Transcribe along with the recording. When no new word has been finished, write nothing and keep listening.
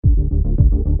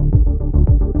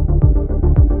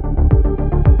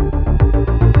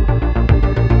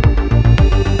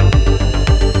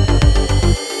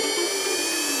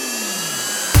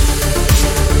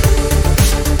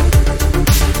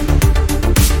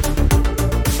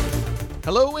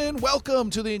Hello and welcome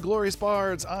to the Inglorious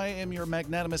Bards. I am your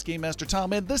magnanimous Game Master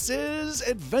Tom, and this is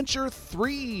Adventure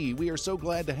 3. We are so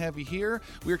glad to have you here.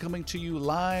 We are coming to you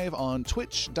live on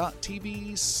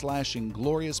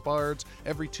twitch.tv/IngloriousBards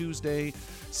every Tuesday,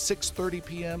 6:30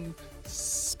 p.m.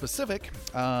 Pacific,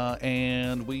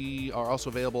 and we are also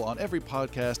available on every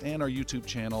podcast and our YouTube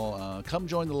channel. Come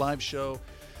join the live show.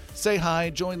 Say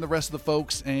hi, join the rest of the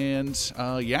folks, and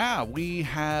we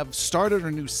have started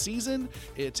a new season.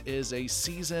 It is a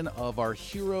season of our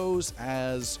heroes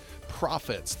as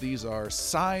prophets. These are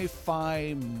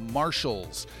sci-fi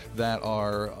marshals that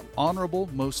are honorable,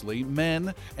 mostly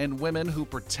men and women who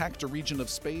protect a region of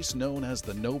space known as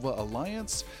the Nova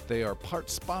Alliance. They are part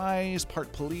spies,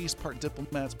 part police, part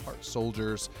diplomats, part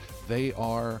soldiers. They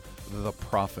are the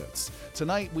prophets.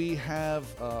 Tonight we have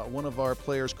one of our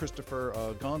players,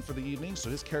 Christopher, gone for the evening, so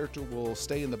his character will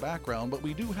stay in the background, but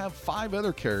we do have 5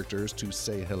 other characters to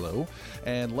say hello,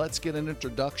 and let's get an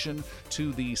introduction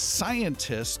to the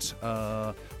scientist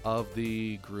of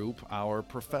the group, our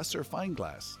Professor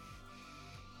Fineglass.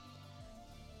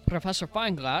 Professor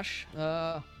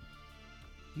Fineglass,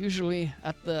 usually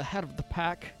at the head of the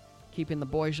pack, keeping the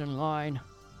boys in line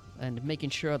and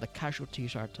making sure the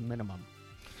casualties are to minimum.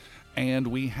 And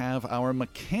we have our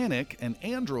mechanic, an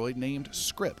android named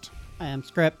Script. I am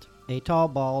Script, a tall,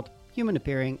 bald,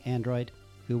 human-appearing android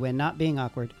who, when not being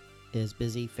awkward, is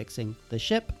busy fixing the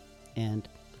ship and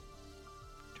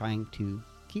trying to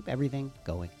keep everything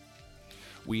going.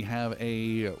 We have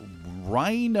a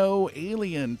rhino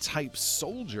alien type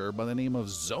soldier by the name of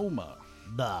Zoma.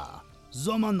 Zoma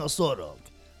Nosorog,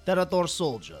 Territor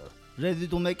soldier, ready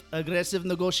to make aggressive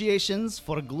negotiations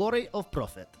for glory of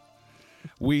profit.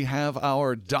 We have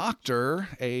our doctor,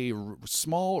 a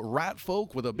small rat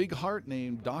folk with a big heart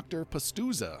named Dr.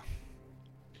 Pastuza.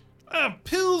 I'm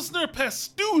Pilsner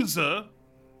Pastuza.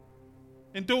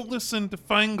 And don't listen to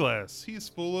Fineglass. He's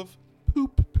full of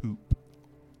poop.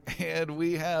 And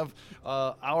we have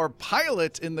our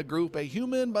pilot in the group, a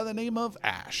human by the name of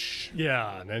Ash.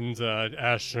 Yeah, and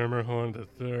Ash Schermerhorn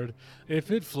III. If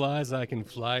it flies, I can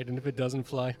fly it, and if it doesn't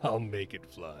fly, I'll make it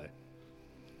fly.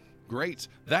 Great.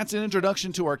 That's an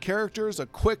introduction to our characters. A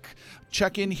quick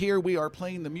check-in here. We are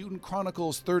playing the Mutant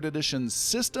Chronicles 3rd Edition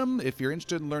system. If you're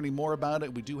interested in learning more about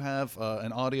it, we do have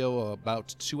an audio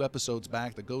about 2 episodes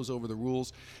back that goes over the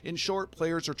rules. In short,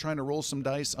 players are trying to roll some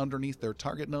dice underneath their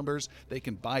target numbers. They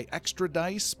can buy extra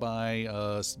dice by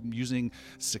using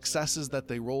successes that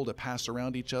they roll to pass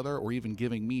around each other, or even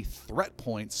giving me threat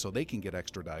points so they can get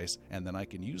extra dice, and then I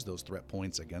can use those threat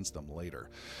points against them later.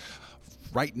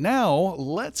 Right now,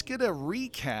 let's get a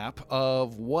recap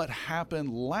of what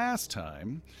happened last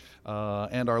time.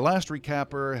 And our last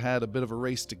recapper had a bit of a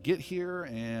race to get here,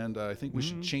 and I think we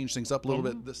should change things up a little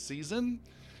bit this season.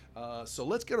 So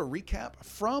let's get a recap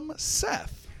from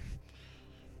Seth.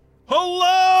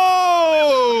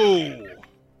 Hello!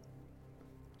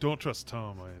 Don't trust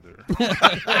Tom either.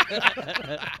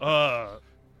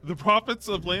 The Prophets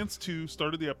of Lance 2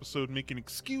 started the episode making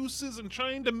excuses and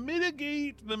trying to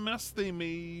mitigate the mess they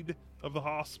made of the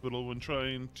hospital when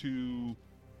trying to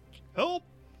help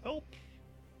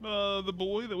the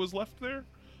boy that was left there.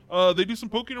 They do some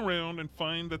poking around and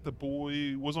find that the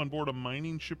boy was on board a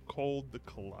mining ship called the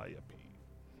Calliope.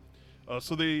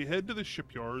 So they head to the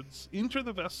shipyards, enter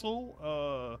the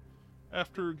vessel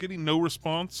after getting no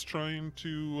response, trying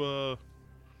to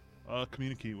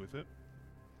communicate with it.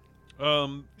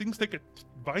 Things take a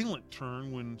violent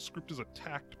turn when Script is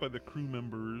attacked by the crew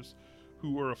members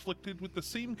who are afflicted with the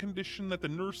same condition that the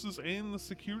nurses and the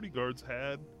security guards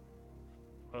had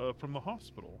from the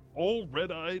hospital, all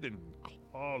red-eyed and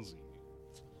clawsy.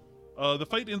 The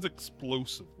fight ends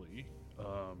explosively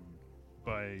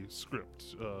by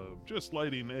Script, just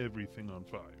lighting everything on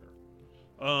fire.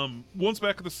 Once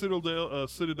back at the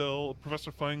Citadel,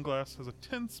 Professor Fineglass has a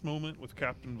tense moment with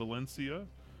Captain Valencia.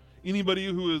 Anybody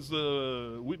who has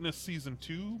witnessed Season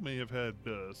 2 may have had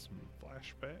some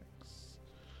flashbacks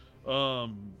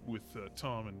with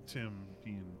Tom and Tim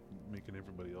making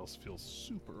everybody else feel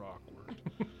super awkward.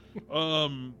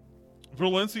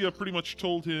 Valencia pretty much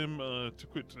told him to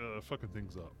quit fucking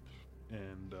things up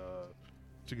and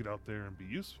to get out there and be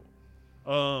useful.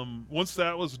 Once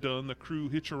that was done, the crew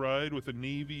hitch a ride with a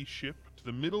Navy ship to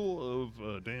the middle of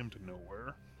damn to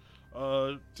nowhere.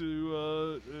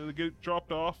 To get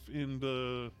dropped off in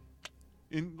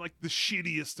like the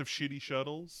shittiest of shitty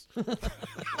shuttles.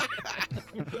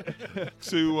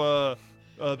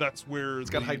 That's where It's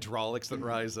got hydraulics that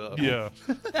rise up. Yeah.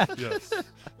 Yes.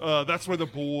 That's where the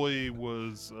boy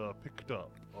was picked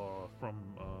up from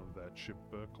that ship,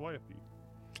 Calliope.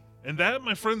 And that,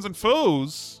 my friends and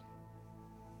foes,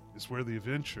 is where the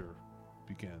adventure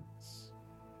begins.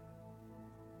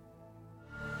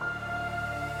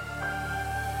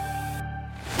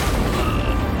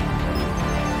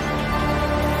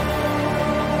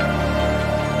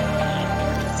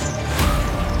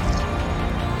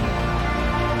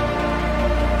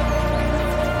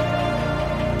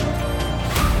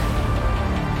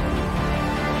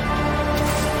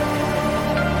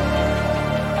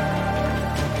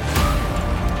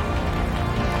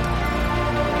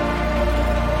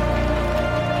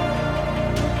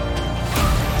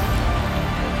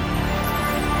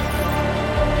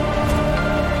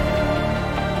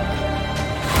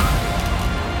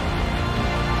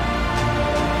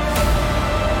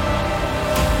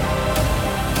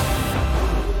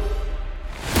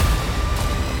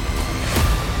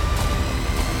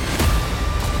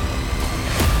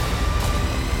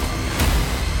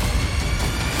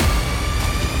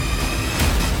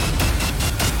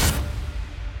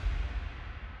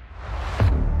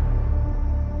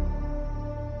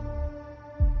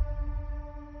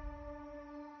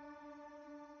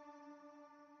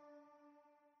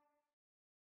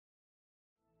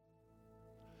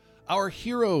 Our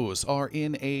heroes are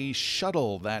in a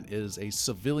shuttle that is a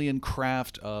civilian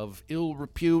craft of ill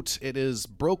repute. It is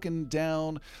broken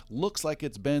down, looks like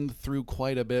it's been through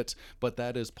quite a bit, but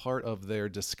that is part of their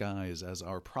disguise, as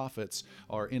our prophets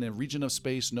are in a region of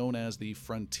space known as the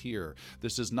Frontier.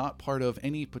 This is not part of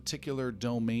any particular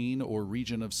domain or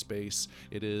region of space.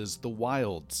 It is the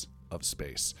wilds of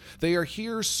space. They are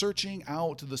here searching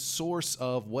out the source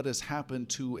of what has happened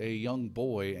to a young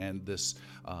boy and this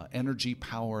energy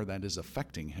power that is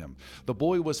affecting him. The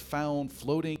boy was found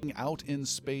floating out in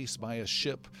space by a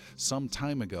ship some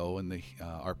time ago, and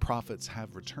our prophets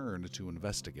have returned to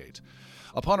investigate.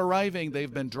 Upon arriving,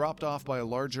 they've been dropped off by a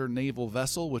larger naval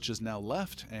vessel, which is now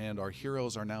left, and our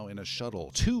heroes are now in a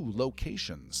shuttle. 2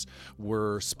 locations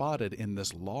were spotted in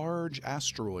this large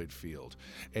asteroid field.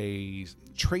 A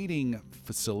trading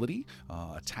facility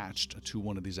attached to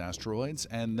one of these asteroids,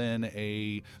 and then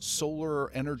a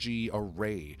solar energy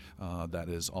array that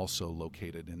is also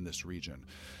located in this region.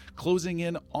 Closing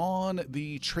in on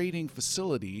the trading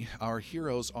facility, our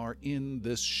heroes are in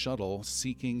this shuttle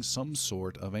seeking some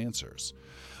sort of answers.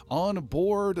 On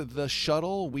board the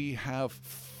shuttle, we have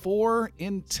 4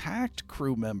 intact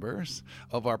crew members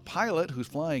of our pilot, who's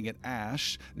flying at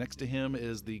Ash. Next to him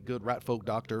is the good ratfolk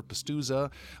Dr. Pastuza.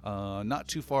 Not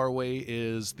too far away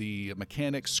is the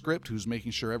mechanic Script, who's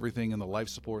making sure everything in the life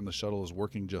support in the shuttle is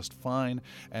working just fine.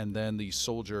 And then the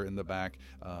soldier in the back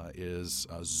is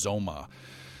Zoma.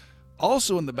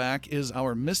 Also in the back is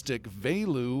our mystic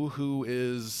Velu, who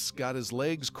is got his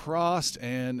legs crossed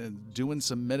and doing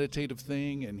some meditative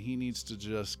thing, and he needs to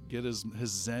just get his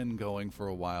zen going for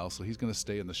a while, so he's going to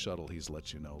stay in the shuttle. He's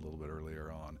let you know a little bit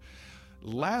earlier on.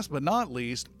 Last but not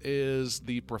least is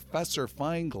the Professor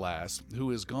Fineglass,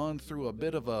 who has gone through a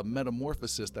bit of a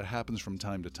metamorphosis that happens from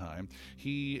time to time.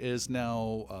 He is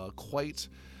now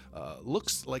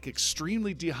looks like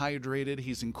extremely dehydrated.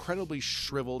 He's incredibly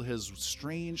shriveled. His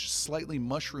strange, slightly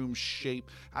mushroom shape.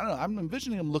 I don't know. I'm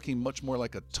envisioning him looking much more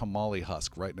like a tamale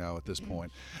husk right now at this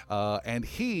point. And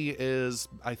he is,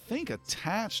 I think,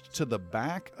 attached to the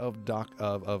back of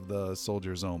the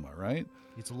soldier Zoma, right?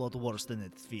 It's a lot worse than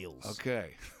it feels.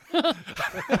 Okay.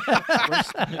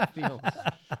 Worse than it feels.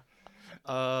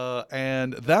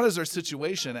 And that is our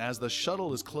situation as the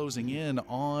shuttle is closing in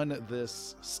on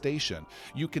this station.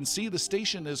 You can see the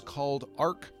station is called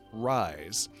Arc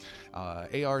Rise,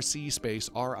 ARC space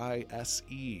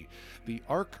RISE. The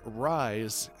Arc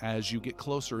Rise, as you get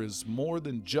closer, is more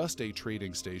than just a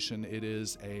trading station. It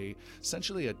is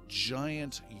essentially a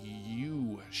giant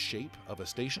U shape of a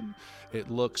station. It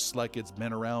looks like it's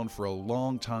been around for a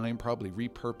long time, probably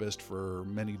repurposed for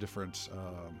many different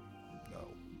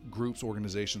groups,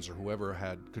 organizations, or whoever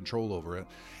had control over it.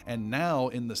 And now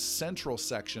in the central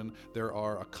section, there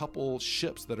are a couple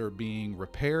ships that are being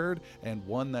repaired and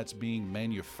one that's being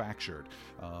manufactured.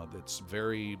 That's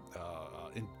very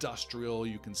industrial.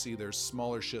 You can see there's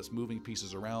smaller ships moving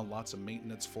pieces around, lots of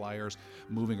maintenance flyers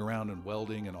moving around and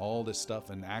welding, and all this stuff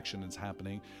and action is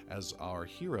happening as our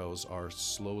heroes are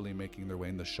slowly making their way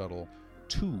in the shuttle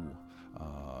to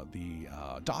the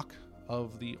dock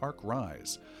of the Arc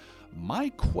Rise. My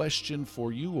question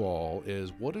for you all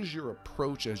is, what is your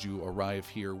approach as you arrive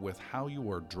here with how you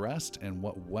are dressed and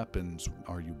what weapons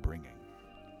are you bringing?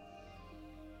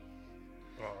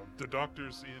 The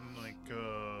doctor's in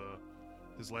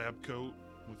his lab coat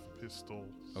with a pistol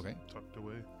tucked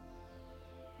away.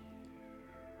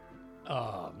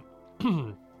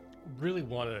 Really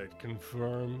want to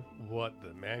confirm what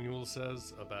the manual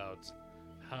says about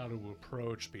how to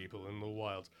approach people in the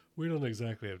wilds. We don't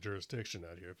exactly have jurisdiction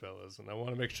out here, fellas, and I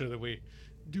want to make sure that we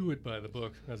do it by the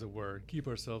book, as it were. Keep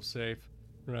ourselves safe,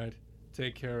 right?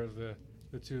 Take care of the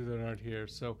two that aren't here.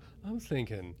 So I'm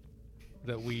thinking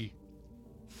that we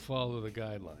follow the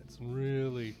guidelines and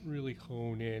really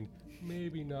hone in.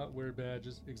 Maybe not wear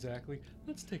badges exactly.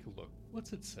 Let's take a look.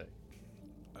 What's it say?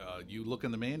 You look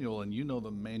in the manual, and you know the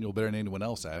manual better than anyone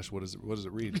else, Ash. What does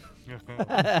it read?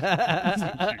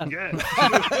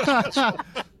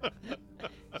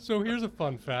 So here's a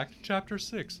fun fact. Chapter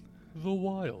 6, The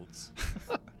Wilds.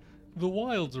 The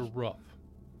wilds are rough.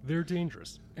 They're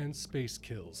dangerous, and space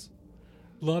kills.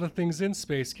 A lot of things in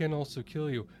space can also kill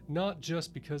you, not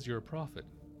just because you're a prophet,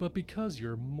 but because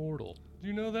you're mortal. Do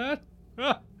you know that?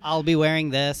 I'll be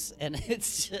wearing this, and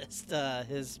it's just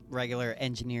his regular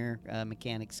engineer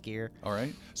mechanic's gear. All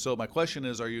right. So my question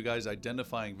is, are you guys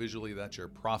identifying visually that you're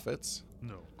prophets?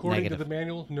 No. According Negative. to the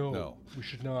manual, No. we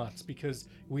should not, because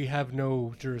we have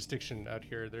no jurisdiction out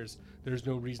here. There's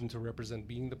no reason to represent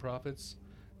being the prophets.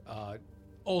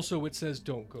 Also, it says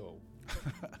don't go.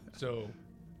 So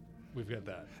we've got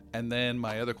that. And then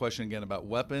my other question again about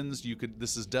weapons.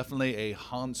 This is definitely a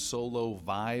Han Solo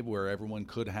vibe where everyone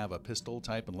could have a pistol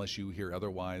type unless you hear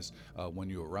otherwise when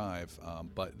you arrive.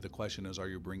 But the question is, are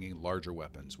you bringing larger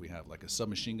weapons? We have like a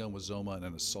submachine gun with Zoma and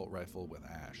an assault rifle with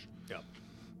Ash. Yep.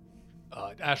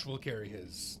 Ash will carry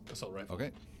his assault rifle.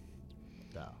 Okay.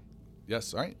 Yeah.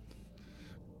 Yes. All right.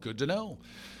 Good to know.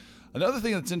 Another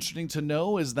thing that's interesting to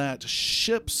know is that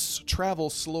ships travel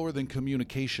slower than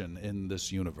communication in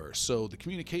this universe. So the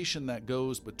communication that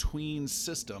goes between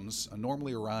systems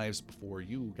normally arrives before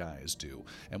you guys do.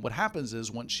 And what happens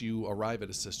is once you arrive at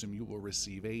a system, you will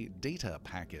receive a data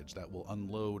package that will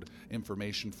unload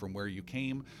information from where you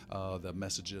came, the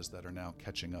messages that are now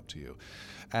catching up to you.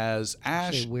 As Ash,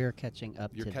 Actually, we're catching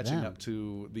up you're to catching them. up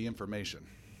to the information.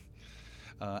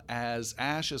 As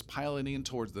Ash is piloting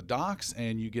towards the docks,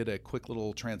 and you get a quick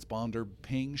little transponder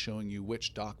ping showing you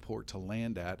which dock port to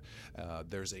land at,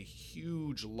 there's a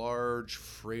huge, large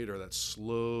freighter that's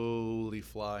slowly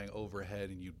flying overhead,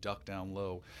 and you duck down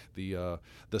low. The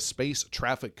space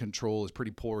traffic control is pretty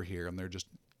poor here, and they're just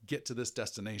get to this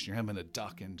destination. You're having to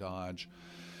duck and dodge.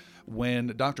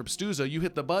 When Dr. Pastuza, you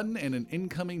hit the button, and an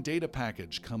incoming data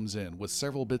package comes in with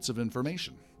several bits of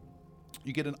information.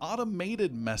 You get an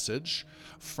automated message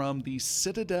from the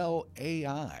Citadel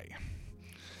AI.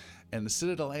 And the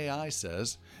Citadel AI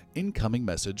says, incoming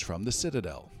message from the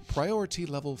Citadel, priority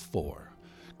level 4.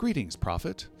 Greetings,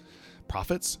 Prophets,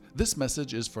 this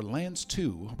message is for Lance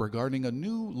 2 regarding a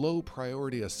new low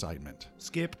priority assignment.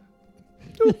 Skip.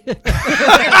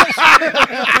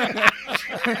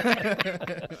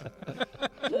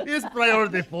 It's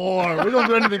priority 4. We don't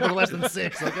do anything for less than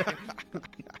 6, okay?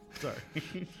 Sorry.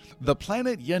 The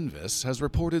planet Yenvis has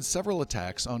reported several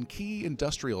attacks on key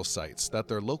industrial sites that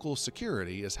their local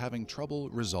security is having trouble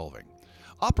resolving.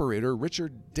 Operator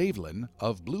Richard Davlin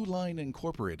of Blue Line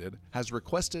Incorporated has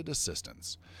requested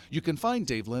assistance. You can find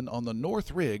Davlin on the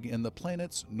North Rig in the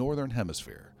planet's northern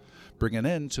hemisphere. Bring an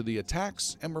end to the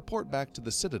attacks and report back to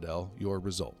the Citadel your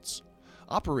results.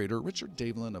 Operator Richard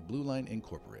Davlin of Blue Line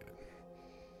Incorporated.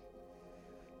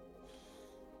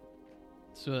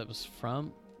 So that was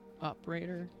from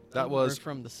Operator? That Or was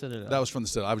from the Citadel. That was from the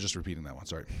Citadel. I was just repeating that one.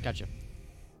 Sorry. Gotcha.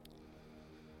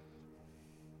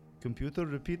 Computer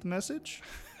repeat message?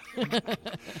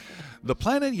 The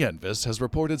planet Yenvis has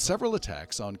reported several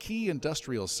attacks on key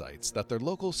industrial sites that their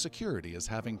local security is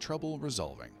having trouble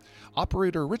resolving.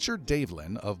 Operator Richard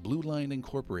Davlin of Blue Line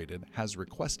Incorporated has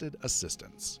requested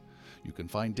assistance. You can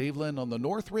find Davlin on the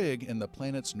North Rig in the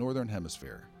planet's northern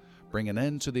hemisphere. Bring an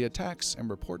end to the attacks and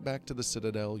report back to the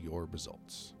Citadel your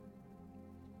results.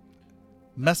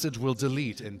 Message will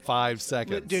delete in 5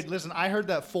 seconds. Dude, listen, I heard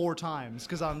that 4 times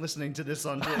because I'm listening to this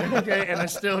on okay, and I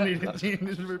still needed to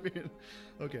repeat it.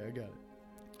 Okay, I got it.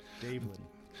 Davlin.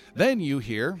 Then you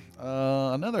hear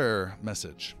another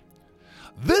message.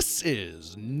 This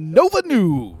is Nova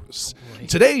News.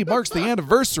 Today marks the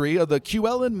anniversary of the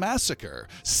QLN massacre.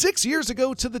 6 years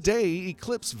ago to the day,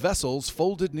 Eclipse vessels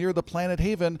folded near the planet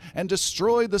Haven and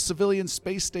destroyed the civilian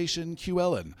space station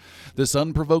QLN. This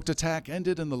unprovoked attack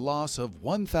ended in the loss of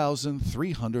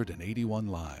 1,381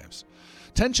 lives.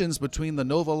 Tensions between the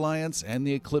Nova Alliance and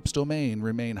the Eclipse domain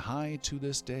remain high to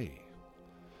this day.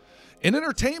 In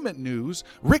entertainment news,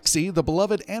 Rixie, the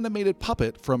beloved animated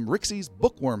puppet from Rixie's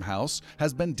Bookworm House,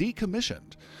 has been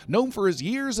decommissioned. Known for his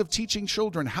years of teaching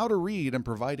children how to read and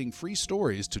providing free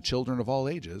stories to children of all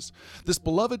ages, this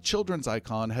beloved children's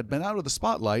icon had been out of the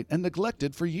spotlight and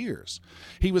neglected for years.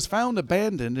 He was found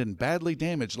abandoned and badly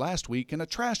damaged last week in a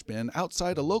trash bin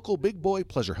outside a local Big Boy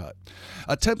pleasure hut.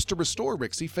 Attempts to restore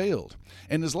Rixie failed.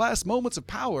 In his last moments of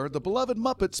power, the beloved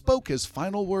Muppet spoke his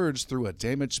final words through a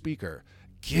damaged speaker.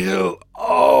 Kill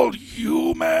all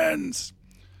humans.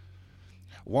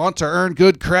 Want to earn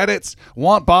good credits?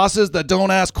 Want bosses that don't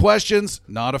ask questions?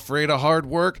 Not afraid of hard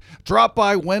work? Drop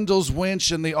by Wendell's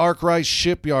Winch in the Arkwright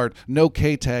shipyard. No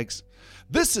K-tags.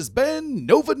 This has been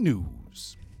Nova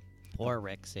News. Poor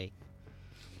Rixie.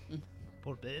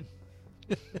 Poor Ben.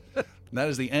 And that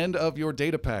is the end of your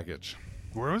data package.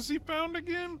 Where was he found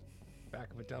again?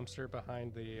 Back of a dumpster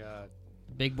behind the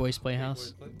Big Boy's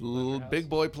Playhouse. Big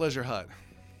Boy pleasure hut.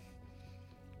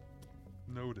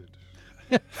 Noted.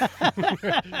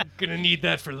 Gonna need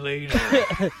that for later.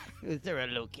 Is there a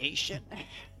location?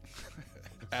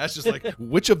 Ash is like,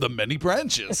 which of the many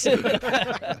branches?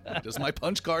 Does my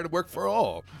punch card work for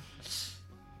all?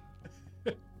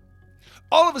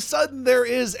 All of a sudden, there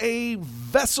is a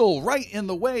vessel right in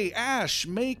the way. Ash,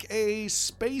 make a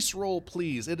space roll,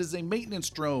 please. It is a maintenance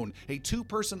drone, a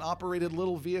two-person operated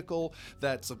little vehicle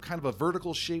that's a kind of a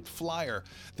vertical-shaped flyer.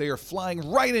 They are flying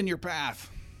right in your path.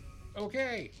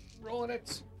 Okay, rolling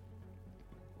it.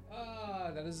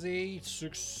 That is a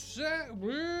success.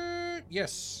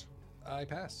 Yes, I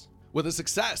pass. With a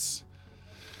success,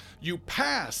 you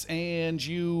pass and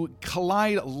you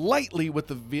collide lightly with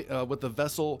the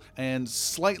vessel and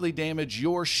slightly damage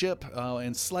your ship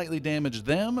and slightly damage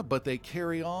them, but they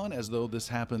carry on as though this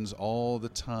happens all the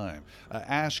time.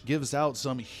 Ash gives out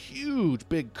some huge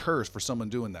big curse for someone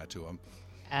doing that to him.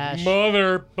 Ash,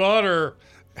 Mother butter.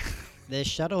 this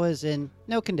shuttle is in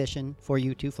no condition for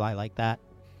you to fly like that.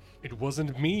 It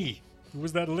wasn't me. It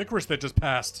was that licorice that just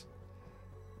passed.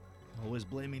 Always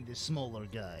blaming the smaller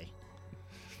guy.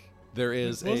 There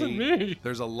is It wasn't me.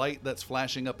 There's a light that's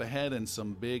flashing up ahead, and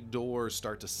some big doors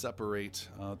start to separate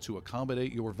to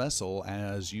accommodate your vessel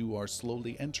as you are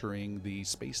slowly entering the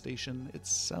space station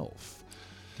itself.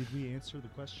 Did we answer the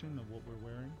question of what we're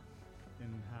wearing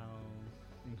and how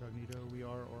incognito we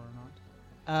are or are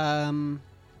not?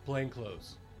 Plain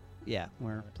clothes. Yeah,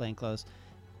 we're plain clothes.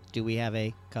 Do we have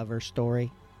a cover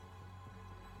story?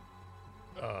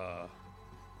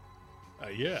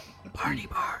 Yeah. Party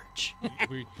March.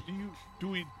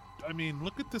 I mean,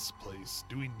 look at this place.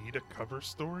 Do we need a cover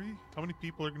story? How many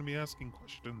people are going to be asking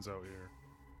questions out here?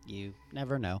 You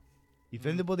never know. If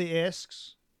anybody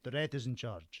asks, the rat is in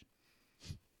charge.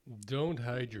 Don't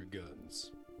hide your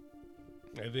guns.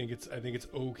 I think it's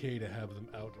okay to have them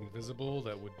out and visible.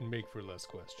 That would make for less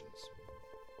questions.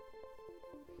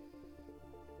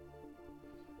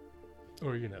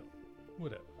 Or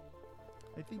whatever.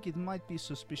 I think it might be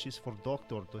suspicious for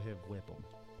Doctor to have weapon.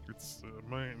 It's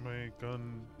my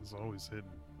gun is always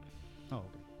hidden. Oh, okay.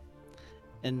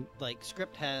 And like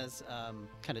Script has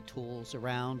kind of tools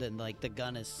around, and like the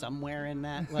gun is somewhere in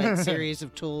that like series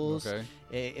of tools. Okay.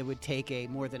 It would take a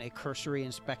more than a cursory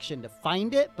inspection to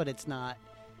find it, but it's not,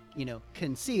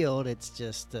 concealed. It's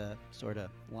just sort of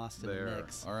lost in the There.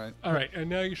 mix. All right. All right, and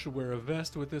now you should wear a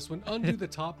vest with this one. Undo the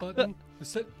top button,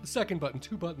 the second button,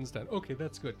 2 buttons down. Okay,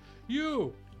 that's good.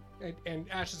 You! And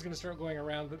Ash is going to start going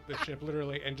around the ship,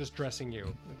 literally, and just dressing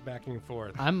you, backing and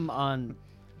forth. I'm on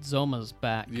Zoma's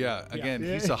back. Yeah. Again,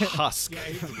 he's a husk.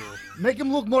 Make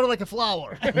him look more like a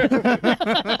flower.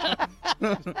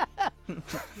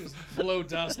 Just blow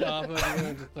dust off of you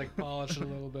and just, like, polish it a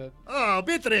little bit. Oh,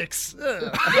 Beatrix.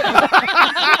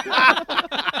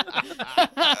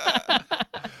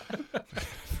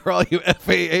 For all you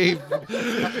FAA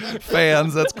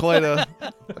fans, that's quite a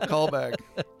callback.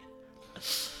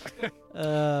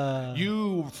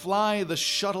 You fly the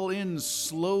shuttle in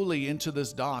slowly into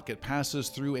this dock. It passes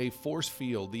through a force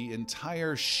field. The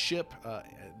entire ship,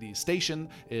 the station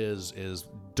is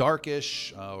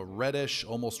darkish, reddish,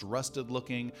 almost rusted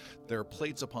looking. There are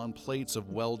plates upon plates of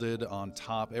welded on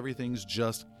top. Everything's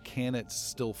just, can it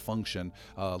still function?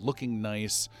 Looking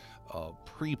nice.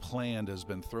 Pre-planned has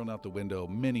been thrown out the window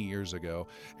many years ago,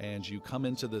 and you come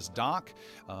into this dock.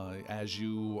 As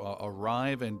you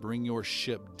arrive and bring your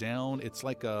ship down, it's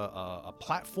like a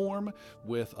platform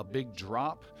with a big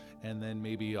drop, and then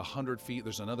maybe 100 feet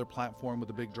there's another platform with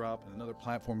a big drop, and another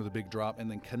platform with a big drop, and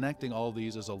then connecting all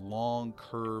these is a long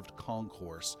curved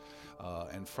concourse,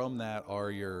 and from that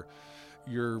are your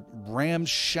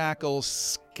ramshackle,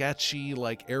 sketchy,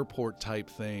 like airport type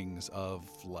things of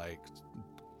like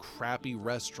crappy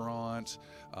restaurant.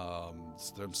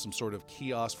 There's some sort of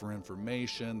kiosk for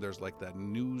information. There's like that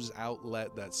news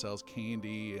outlet that sells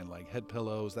candy and like head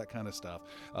pillows, that kind of stuff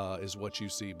is what you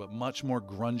see, but much more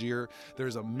grungier.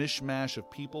 There's a mishmash of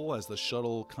people as the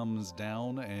shuttle comes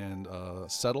down and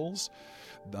settles.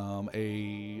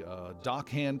 A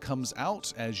dockhand comes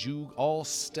out as you all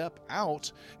step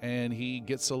out, and he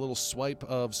gets a little swipe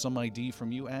of some ID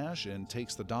from you, Ash, and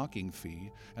takes the docking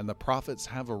fee. And the prophets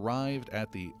have arrived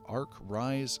at the Ark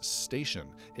Rise station.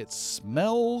 It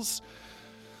smells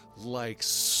like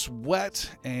sweat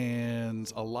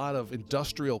and a lot of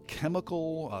industrial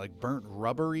chemical, like burnt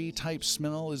rubbery type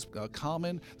smell is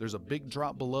common. There's a big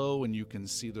drop below, and you can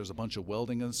see there's a bunch of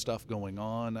welding and stuff going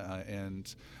on,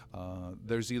 and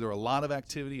there's either a lot of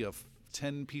activity of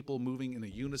 10 people moving in a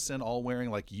unison, all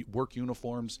wearing like work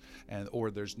uniforms,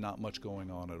 or there's not much going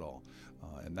on at all.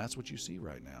 And that's what you see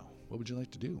right now. What would you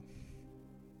like to do?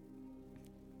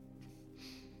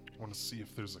 I want to see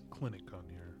if there's a clinic on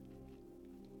here.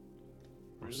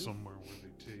 Or Really? somewhere where they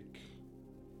take.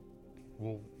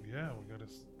 Well, yeah, we gotta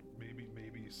maybe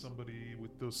somebody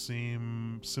with those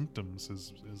same symptoms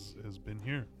has been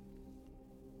here,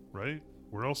 right?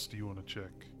 Where else do you want to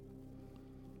check?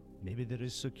 Maybe there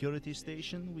is security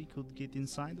station we could get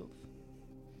inside of.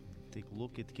 Take a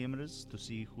look at cameras to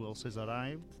see who else has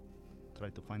arrived. Try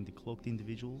to find the cloaked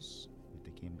individuals if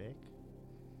they came back.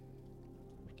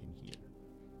 We can hear.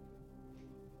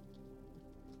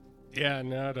 Yeah,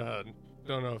 not,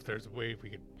 don't know if there's a way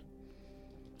we could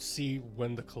see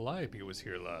when the Calliope was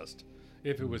here last.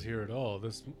 If it was here at all,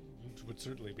 this would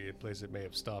certainly be a place it may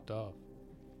have stopped off.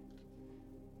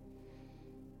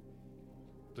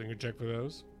 So you can check for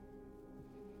those?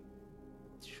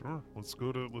 Sure. Let's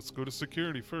go to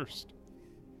security first.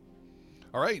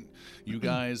 All right, you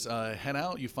guys head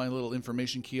out. You find a little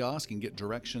information kiosk and get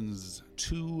directions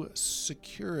to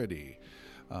security.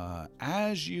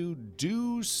 As you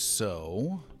do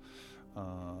so,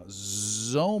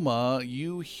 Zoma,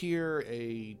 you hear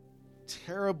a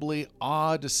terribly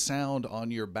odd sound on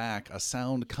your back, a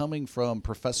sound coming from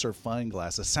Professor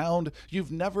Fineglass, a sound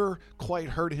you've never quite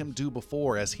heard him do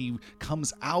before as he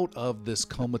comes out of this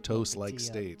comatose-like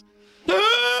state.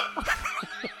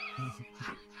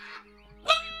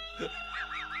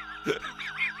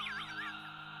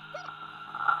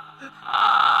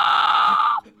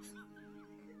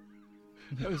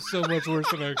 That was so much worse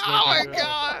than I expected. Oh my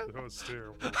God! That was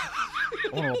terrible. I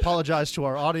want to apologize to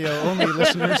our audio-only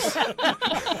listeners.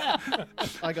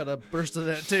 I got a burst of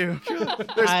that too.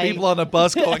 There's people on a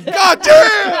bus going, God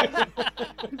damn!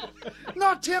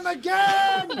 Not him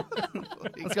again!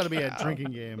 It's got to be a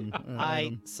drinking game.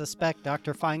 I suspect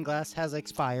Dr. Fineglass has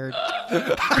expired.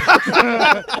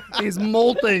 He's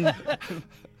molting.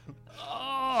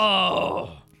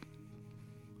 Oh,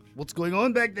 What's going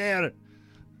on back there?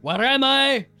 where am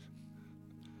I?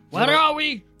 Where are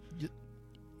we?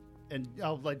 And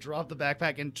I'll like drop the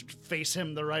backpack and face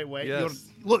him the right way. Yes.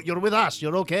 You're with us.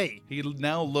 You're okay. He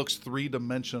now looks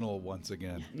three-dimensional once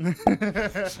again.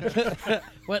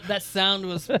 What that sound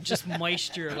was just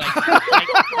moisture, like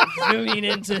zooming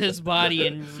into his body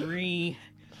and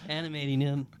reanimating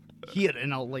him. Here,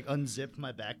 and I'll like unzip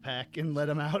my backpack and let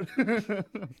him out.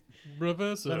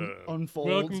 Professor, Then unfold.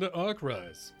 welcome to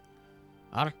Arkrise.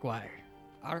 Ark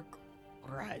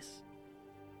Rise.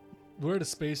 We're at a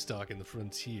space dock in the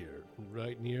frontier,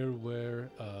 right near where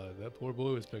that poor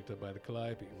boy was picked up by the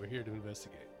Calliope. We're here to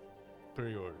investigate. Per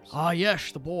your orders. Ah,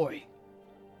 yes, the boy.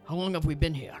 How long have we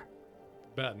been here?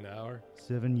 About an hour.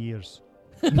 7 years.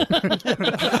 Feels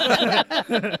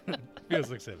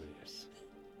like 7 years.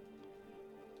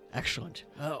 Excellent.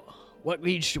 Oh, what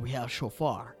leads do we have so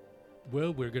far?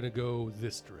 Well, we're gonna go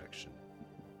this direction.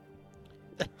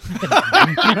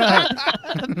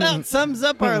 That sums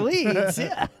up our leads.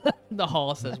 Yeah. The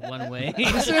hall says one way.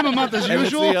 Same amount as And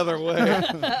it's usual. the other way.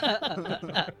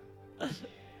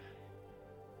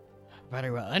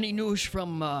 Very well. Any news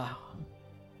from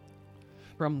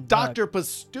Dr.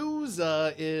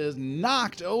 Pastuza is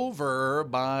knocked over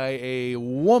by a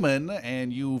woman,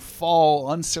 and you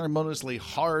fall unceremoniously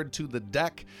hard to the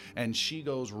deck, and she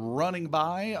goes running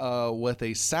by with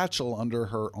a satchel under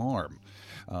her arm.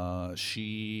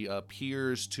 She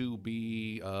appears to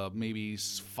be maybe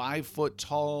 5 foot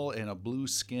tall and a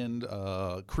blue-skinned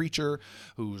creature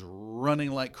who's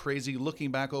running like crazy, looking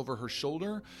back over her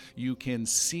shoulder. You can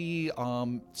see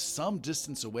some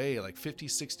distance away, like 50,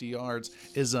 60 yards,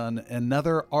 is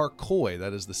another Arkoi,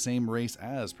 that is the same race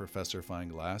as Professor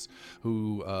Fineglass,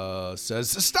 who says,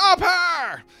 "Stop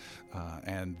her!"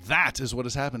 And that is what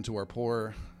has happened to our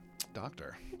poor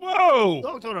doctor. Whoa!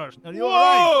 Doctor, are you all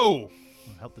right? Whoa!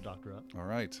 I'll help the doctor up. All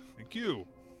right. Thank you.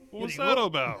 What was Here you that go.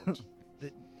 about?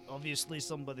 Obviously,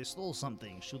 somebody stole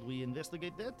something. Should we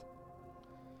investigate that?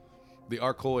 The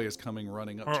Arkoi is coming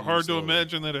running up to you. Hard to slowly.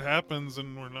 imagine that it happens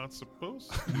and we're not supposed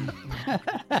to. You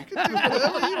can do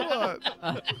whatever you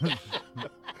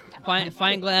want.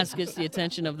 Fine Glass gets the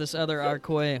attention of this other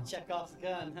Arkoi. Chekhov's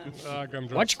gun, huh?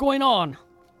 Gumdrops. What's going on?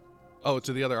 Oh,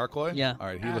 to the other Arkoi? Yeah. All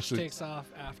right. He Ash looks at. takes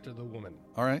off after the woman.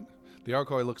 All right. The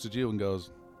Arkoi looks at you and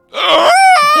goes,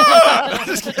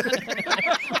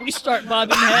 We start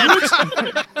bobbing heads.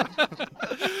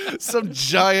 some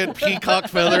giant peacock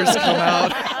feathers come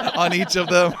out on each of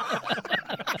them.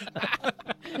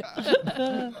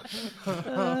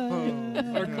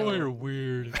 Arkoi are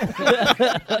weird.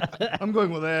 I'm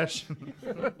going with Ash.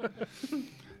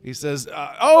 He says,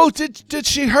 "Oh, did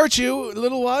she hurt you,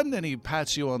 little one?" And he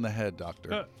pats you on the head,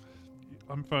 Doctor.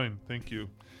 I'm fine, thank you.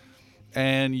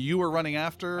 And you were running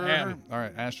after I her? am. All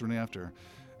right, Ash running after her.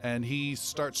 And he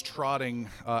starts trotting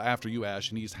after you,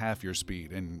 Ash, and he's half your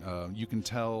speed. And you can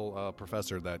tell,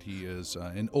 Professor, that he is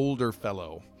an older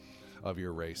fellow of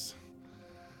your race.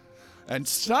 And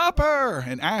stop her!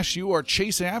 And Ash, you are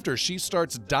chasing after her. She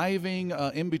starts diving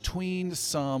in between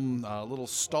some little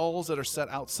stalls that are set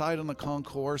outside on the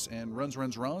concourse and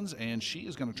runs. And she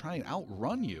is going to try and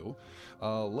outrun you.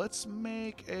 Let's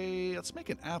make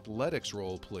an athletics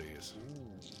roll, please.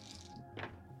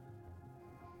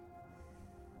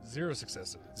 0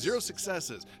 successes. 0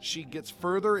 successes. She gets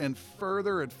further and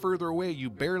further and further away. You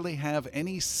barely have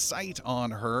any sight on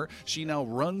her. She now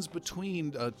runs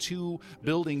between two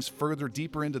buildings further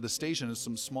deeper into the station. It's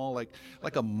some small, like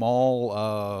a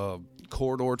mall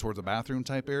corridor towards a bathroom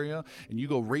type area. And you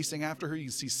go racing after her. You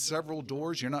see several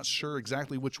doors. You're not sure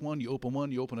exactly which one. You open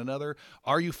one, you open another.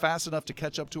 Are you fast enough to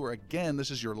catch up to her again?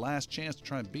 This is your last chance to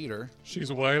try and beat her.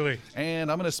 She's wily. And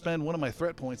I'm going to spend one of my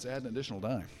threat points to add an additional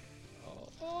die.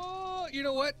 Oh, you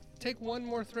know what? Take one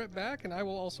more threat back, and I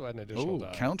will also add an additional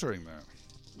die. Countering that.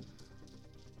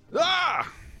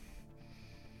 Ah!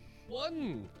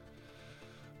 1.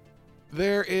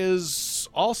 There is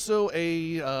also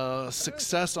a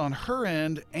success on her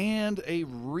end and a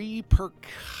repercussion,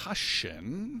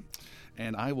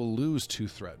 and I will lose 2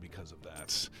 threat because of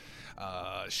that.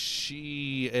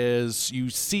 You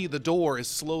see the door is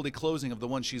slowly closing of the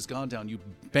one she's gone down. You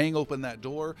bang open that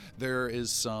door. There is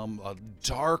some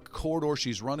dark corridor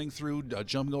she's running through,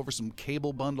 jumping over some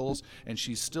cable bundles, and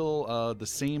she's still the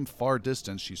same far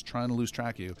distance. She's trying to lose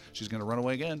track of you. She's going to run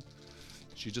away again.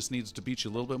 She just needs to beat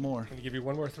you a little bit more. I'm going to give you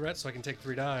one more threat so I can take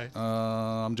 3 die.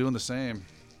 I'm doing the same.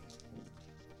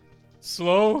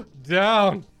 Slow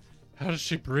down. How does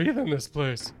she breathe in this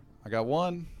place? I got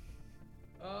 1.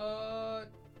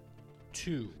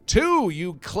 2. 2,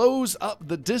 you close up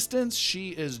the distance. She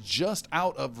is just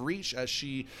out of reach as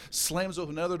she slams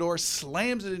open another door,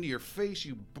 slams it into your face.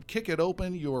 You kick it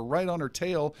open. You are right on her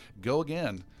tail. Go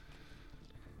again.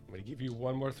 I'm going to give you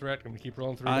one more threat. I'm going to keep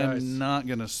rolling 3 I'm dice. not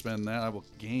going to spend that. I will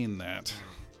gain that.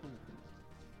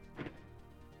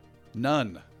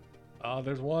 None.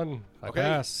 There's 1. I Okay.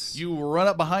 pass. You run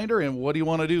up behind her, and what do you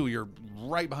want to do? You're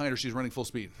right behind her. She's running full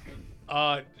speed.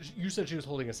 You said she was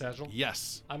holding a satchel?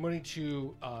 Yes. I'm going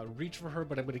to reach for her,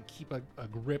 but I'm going to keep a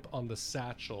grip on the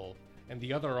satchel, and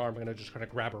the other arm I'm going to just kind of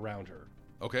grab around her.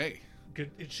 Okay.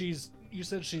 You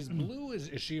said she's blue. Is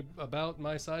she about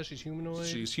my size? She's humanoid.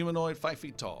 She's humanoid, 5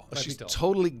 feet tall. 5 She's feet tall.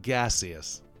 totally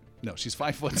gaseous. No, she's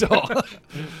 5 foot tall.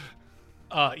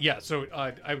 Yeah. So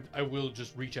I will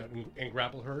just reach out and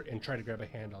grapple her and try to grab a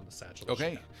hand on the satchel. that she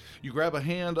Okay. had. You grab a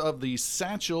hand of the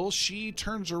satchel. She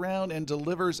turns around and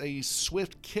delivers a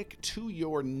swift kick to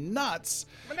your nuts.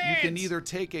 You can either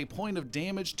take a point of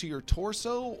damage to your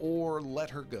torso or let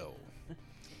her go.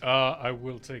 I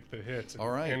will take the hit. All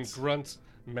right. And grunt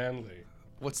manly.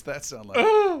 What's that sound like?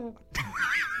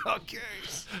 Okay.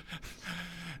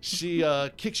 She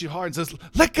kicks you hard and says,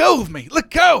 "Let go of me!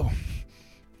 Let go!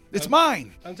 It's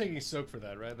mine!" I'm taking soak for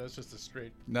that, right? That's just a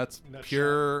straight. That's Nut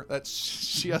pure. That's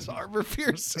she has armor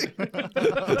piercing.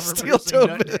 Armor Steel piercing toe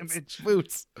nut bits, damage.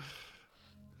 boots.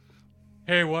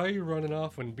 Hey, why are you running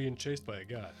off when being chased by a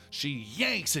guy? She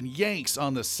yanks and yanks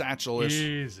on the satchel.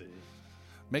 Easy.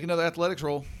 Make another athletics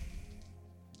roll.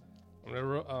 I'm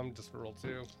gonna just roll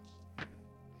 2.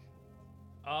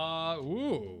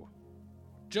 Ooh.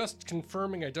 Just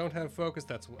confirming I don't have focus.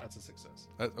 That's a success.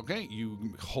 Okay,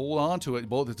 you hold on to it.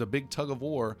 Both. It's a big tug of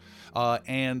war,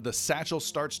 and the satchel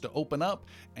starts to open up,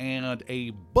 and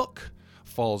a book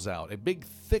falls out. A big,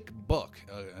 thick book,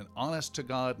 an honest to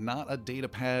God, not a data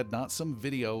pad, not some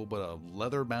video, but a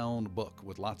leather-bound book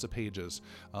with lots of pages,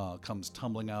 comes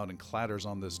tumbling out and clatters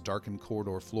on this darkened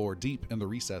corridor floor deep in the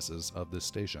recesses of this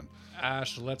station.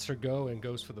 Ash lets her go and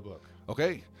goes for the book.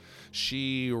 Okay.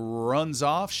 She runs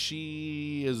off.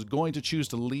 She is going to choose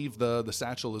to leave the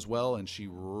satchel as well, and she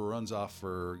runs off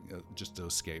for just to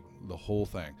escape the whole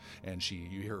thing. And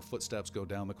you hear her footsteps go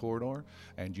down the corridor,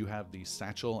 and you have the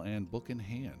satchel and book in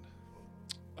hand.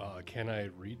 Can I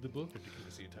read the book? Or can I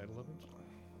see a title of it?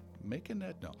 Make a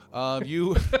net? No.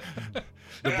 You.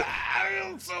 I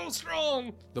feel so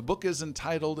strong. The book is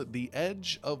entitled The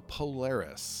Edge of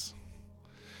Polaris.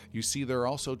 You see there are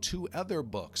also 2 other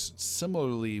books,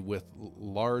 similarly with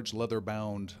large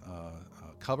leather-bound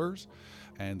covers,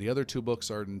 and the other 2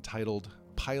 books are entitled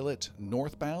Pilot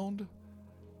Northbound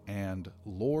and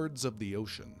Lords of the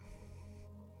Ocean.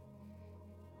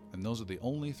 And those are the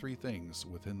only 3 things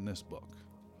within this book.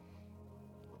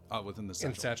 Within the satchel.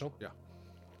 In the satchel? Yeah.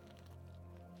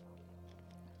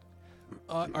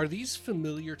 Are these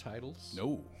familiar titles?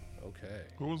 No. Okay.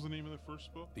 What was the name of the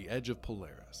first book? The Edge of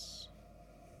Polaris.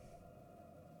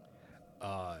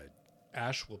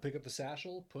 Ash will pick up the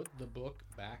satchel, put the book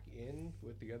back in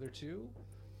with the other 2,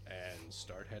 and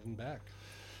start heading back.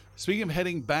 Speaking of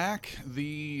heading back,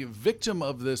 the victim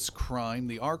of this crime,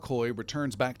 the Arkoi,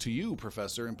 returns back to you,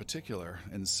 Professor, in particular,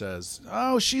 and says,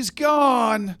 "Oh, she's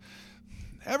gone!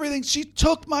 Everything, she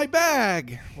took my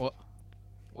bag!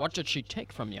 What did she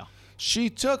take from you? She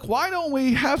took, why don't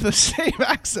we have the same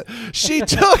accent? She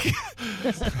took,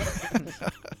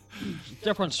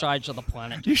 Different sides of the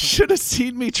planet. you should have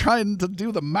seen me trying to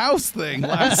do the mouse thing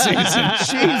last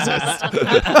season. Jesus.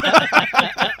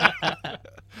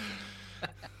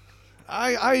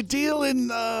 I deal in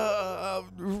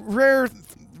rare,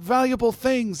 valuable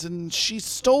things, and she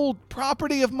stole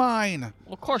property of mine.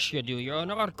 Of course you do. You're an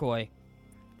Arkoi.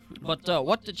 But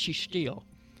what did she steal?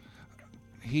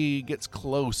 He gets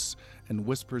close and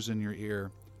whispers in your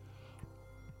ear,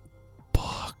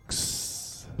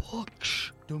 books.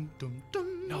 Books. Dum, dum,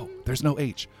 dum. No, there's no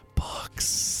H.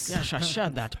 Books. Yes, I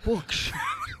said that. Books.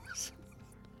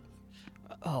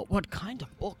 What kind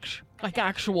of books? Like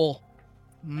actual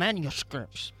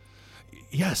manuscripts?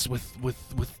 Yes,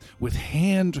 with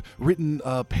handwritten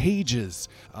pages.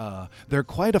 They're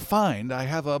quite a find. I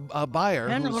have a buyer.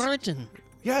 Handwritten.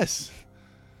 Yes,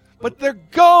 but they're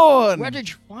gone. Where did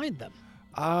you find them?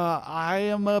 I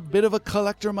am a bit of a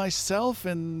collector myself,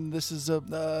 and this is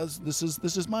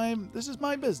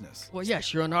my business. Well,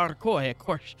 yes, you're an Arkoi, of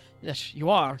course. Yes, you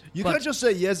are. You but can't just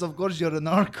say, yes, of course you're an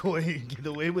narco and get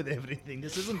away with everything.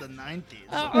 This isn't the 90s.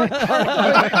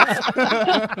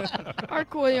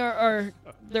 Arkoi are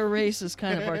their race is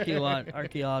kind of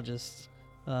archaeologists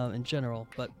in general,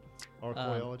 but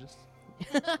Archaeologist?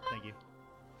 Thank you.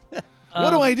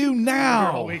 What do I do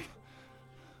now? all week.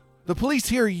 The police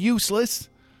here are useless.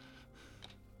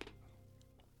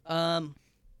 That's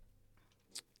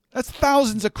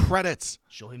thousands of credits.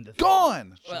 Show him the thing.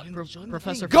 Gone. Show him the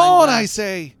Professor thing. Gone, Feinglass- I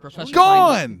say. Professor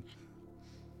Gone.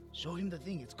 Show him the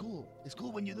thing. It's cool. It's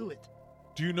cool when you do it.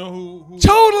 Do you know who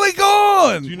Totally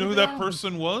gone. Do you know who that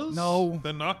person was? No.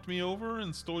 That knocked me over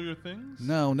and stole your things?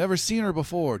 No, never seen her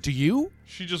before. Do you?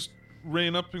 She just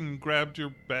ran up and grabbed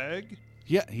your bag?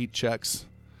 Yeah, he checks.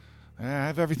 I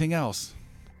have everything else.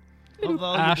 How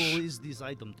valuable Ash. is this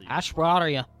item to you? Ash, where are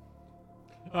you?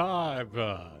 I'm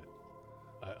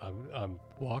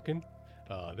walking.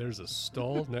 There's a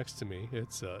stall next to me.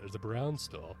 There's a brown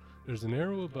stall. There's an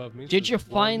arrow above me. Did you Says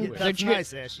one find? way. That's Did you?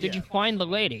 nice, Ash, Did yeah. you find the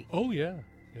lady? Oh yeah.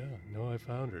 No, I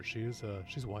found her. She's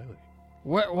wily.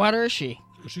 Where is she?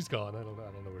 She's gone. I don't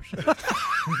know where she is.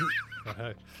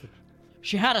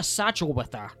 She had a satchel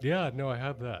with her. Yeah, no, I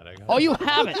have that. I got Oh, it. you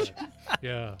have it.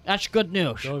 Yeah. That's good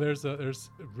news. No, there's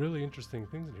really interesting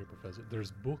things in here, Professor. There's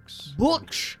books.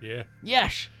 Books. Yeah,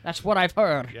 Yes, that's what I've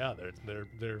heard. yeah,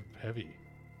 they're heavy.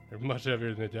 They're much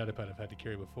heavier than the datapad I've had to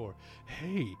carry before.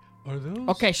 Hey, are those?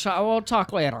 Okay, so we'll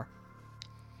talk later.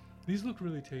 These look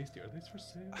really tasty. Are these for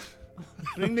sale?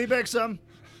 Bring me back some.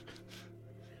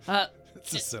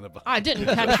 It's a Cinnabon. I didn't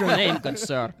catch your name, good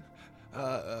sir.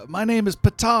 My name is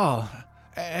Patal.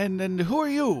 And who are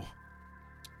you?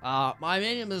 My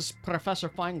name is Professor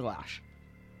Feinglass.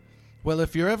 Well,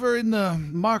 if you're ever in the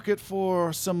market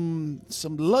for some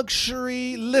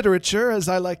luxury literature, as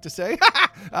I like to say,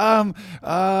 I'm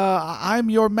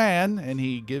your man. And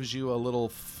he gives you a little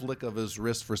flick of his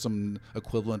wrist for some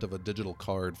equivalent of a digital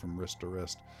card from wrist to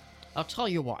wrist. I'll tell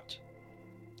you what.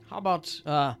 How about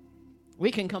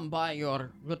we can come by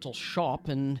your little shop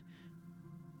and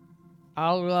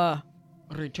I'll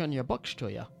return your books to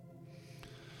you.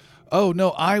 Oh,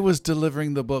 no, I was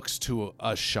delivering the books to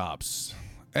us shops.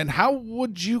 And how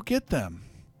would you get them?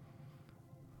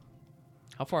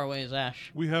 How far away is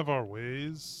Ash? We have our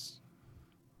ways.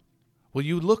 Well,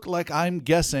 you look like I'm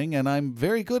guessing, and I'm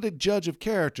very good at judge of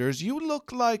characters. You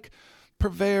look like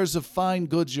purveyors of fine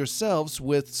goods yourselves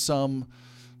with some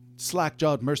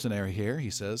slack-jawed mercenary here,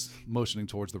 he says, motioning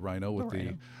towards the rhino with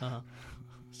the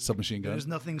submachine gun. There's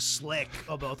nothing slick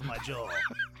about my jaw.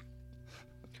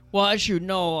 Well, as you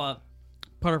know,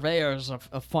 purveyors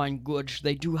of fine goods,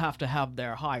 they do have to have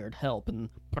their hired help and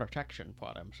protection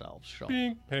for themselves. So.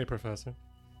 Bing. Hey, Professor.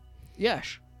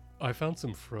 Yes. I found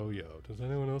some froyo. Does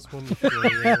anyone else want the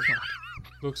froyo?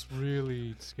 Looks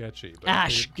really sketchy. But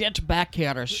Ash, get back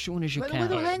here as soon as you can.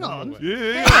 Wait, hang on.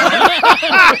 Yeah.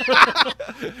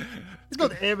 It's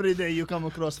not every day you come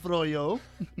across froyo.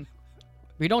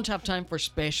 We don't have time for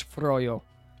space froyo.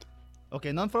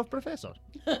 Okay, none for Professor.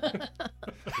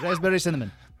 Raspberry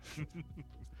cinnamon.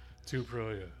 2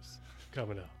 froyos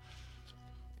coming up.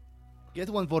 Get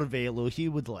one for Velu. He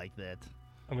would like that.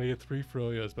 I'm gonna get 3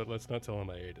 froyos, but let's not tell him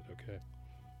I ate it, okay?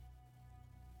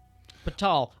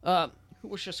 Patal, who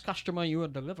was this customer you were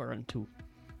delivering to?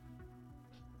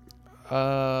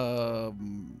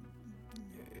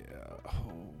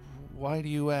 Why do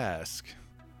you ask?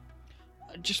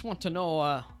 I just want to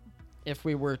know if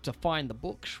we were to find the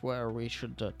books, where we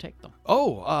should take them.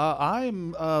 Oh,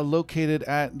 I'm located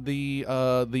at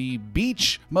the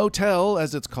Beach Motel,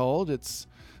 as it's called. It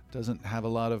doesn't have a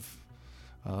lot of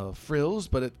frills,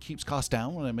 but it keeps costs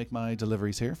down when I make my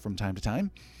deliveries here from time to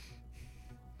time.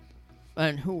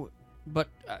 And who? But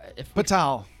if we-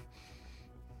 Patal.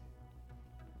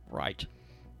 Right.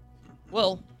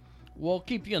 Well, we'll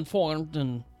keep you informed,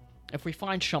 and if we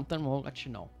find something, we'll let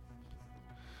you know.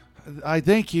 I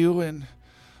thank you, and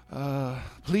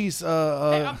please.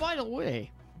 Hey, by the way,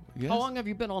 Yes? how long have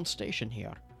you been on station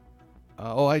here?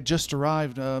 I just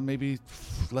arrived maybe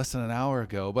less than an hour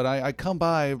ago, but I come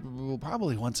by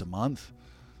probably once a month.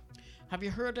 Have you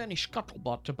heard any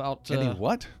scuttlebutt about... Any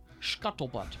what?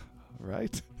 Scuttlebutt.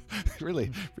 Right?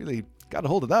 really got a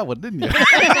hold of that one, didn't you?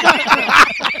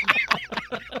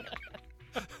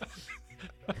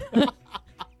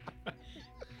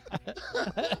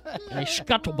 Any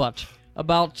scuttlebutt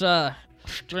about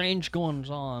strange goings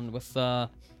on with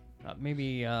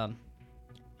maybe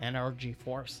energy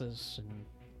forces and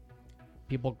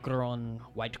people growing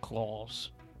white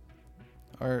claws,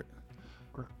 Our,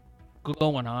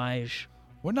 glowing eyes.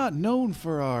 we're not known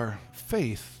for our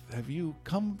faith. Have you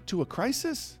come to a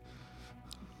crisis?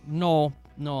 No,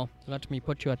 let me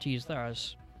put you at ease there.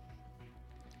 As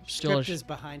still Script as is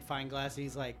behind Fineglass.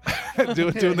 He's like,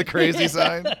 doing the crazy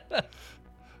sign.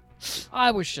 I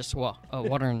was just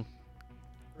wondering,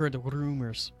 heard the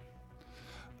rumors.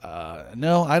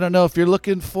 No, I don't know. If you're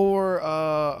looking for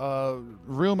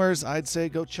rumors, I'd say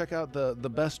go check out the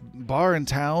best bar in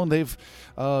town. They've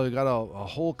got a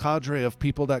whole cadre of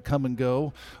people that come and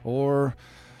go. Or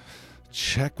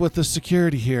check with the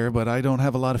security here, but I don't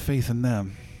have a lot of faith in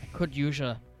them. Could use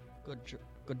a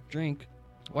good drink.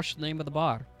 What's the name of the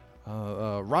bar?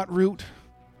 Rot Root.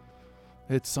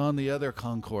 It's on the other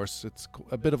concourse. It's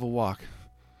a bit of a walk.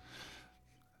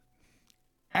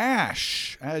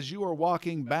 Ash, as you are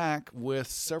walking back with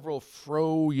several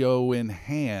froyo in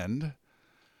hand,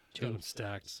 Got them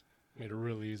stacked. Made it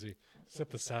real easy.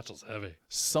 Except the satchel's heavy.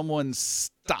 someone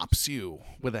stops you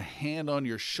with a hand on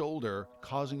your shoulder,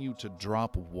 causing you to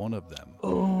drop one of them.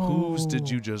 Whose did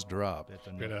you just drop?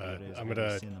 I'm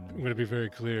gonna be very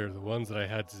clear. The ones that I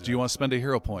had to Do you want to spend a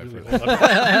hero point for really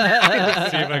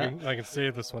that? see if I can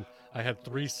save this one. I had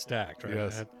 3 stacked, right?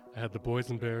 Yes. I had the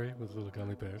boysenberry with little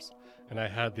gummy bears, and I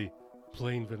had the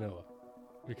plain vanilla,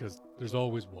 because there's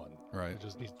always one. Right. It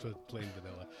just needs to plain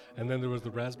vanilla. And then there was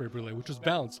the raspberry brulee, which was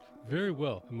balanced very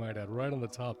well, I might add, right on the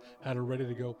top. Had it ready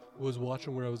to go. Was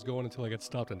watching where I was going until I got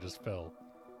stopped and just fell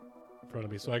in front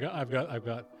of me. So I've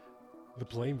got the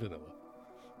plain vanilla,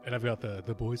 and I've got the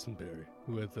boysenberry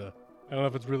with I don't know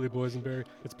if it's really boysenberry.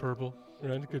 It's purple,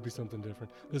 right? It could be something different.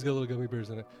 There's got little gummy bears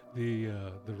in it.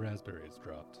 The raspberry is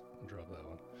dropped. Drop that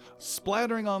one.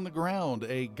 Splattering on the ground,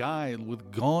 a guy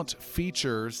with gaunt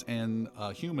features and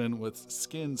a human with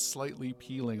skin slightly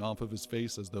peeling off of his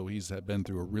face as though he's had been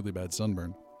through a really bad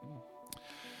sunburn.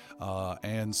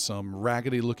 And some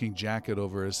raggedy-looking jacket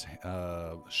over his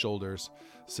shoulders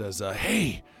says,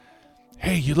 Hey,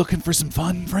 you looking for some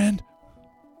fun, friend?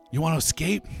 You want to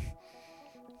escape?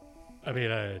 I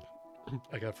mean, I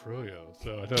got froyo,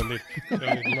 so I don't need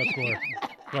much more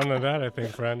fun than that. I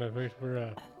think, friend. I think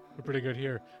we're pretty good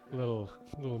here. Little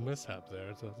mishap there.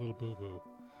 It's a little boo boo.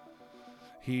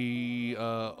 He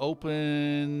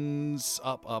opens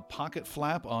up a pocket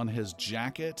flap on his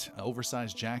jacket,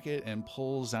 oversized jacket, and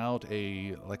pulls out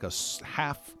a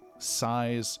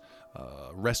half-size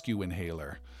rescue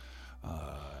inhaler,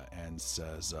 and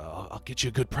says, "I'll get you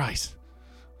a good price.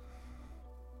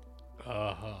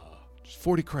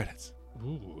 40 credits."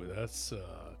 Ooh, that's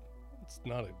it's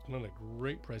not a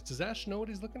great price. Does Ash know what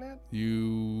he's looking at?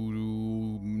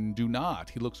 You do not.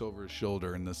 He looks over his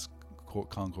shoulder in this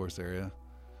concourse area.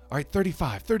 All right,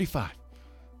 35.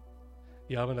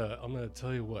 Yeah, I'm gonna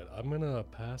tell you what. I'm gonna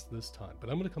pass this time, but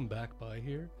I'm gonna come back by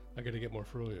here. I gotta get more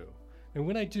froyo, and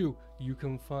when I do, you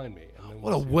come find me. And then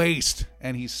What a waste!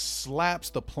 And he slaps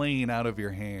the plane out of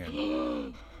your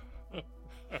hand.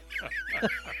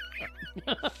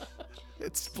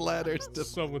 It splatters to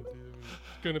Someone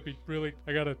gonna be really.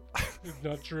 I gotta.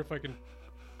 Not sure if I can.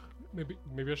 Maybe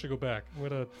I should go back.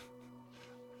 What a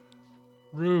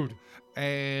rude.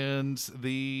 And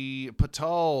the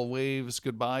Patal waves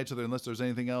goodbye to them unless there's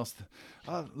anything else.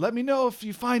 Let me know if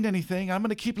you find anything. I'm going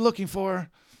to keep looking for.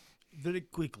 Very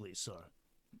quickly, sir.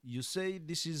 You say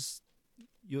this is...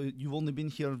 You've only been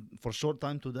here for a short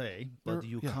time today, but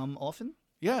you come often?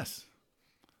 Yes.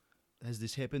 Has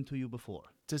this happened to you before?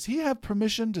 Does he have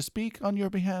permission to speak on your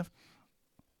behalf?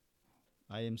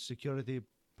 I am security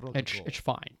protocol. It's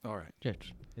fine. All right.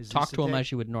 Just talk to him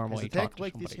as you would normally Has talk attack to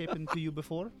like somebody. this happened to you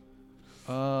before?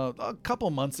 A couple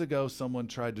months ago, someone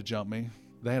tried to jump me.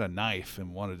 They had a knife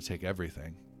and wanted to take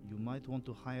everything. You might want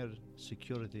to hire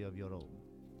security of your own.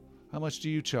 How much do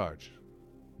you charge?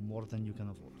 More than you can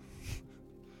afford.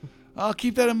 I'll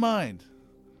keep that in mind.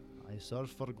 I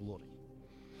serve for glory.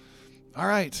 All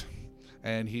right.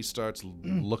 And he starts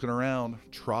looking around,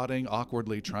 trotting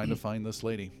awkwardly, trying to find this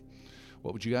lady.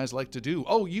 What would you guys like to do?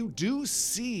 Oh, you do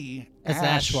see As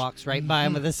Ash walks right by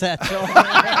him with a satchel.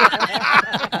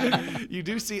 You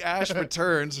do see Ash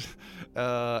returns,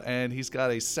 and he's got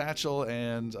a satchel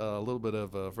and a little bit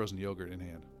of frozen yogurt in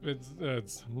hand.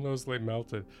 It's mostly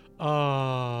melted.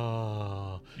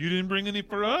 You didn't bring any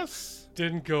for us?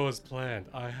 Didn't go as planned.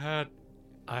 I had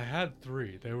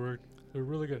 3. They were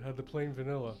really good. Had the plain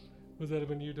vanilla. Was that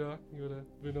even you, Doc? You were the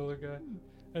vanilla guy?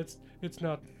 It's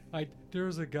not. There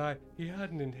was a guy. He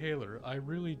had an inhaler. I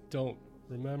really don't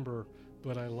remember,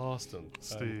 but I lost him.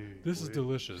 This is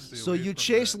delicious. So you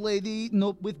chase lady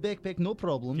with backpack, no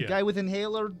problem. Yeah. Guy with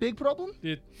inhaler, big problem?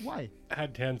 Why?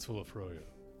 Had hands full of froyo.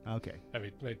 Okay. I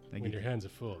mean, when your hands are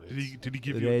full. Did he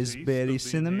give you a taste Raspberry of the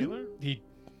cinnamon? inhaler? He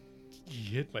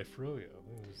hit my froyo.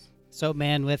 So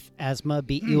man with asthma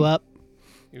beat you up.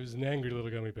 He was an angry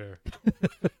little gummy bear.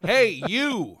 Hey,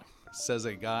 you! Says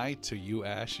a guy to you,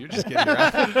 Ash. You're just getting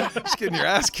your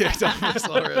ass kicked on this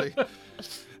already.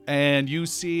 And you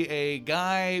see a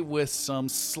guy with some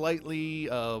slightly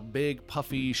big,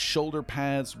 puffy shoulder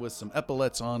pads with some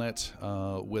epaulets on it,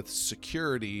 with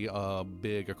security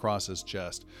big across his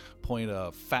chest. Point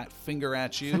a fat finger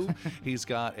at you. He's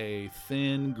got a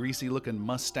thin, greasy-looking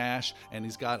mustache, and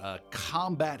he's got a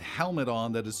combat helmet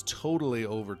on that is totally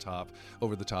over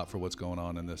the top for what's going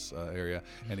on in this area.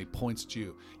 And he points at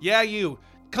you. Yeah, you.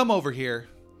 Come over here.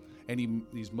 And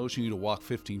he's motioning you to walk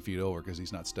 15 feet over because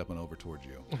he's not stepping over towards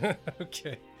you.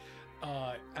 Okay.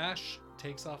 Ash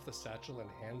takes off the satchel and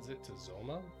hands it to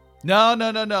Zoma.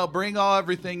 No. Bring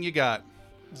everything you got.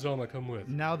 Zoma, come with.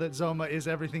 Now that Zoma is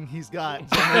everything he's got.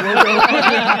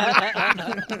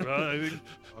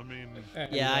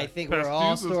 Yeah, I think we're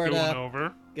all Pastus is sort going of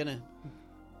over. gonna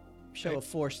show a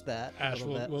force that a Ash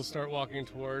little bit. will start walking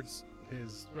towards.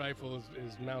 His rifle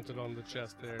is mounted on the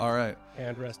chest there. All right.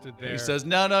 Hand rested there. He says,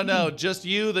 no. Just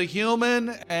you, the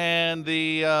human, and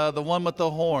the one with the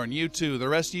horn. You two. The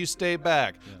rest of you stay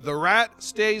back. The rat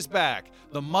stays back.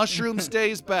 The mushroom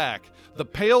stays back. The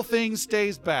pale thing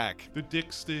stays back. The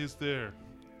dick stays there.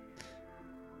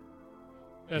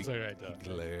 That's all right, Doc.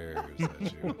 Glares at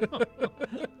you.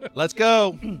 Let's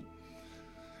go.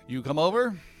 You come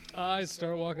over. I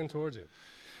start walking towards you.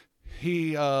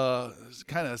 He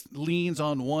kind of leans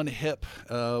on one hip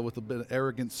with a bit of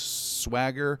arrogant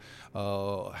swagger,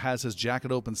 has his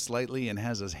jacket open slightly and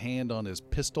has his hand on his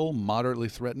pistol, moderately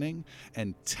threatening,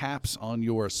 and taps on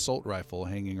your assault rifle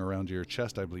hanging around your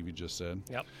chest, I believe you just said.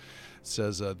 Yep.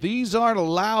 Says, these aren't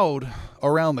allowed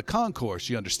around the concourse,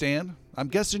 you understand? I'm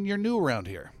guessing you're new around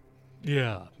here.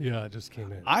 Yeah, I just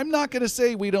came in. I'm not going to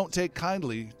say we don't take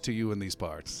kindly to you in these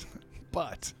parts,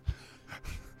 but...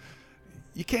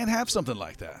 you can't have something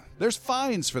like that. There's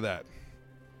fines for that.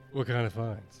 What kind of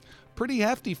fines? Pretty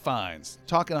hefty fines.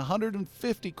 Talking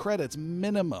 150 credits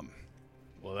minimum.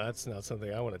 Well, that's not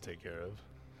something I want to take care of.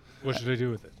 What should I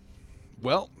do with it?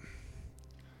 Well,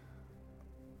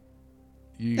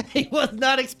 you He was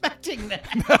not expecting that.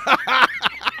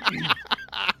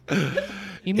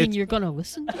 You mean you're gonna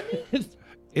listen to me?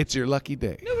 it's your lucky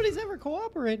day. Nobody's ever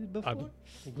cooperated before. I'm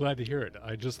glad to hear it.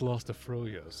 I just lost a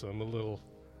froyo, so I'm a little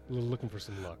looking for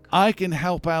some luck. I can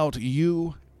help out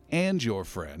you and your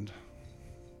friend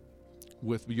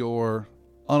with your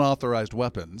unauthorized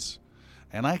weapons.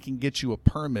 and I can get you a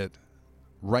permit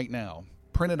right now.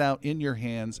 Print it out in your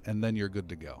hands, and then you're good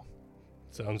to go.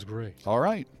 Sounds great. All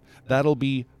right. That'll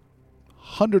be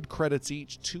 100 credits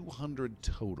each, 200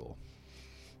 total.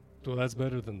 Well, that's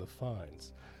better than the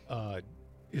fines.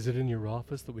 Is it in your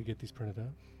office that we get these printed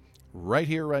out? Right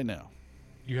here, right now.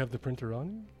 You have the printer on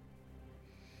you?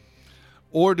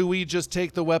 Or do we just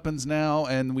take the weapons now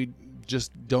and we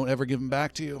just don't ever give them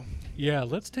back to you? Yeah,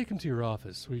 let's take them to your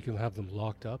office where you can have them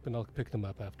locked up, and I'll pick them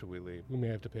up after we leave. We may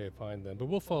have to pay a fine then, but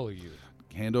we'll follow you.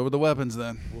 Hand over the weapons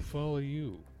then. We'll follow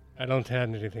you. I don't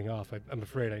hand anything off. I'm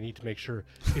afraid I need to make sure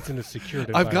it's in a secure I've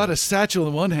environment. got a satchel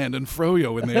in one hand and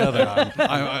Froyo in the other.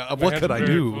 What could I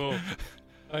do?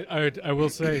 I will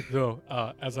say, though,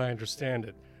 as I understand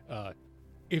it,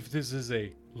 if this is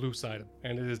a loose item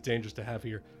and it is dangerous to have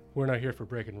here, we're not here for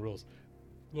breaking rules.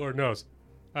 Lord knows,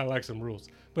 I like some rules.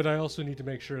 But I also need to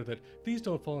make sure that these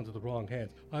don't fall into the wrong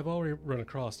hands. I've already run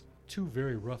across 2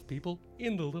 very rough people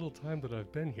in the little time that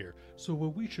I've been here. So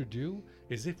what we should do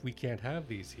is, if we can't have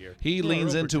these here... He for our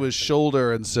leans own into his protection-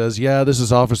 shoulder and says, "Yeah, this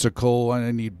is Officer Cole. I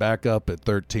need backup at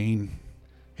 13.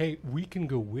 Hey, we can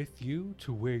go with you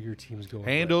to where your team's going.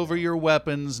 Hand right over now. your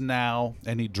weapons now."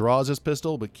 And he draws his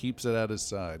pistol but keeps it at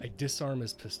his I side. disarm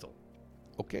his pistol.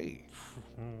 Okay.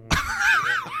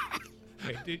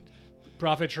 Hey,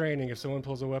 profit training. If someone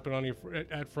pulls a weapon on you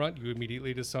at front, you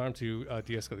immediately disarm to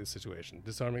de-escalate the situation.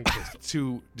 Disarming the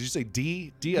pistol. Did you say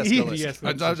de-escalate?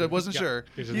 De-escalate. I wasn't Yeah. sure.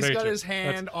 He's He's got his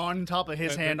hand on top of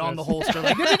his hand on the that's- holster.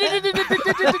 Like,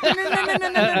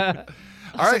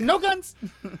 All right. no guns.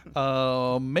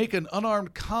 Make an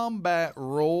unarmed combat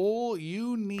roll.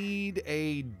 You need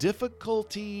a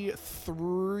difficulty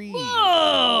 3.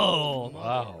 Oh!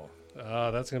 Wow.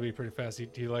 That's going to be pretty fast.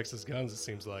 He likes his guns, it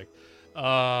seems like.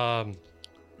 I'm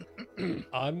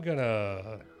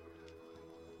gonna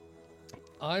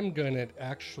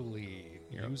actually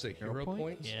use a hero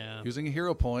point Yeah. Using a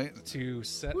hero point. to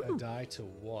set a die to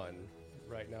 1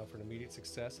 right now for an immediate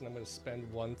success, and I'm going to spend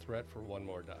 1 threat for 1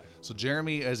 more die. So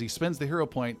Jeremy, as he spends the hero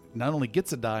point, not only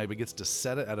gets a die, but gets to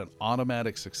set it at an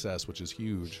automatic success, which is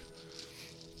huge.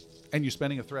 And you're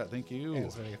spending a threat. Thank you.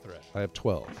 And spending a threat. I have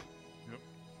 12.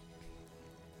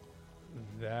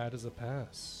 That is a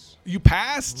pass. You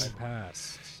passed? I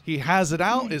passed. He has it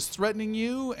out, is threatening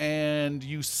you, and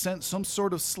you sense some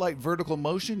sort of slight vertical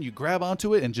motion. You grab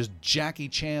onto it and just Jackie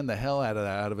Chan the hell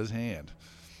out of his hand.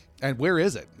 And where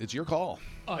is it? It's your call.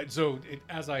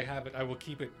 As I have it, I will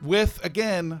keep it. With,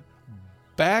 again,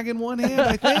 bag in one hand,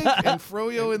 I think, and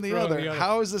Froyo in the Froyo in other. the other.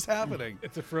 How is this happening?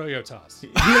 It's a Froyo toss.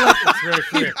 It's very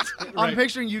quick. I'm Right.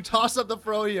 picturing you toss up the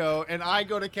Froyo and I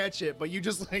go to catch it, but you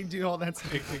just like do all that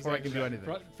stuff before I can do anything.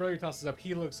 Froyo tosses up.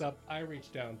 He looks up. I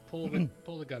reach down, pull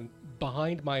the gun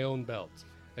behind my own belt.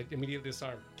 I immediately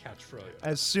disarm, catch Froyo.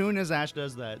 As soon as Ash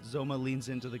does that, Zoma leans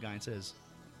into the guy and says,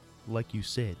 "Like you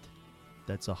said,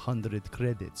 that's 100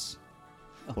 credits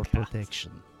for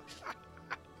protection."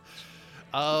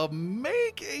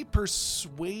 Make a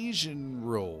persuasion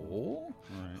roll.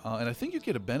 And I think you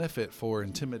get a benefit for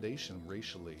intimidation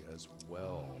racially as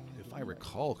well, if I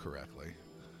recall correctly.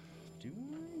 Do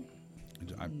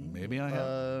Maybe I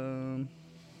have.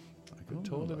 I could don't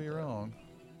totally know be about that. wrong.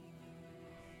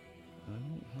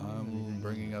 I'm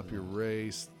bringing up your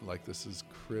race like this is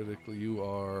critically. You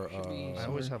are. I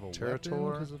always have a Territor?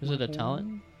 weapon 'cause of Is my it a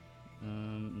talent?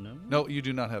 horn. No. No, you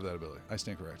do not have that ability. I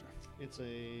stand corrected. It's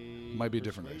a Might be a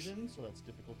different race. persuasion, so that's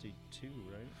difficulty 2,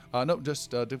 right? No,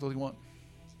 just difficulty 1.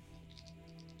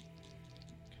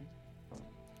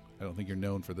 I don't think you're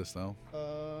known for this though.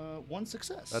 1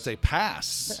 success. That's a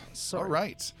pass. sorry. All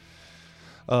right.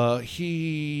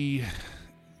 He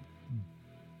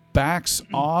backs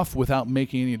off without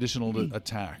making any additional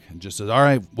attack and just says, "All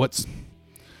right,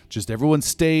 just everyone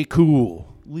stay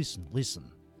cool."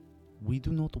 Listen. We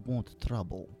do not want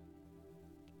trouble.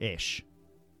 Ash,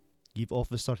 give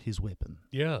officer his weapon.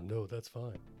 Yeah, no, that's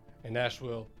fine. And Ash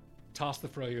will toss the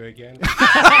Froyo again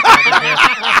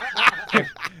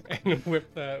and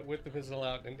whip the pistol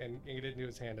out and get it into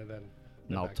his hand, and then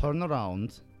Now back. turn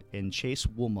around and chase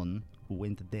woman who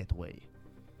went that way.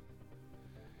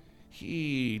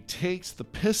 He takes the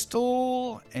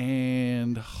pistol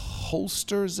and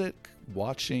holsters it,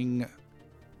 watching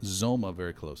Zoma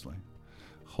very closely.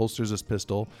 Holsters his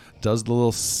pistol, does the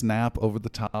little snap over the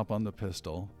top on the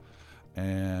pistol,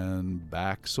 and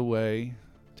backs away.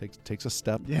 Takes a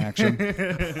step action. I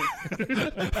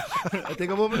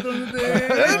think I'm over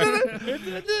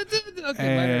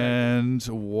And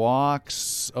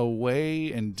walks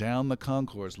away and down the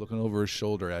concourse, looking over his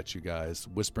shoulder at you guys,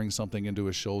 whispering something into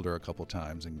his shoulder a couple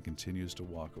times, and continues to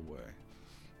walk away.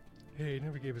 Hey, he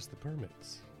never gave us the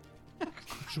permits.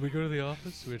 Should we go to the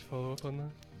office? We'd follow up on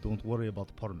that. Don't worry about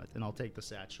the permit. And I'll take the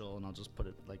satchel and I'll just put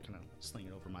it, like, kind of sling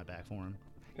it over my back for him.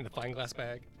 In the fine glass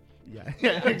bag. Yeah,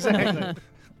 yeah, exactly.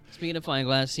 Speaking of fine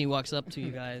glass, he walks up to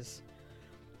you guys.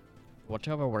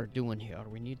 Whatever we're doing here,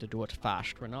 we need to do it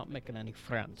fast. We're not making any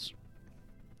friends.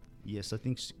 Yes, I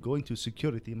think going to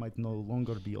security might no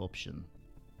longer be option.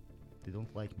 They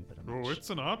don't like me very much. Oh, it's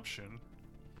an option.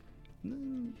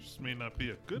 Mm, Just may not be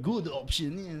a good. good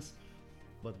option, yes.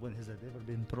 But when has that ever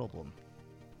been problem?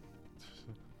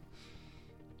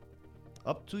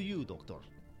 Up to you, Doctor.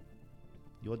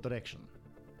 Your direction.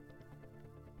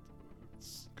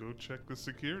 Let's go check the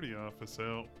security office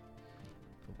out.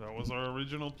 That was our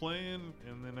original plan,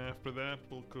 and then after that,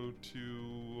 we'll go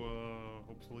to.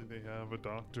 Hopefully, they have a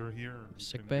doctor here who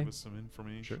Sick can bay? give us some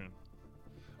information.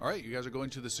 All right, you guys are going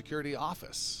to the security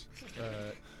office.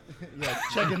 Yeah,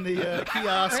 checking the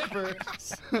kiosk for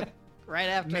Right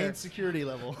after. main security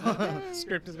level.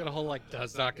 Script is gonna hold like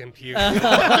does not compute.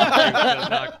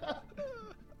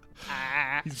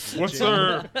 What's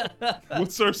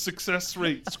our success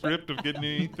rate script of getting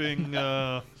anything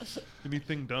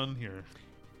done here?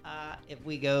 If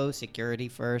we go security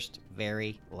first,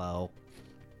 very low.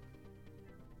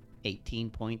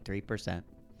 18.3%.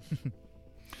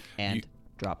 And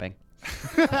dropping.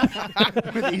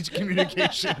 With each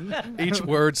communication. Each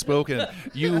word spoken.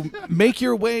 You make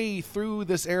your way through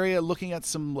this area looking at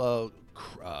some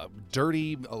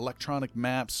dirty electronic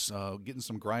maps, getting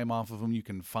some grime off of them. You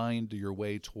can find your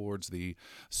way towards the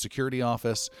security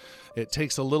office. It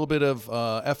takes a little bit of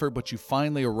effort, but you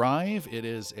finally arrive. It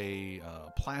is a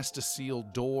plasticine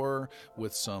door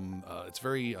with some, it's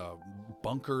very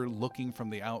bunker looking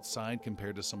from the outside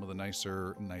compared to some of the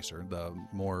nicer, the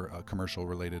more commercial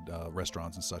related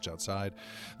restaurants and such outside.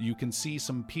 You can see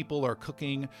some people are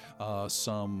cooking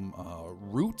some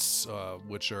roots,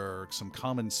 which are some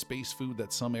common space food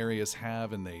that some areas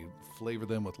have, and they flavor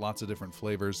them with lots of different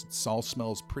flavors. It all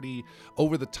smells pretty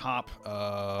over the top,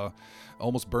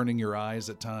 almost burning your eyes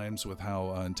at times with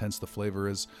how intense the flavor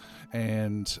is.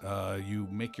 And you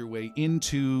make your way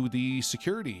into the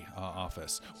security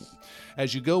office.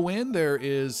 As you go in, there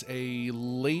is a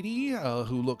lady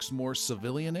who looks more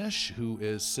civilian-ish, who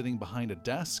is sitting behind a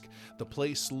desk. The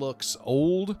place looks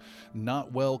old,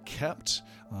 not well kept.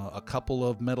 A couple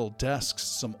of metal desks,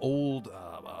 some old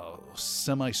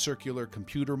semicircular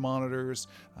computer monitors.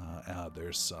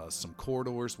 There's some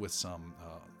corridors with some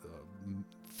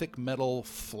thick metal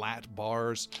flat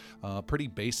bars, pretty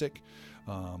basic,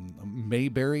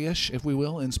 Mayberry-ish, if we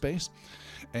will, in space.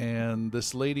 And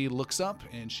this lady looks up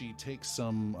and she takes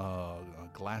some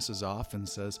glasses off and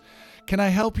says, "Can I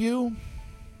help you?"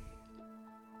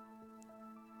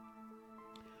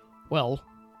 Well,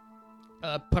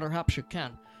 perhaps you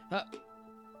can.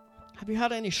 Have you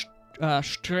had any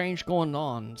strange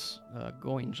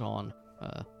goings-on,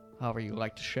 however you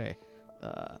like to say?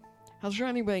 Has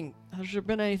there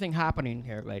been anything happening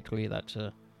here lately that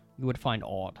you would find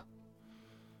odd?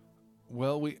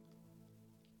 Well,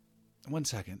 one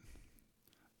second.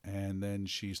 And then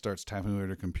she starts tapping away at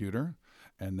her computer,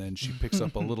 and then she picks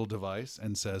up a little device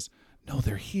and says, "No,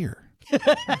 they're here.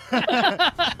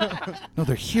 No,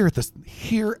 they're here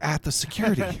at the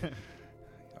security.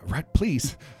 Right,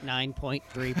 please."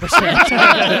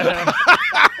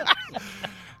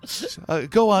 9.3%.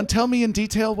 Go on, tell me in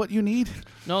detail what you need.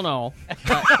 No.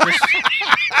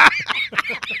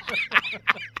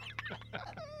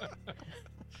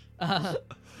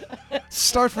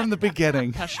 Start from the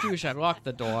beginning. Pastusha, lock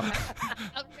the door.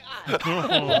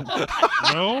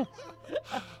 No?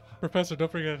 Professor,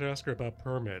 don't forget to ask her about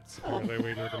permits. That way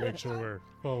we need to make sure we're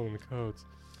following the codes.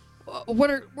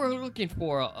 We're looking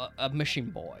for a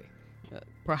mission boy.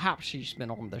 Perhaps he's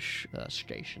been on the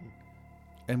station.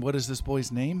 And what is this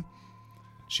boy's name?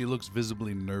 She looks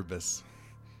visibly nervous.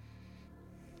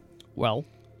 Well,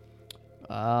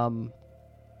 I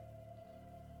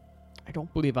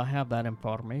don't believe I have that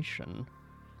information.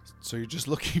 So you're just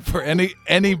looking for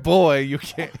any boy you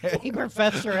can't. Hey,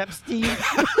 Professor Epstein.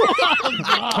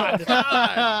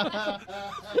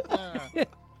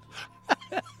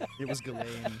 It was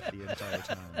Ghislaine the entire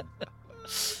time.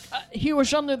 He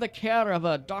was under the care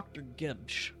of Dr.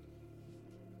 Gibbs.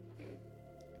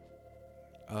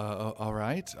 All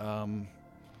right.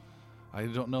 I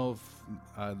don't know if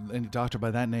any doctor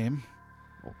by that name.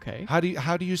 Okay. How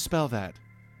do you spell that?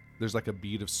 There's like a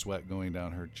bead of sweat going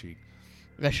down her cheek.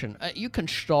 Listen, you can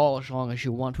stall as long as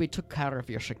you want. We took care of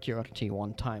your security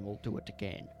one time. We'll do it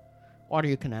again. Or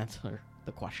you can answer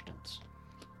the questions.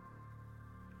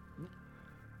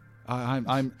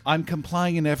 I'm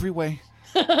complying in every way.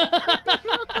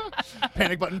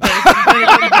 Panic button, panic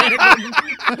button, panic button,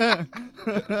 panic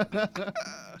button.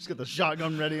 Just get the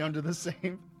shotgun ready under the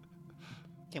safe.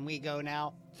 Can we go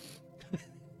now?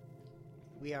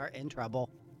 We are in trouble.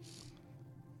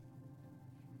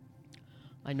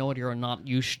 I know you're not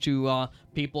used to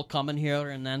people coming here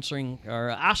and answering or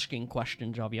asking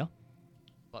questions of you,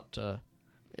 but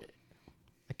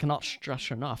I cannot stress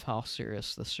enough how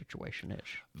serious this situation is.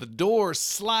 The door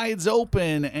slides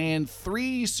open and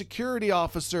 3 security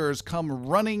officers come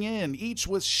running in, each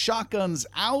with shotguns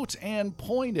out and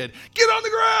pointed. Get on the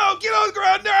ground! Get on the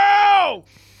ground now!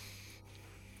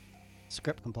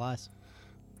 Script complies.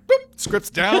 Boop. Script's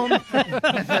down.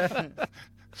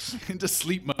 Into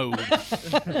sleep mode.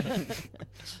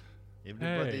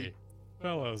 Everybody. Hey,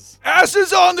 fellas,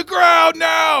 Asses on the ground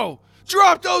now!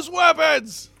 Drop those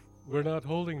weapons! we're not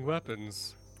holding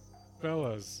weapons.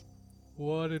 Fellas,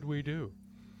 what did we do?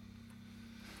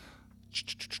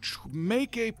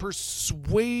 Make a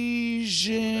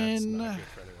persuasion That's not good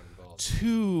for anyone involved.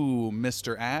 to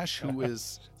Mr. Ash, who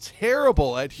is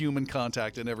terrible at human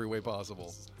contact in every way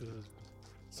possible.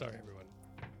 Sorry,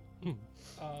 everyone.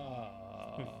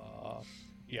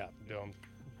 Yeah, don't.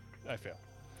 I fail.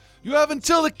 You have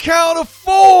until the count of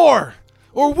 4,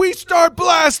 or we start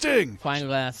blasting. Fine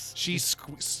glass. She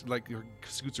scoots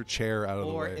her chair out of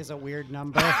the 4 way. is a weird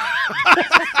number.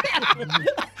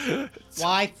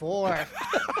 Why 4?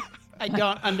 I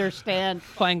don't understand.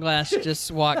 Fine glass just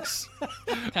walks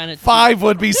kind of 5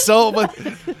 would be so, but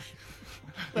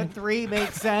But 3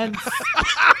 makes sense.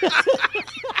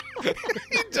 he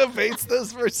debates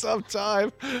this for some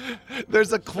time.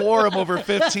 There's a quorum over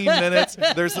 15 minutes.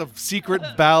 There's a secret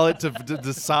ballot to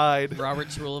decide.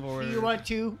 Robert's Rule of Do Order. you want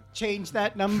to change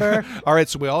that number? All right,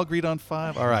 so we all agreed on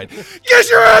 5. All right, get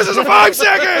your asses in 5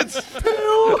 seconds.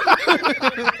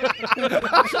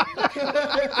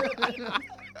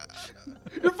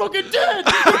 You're fucking dead!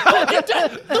 You're fucking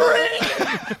dead! 3!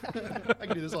 I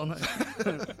can do this all night.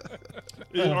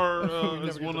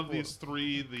 Is one of these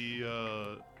 3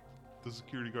 the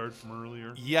security guard from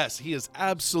earlier? Yes, he is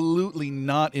absolutely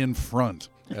not in front.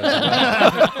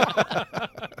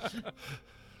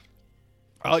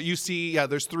 You see,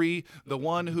 there's 3. The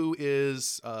one who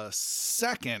is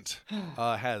second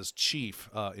has Chief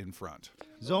in front.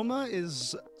 Zoma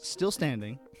is still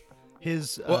standing.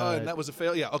 His And that was a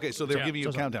fail. Yeah. Okay. So they're Yeah, giving you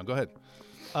a so- countdown. Go ahead.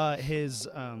 his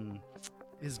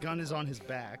gun is on his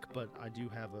back, but I do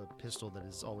have a pistol that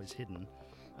is always hidden.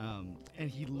 And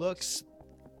he looks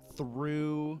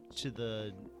through to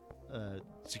the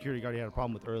security guard he had a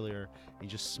problem with earlier. He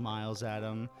just smiles at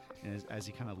him, and as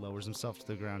he kind of lowers himself to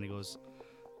the ground, he goes,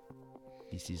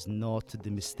 "This is not the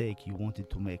mistake you wanted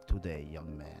to make today,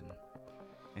 young man."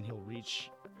 And he'll reach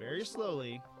very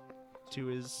slowly to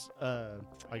his,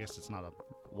 I guess it's not a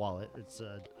wallet, it's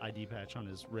a ID patch on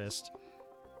his wrist,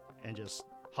 and just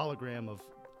hologram of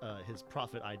his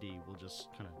Prophet ID will just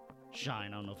kind of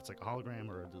shine. I don't know if it's like a hologram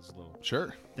or this little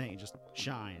Sure. thing. It just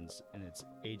shines, and it's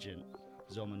Agent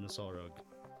Zoma Nasorog,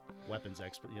 weapons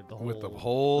expert. You have the whole, With the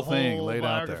whole thing laid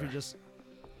out biography. there. Just,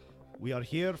 we are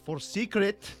here for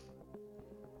secret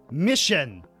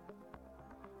mission,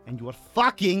 and you are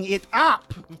fucking it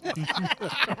up.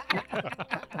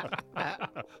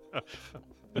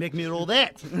 Make me roll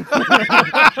that.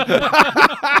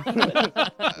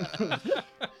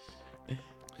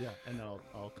 Yeah, and then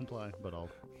I'll comply, but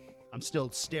I'm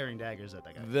still staring daggers at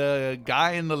that guy. The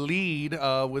guy in the lead they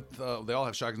all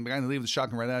have shotguns. The guy in the lead with the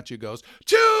shotgun right at you goes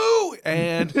 2,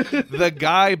 and the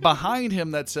guy behind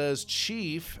him that says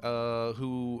Chief,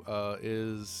 who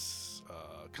is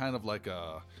kind of like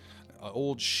a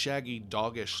old shaggy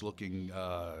doggish looking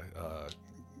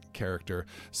character,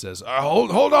 says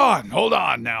hold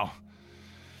on now.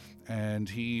 And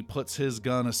he puts his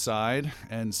gun aside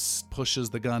and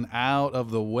pushes the gun out of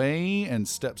the way and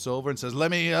steps over and says,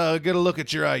 "Let me get a look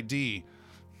at your ID."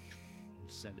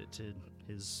 Send it to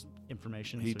his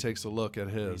information. He so takes a look at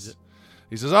reads his. it.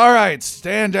 He says, "All right,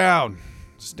 stand down.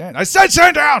 I said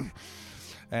stand down!"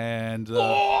 And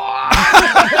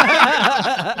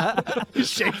He's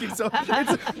shaking, so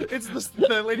it's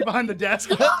the lady behind the desk.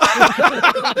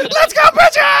 let's go,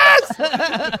 bitches!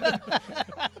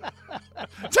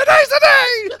 Today's the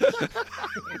day!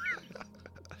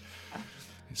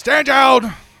 Stand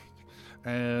down!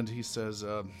 And he says,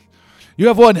 "You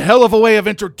have one hell of a way of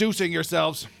introducing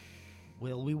yourselves."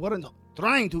 Well, we weren't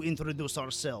trying to introduce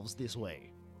ourselves this way.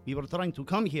 We were trying to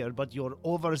come here, but your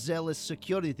overzealous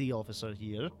security officer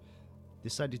here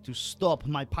decided to stop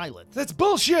my pilot. That's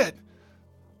bullshit!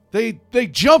 They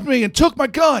jumped me and took my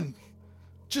gun!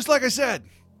 Just like I said.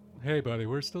 Hey, buddy,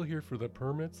 we're still here for the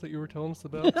permits that you were telling us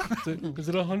about. Is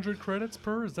it 100 credits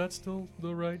per? Is that still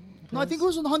the right price? No, I think it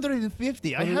was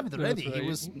 150. I have it That's ready. right. It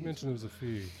was. You mentioned it was a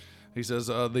fee. He says,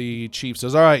 the chief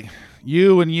says, all right,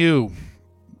 you,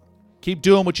 keep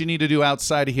doing what you need to do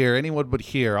outside of here. Anyone but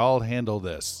here, I'll handle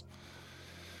this.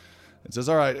 It says,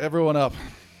 all right, everyone up.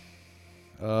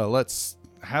 Let's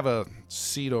have a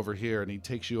seat over here. And he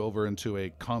takes you over into a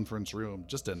conference room,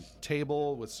 just a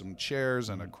table with some chairs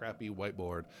and a crappy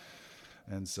whiteboard.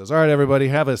 And says, all right, everybody,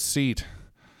 have a seat.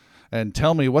 And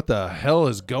tell me what the hell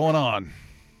is going on.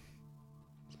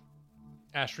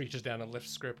 Ash reaches down and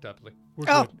lifts Script up. Like,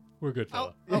 Oh. We're good,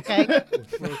 fella. Okay.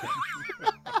 We're okay.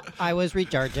 I was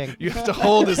recharging. You have to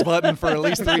hold his button for at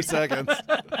least 3 seconds.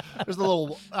 There's a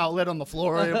little outlet on the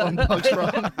floor on Bug's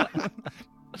from.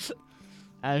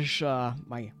 As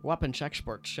my weapons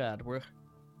expert said, we're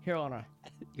here on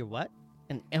Your what?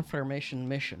 an information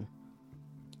mission.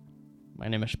 My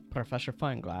name is Professor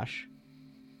Fineglass.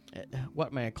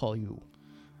 What may I call you,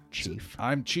 Chief?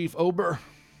 I'm Chief Ober.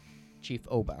 Chief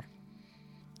Ober.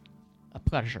 A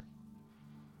pleasure.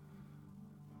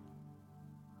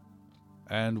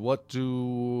 And what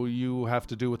do you have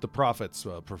to do with the profits,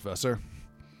 Professor?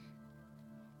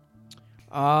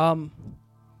 I'm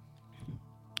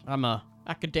a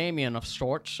academician of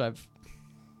sorts. I've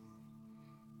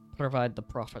provided the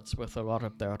prophets with a lot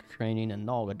of their training and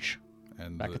knowledge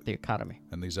And back at the academy.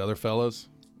 and these other fellows?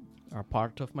 Are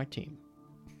part of my team.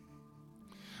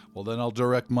 Well, then I'll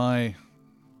direct my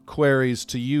queries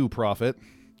to you, Prophet,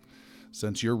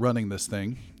 since you're running this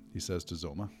thing, he says to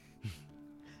Zoma.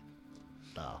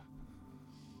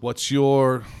 What's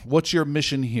your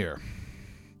mission here?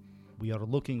 We are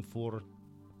looking for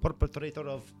perpetrator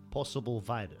of possible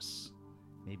virus,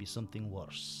 maybe something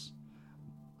worse.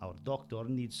 Our doctor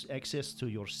needs access to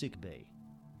your sick bay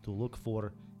to look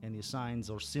for any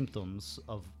signs or symptoms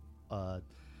of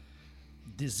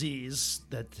disease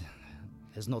that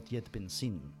has not yet been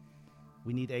seen.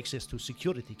 We need access to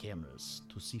security cameras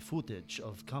to see footage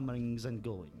of comings and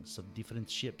goings of different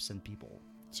ships and people.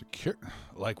 Secure?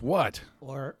 Like what?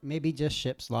 Or maybe just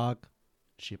ship's log.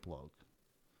 Ship log.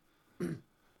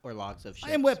 Or logs of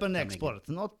ships. I am weapon coming expert,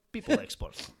 not people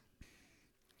expert.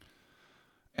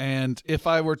 And if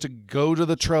I were to go to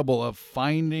the trouble of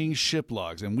finding ship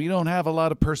logs, and we don't have a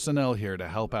lot of personnel here to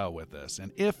help out with this,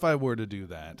 and if I were to do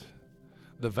that,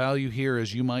 the value here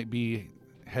is you might be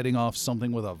heading off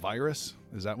something with a virus?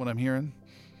 Is that what I'm hearing?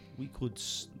 We could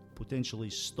potentially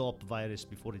stop virus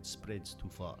before it spreads too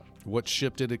far. What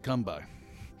ship did it come by?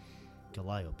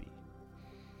 Calliope.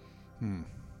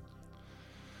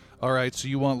 All right, so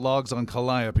you want logs on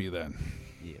Calliope then?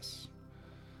 Yes.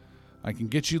 I can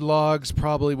get you logs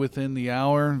probably within the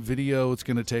hour. Video, it's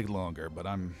going to take longer, but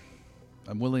I'm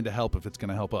willing to help if it's going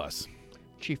to help us.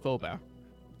 Chief Ober,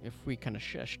 if we can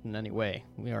assist in any way,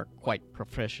 we are quite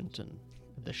proficient in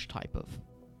this type of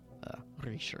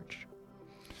research.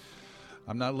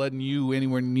 I'm not letting you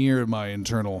anywhere near my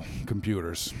internal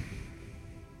computers.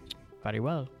 Very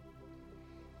well.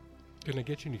 Can I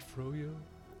get you any froyo?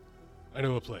 I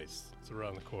know a place. It's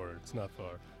around the corner. It's not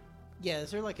far. Yeah,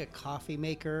 is there like a coffee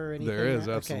maker or anything? There is,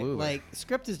 Okay, absolutely. like,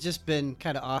 Script has just been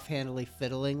kind of offhandedly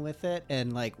fiddling with it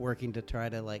and, like, working to try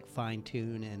to, like,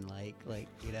 fine-tune and, like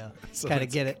you know, So kind of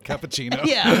it's get it. Cappuccino.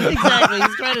 Yeah, exactly.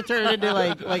 He's trying to turn it into,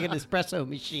 like an espresso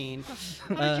machine.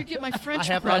 How did you get my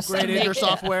French I have press to upgraded make your it?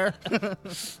 software.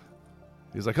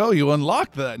 He's like, oh, you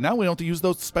unlocked that. Now we don't have to use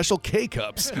those special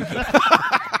K-cups.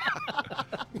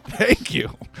 Thank you.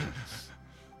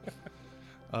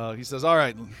 He says, all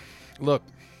right, look,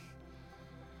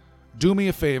 do me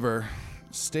a favor.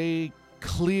 Stay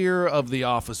clear of the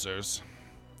officers.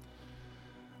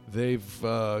 They've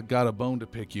got a bone to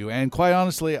pick you. And quite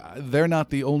honestly, they're not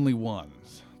the only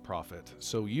ones, Prophet.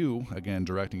 So you, again,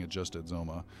 directing it just at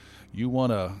Zoma, you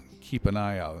want to keep an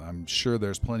eye out. I'm sure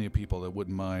there's plenty of people that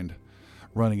wouldn't mind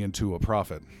running into a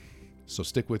Prophet. So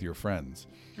stick with your friends.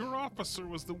 Your officer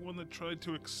was the one that tried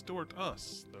to extort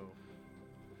us, though.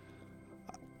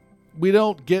 We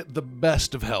don't get the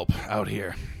best of help out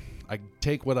here. I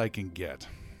take what I can get.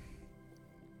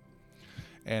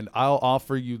 And I'll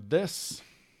offer you this.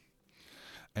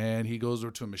 And he goes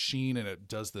over to a machine and it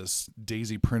does this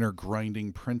daisy printer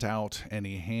grinding printout. And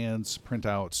he hands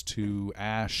printouts to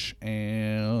Ash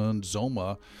and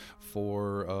Zoma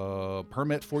for a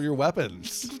permit for your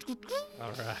weapons.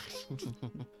 All right.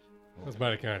 That's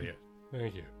mighty kind of you.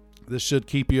 Thank you. This should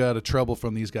keep you out of trouble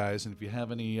from these guys. And if you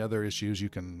have any other issues, you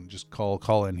can just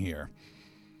call in here.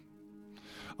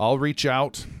 I'll reach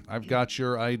out. I've got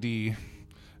your ID.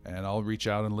 and I'll reach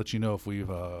out and let you know if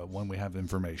when we have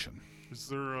information. Is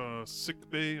there a sick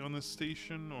bay on this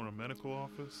station or a medical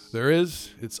office? There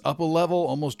is. It's up a level,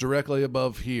 almost directly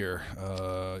above here.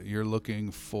 You're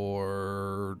looking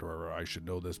for, or I should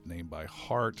know this name by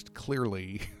heart,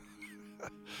 clearly.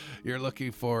 You're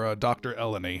looking for Dr.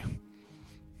 Eleni.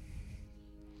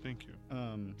 Thank you.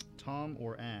 Tom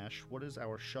or Ash, what is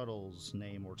our shuttle's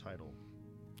name or title?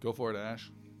 Go for it,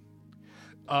 Ash.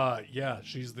 Yeah,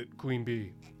 she's the Queen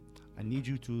Bee. I need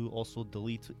you to also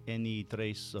delete any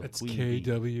trace of It's Queen Bee.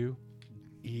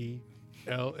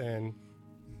 KWELNBY.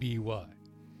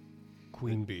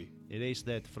 Queen Bee. Erase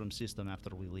that from system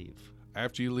after we leave.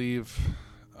 After you leave,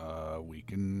 we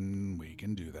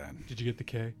can do that. Did you get the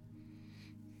K?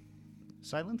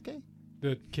 Silent K?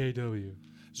 The KW.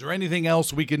 Is there anything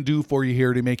else we can do for you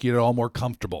here to make you all more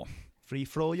comfortable? Free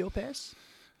Froyo pass?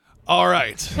 All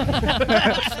right.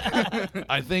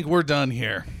 I think we're done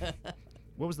here.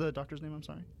 What was the doctor's name? I'm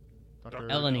sorry. Dr.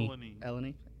 Eleni.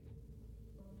 Eleni.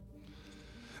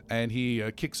 And he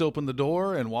kicks open the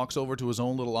door and walks over to his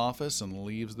own little office and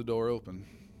leaves the door open.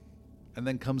 And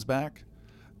then comes back,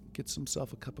 gets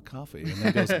himself a cup of coffee, and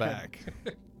then goes back.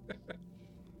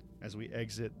 As we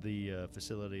exit the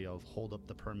facility, I'll hold up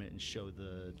the permit and show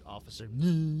the officer.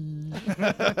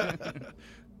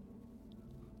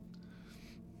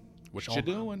 What you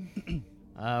doing?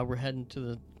 We're heading to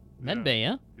the med bay,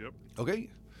 yeah? Yep. Okay.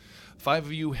 5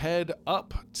 of you head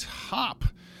up top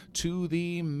to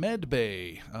the med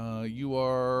bay. You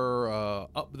are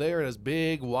up there. It has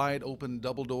big, wide open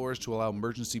double doors to allow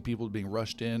emergency people being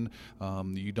rushed in.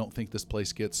 You don't think this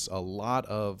place gets a lot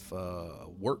of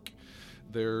work.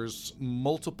 There's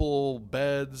multiple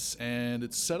beds, and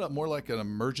it's set up more like an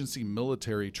emergency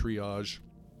military triage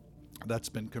that's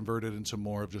been converted into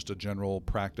more of just a general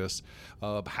practice.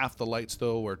 Half the lights,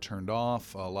 though, are turned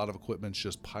off. A lot of equipment's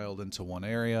just piled into one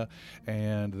area.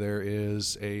 And there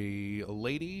is a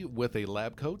lady with a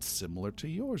lab coat similar to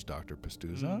yours, Dr.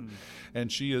 Pastuza. And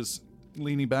she is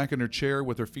leaning back in her chair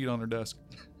with her feet on her desk,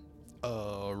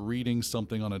 reading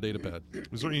something on a data pad.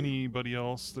 Is there anybody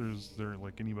else? Is there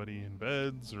like anybody in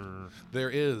beds or?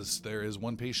 There is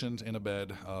one patient in a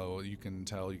bed. You can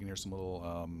tell, you can hear some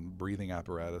little breathing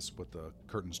apparatus with the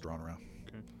curtains drawn around.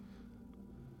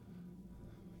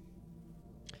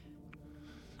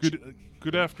 Okay.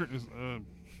 Good afternoon.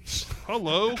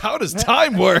 Hello. How does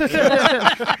time work?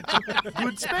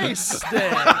 Good space.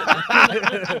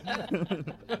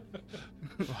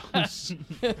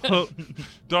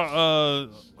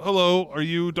 Hello, are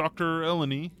you Dr.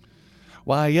 Eleni?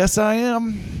 Why, yes, I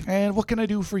am. And what can I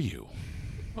do for you?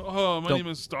 My name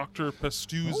is Dr.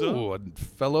 Pastuza. Oh, a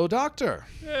fellow doctor.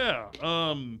 Yeah.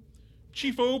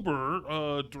 Chief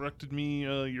Ober directed me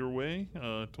your way.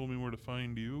 Told me where to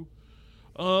find you.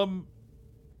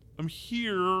 I'm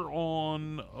here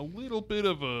on a little bit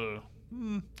of a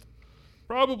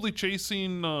probably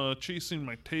chasing my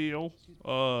tail.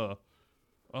 I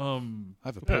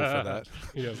have a pill for that.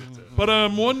 Yeah. But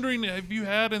I'm wondering, have you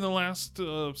had in the last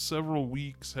several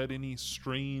weeks had any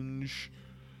strange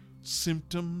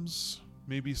symptoms?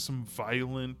 Maybe some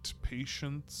violent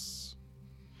patients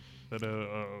that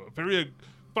very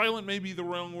violent may be the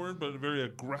wrong word, but very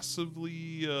aggressive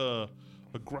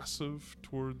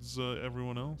towards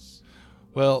everyone else.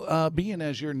 Well, being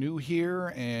as you're new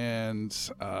here and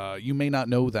you may not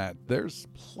know that, there's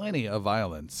plenty of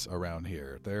violence around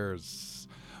here. There's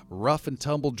rough and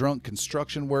tumble drunk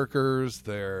construction workers.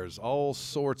 There's all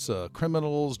sorts of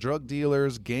criminals, drug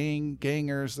dealers,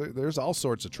 gangers. There's all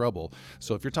sorts of trouble.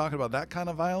 So if you're talking about that kind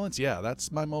of violence, yeah, that's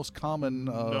my most common.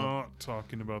 Not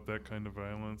talking about that kind of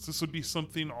violence. This would be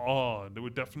something odd. It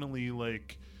would definitely you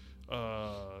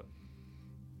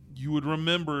would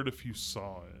remember it if you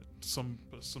saw it. Some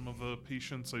of the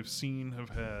patients I've seen have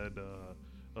had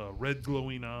red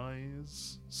glowing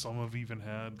eyes. Some have even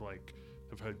had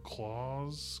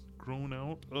claws grown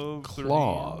out of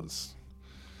claws.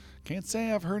 Can't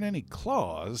say I've heard any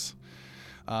claws.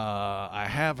 I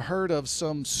have heard of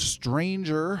some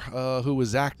stranger who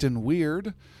was acting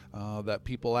weird that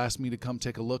people asked me to come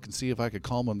take a look and see if I could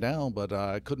calm him down, but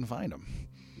I couldn't find him.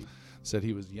 Said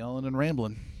he was yelling and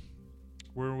rambling.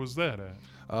 Where was that at?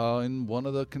 In one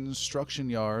of the construction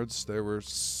yards. There were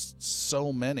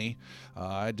so many.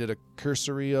 I did a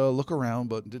cursory look around,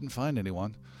 but didn't find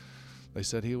anyone. They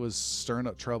said he was stirring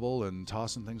up trouble and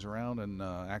tossing things around and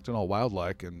acting all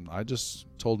wild-like, and I just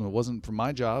told him it wasn't for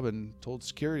my job and told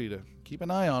security to keep an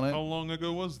eye on it. How long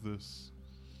ago was this?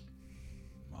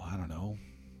 Well, I don't know.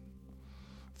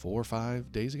 4 or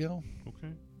 5 days ago.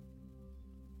 Okay.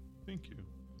 Thank you.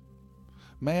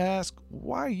 May I ask,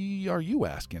 why are you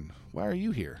asking? Why are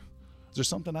you here? Is there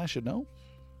something I should know?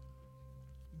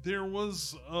 There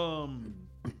was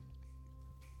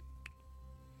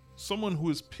someone who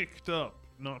was picked up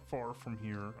not far from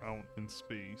here out in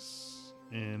space,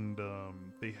 and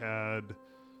they had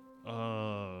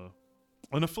an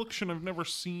affliction I've never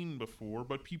seen before,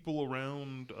 but people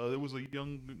around, there was a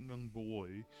young boy,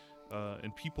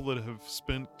 and people that have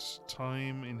spent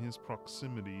time in his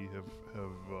proximity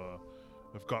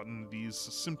have gotten these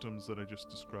symptoms that I just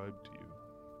described to you.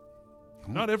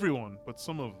 Not everyone, but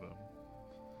some of them.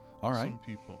 All right. Some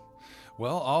people.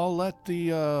 Well, I'll let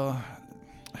the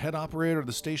head operator of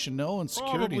the station know and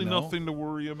security Probably know. nothing to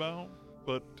worry about,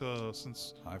 but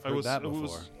since I've heard that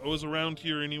before. I was around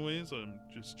here anyways, I'm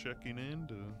just checking in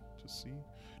to see.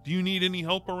 Do you need any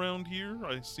help around here?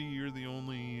 I see you're the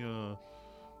only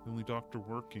doctor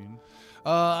working.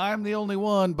 I'm the only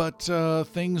one, but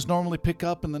things normally pick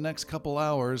up in the next couple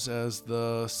hours as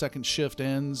the second shift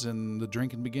ends and the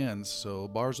drinking begins. So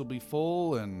bars will be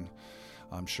full, and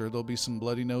I'm sure there'll be some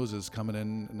bloody noses coming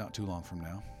in not too long from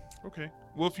now. Okay.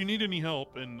 Well, if you need any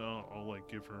help, and I'll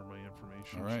give her my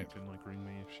information. All right. She can ring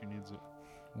me if she needs it.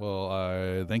 Well,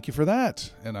 I thank you for that,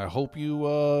 and I hope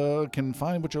you can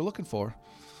find what you're looking for.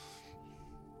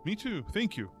 Me too.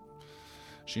 Thank you.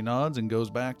 She nods and goes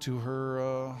back to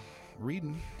her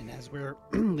reading. And as we're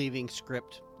leaving,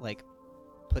 Script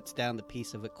puts down the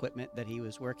piece of equipment that he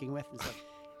was working with and says,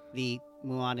 "The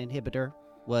muon inhibitor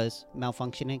was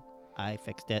malfunctioning. I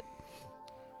fixed it."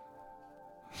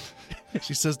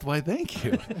 She says, "Why, thank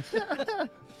you."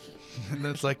 And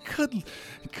it's like, good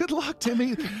luck,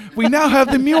 Timmy. We now have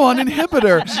the muon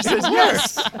inhibitor. She says,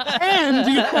 "Yes." And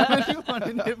you have a muon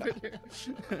inhibitor.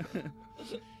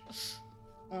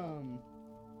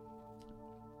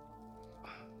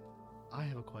 I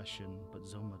have a question, but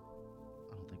Zoma,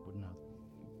 I don't think would know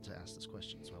to ask this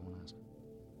question, so I want to ask it.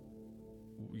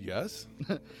 Yes.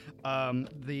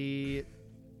 The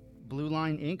Blue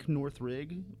Line Inc. North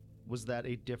Rig, was that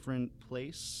a different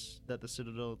place that the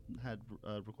Citadel had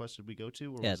requested we go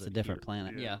to? Or Yeah, was it's a it different here?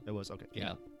 planet. Yeah. It was, okay.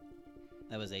 Yeah.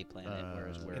 That was a planet,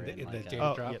 whereas we're In in the like data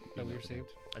Oh, drop yep. that we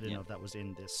received. I didn't Yeah. know if that was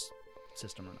in this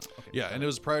system or not. Okay. Yeah, and it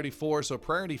was priority 4. So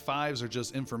priority 5s are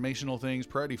just informational things.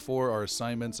 Priority 4 are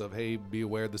assignments of, hey, be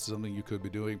aware this is something you could be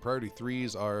doing. Priority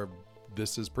 3s are,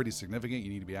 this is pretty significant. You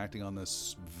need to be acting on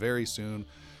this very soon.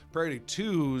 Priority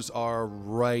 2s are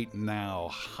right now,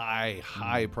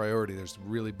 high priority. There's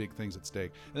really big things at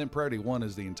stake. And then priority 1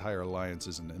 is the entire alliance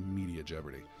is in immediate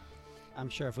jeopardy. I'm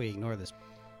sure if we ignore this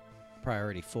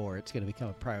priority 4, it's going to become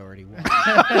a priority 1.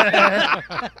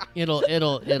 It'll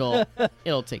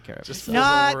take care of it.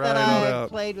 Not right that on I've out.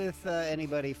 played with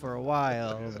anybody for a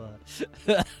while,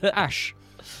 but Ash,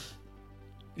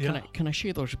 Yeah. can I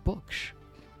share those books?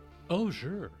 Oh,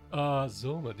 sure.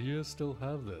 Zoma, do you still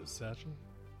have this satchel?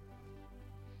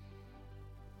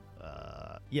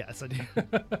 Yes, I do.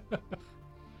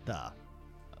 Duh.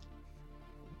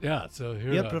 Yeah, so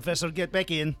here. Yeah, Professor, get back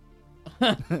in.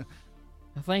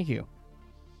 Thank you.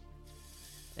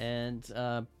 And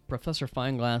Professor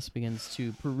Fineglass begins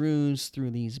to peruse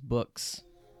through these books.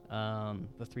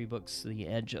 The 3 books, The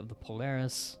Edge of the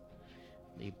Polaris,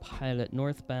 The Pilot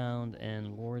Northbound,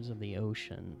 and Lords of the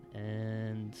Ocean.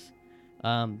 And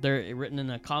they're written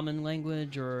in a common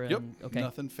language or... Yep. Okay.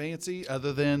 Nothing fancy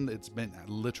other than it's been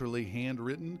literally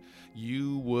handwritten.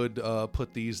 You would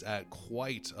put these at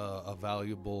quite a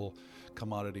valuable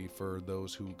commodity for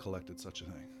those who collected such a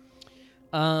thing.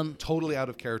 Totally out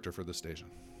of character for this station.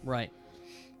 Right.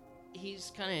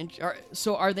 He's kind of...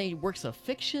 So are they works of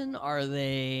fiction? Are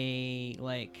they,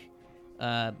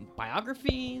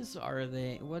 biographies? Are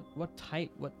they... What type,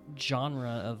 what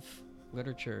genre of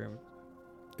literature?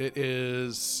 It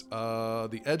is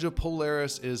The Edge of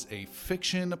Polaris is a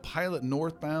fiction. Pilot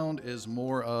Northbound is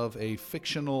more of a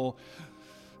fictional,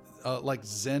 like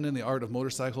Zen in the Art of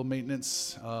Motorcycle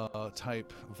Maintenance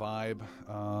type vibe.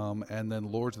 And then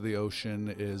Lords of the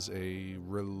Ocean is a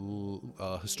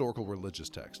historical religious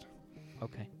text.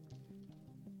 Okay.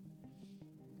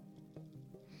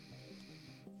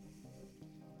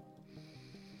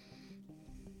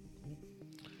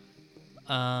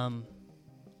 I'm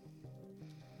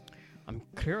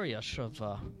curious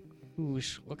of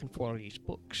who's looking for these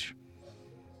books.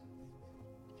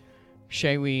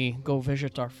 Shall we go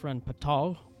visit our friend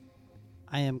Patal?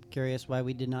 I am curious why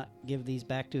we did not give these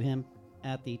back to him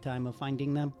at the time of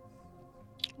finding them.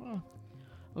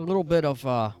 A little bit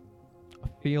of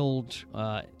field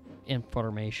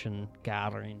information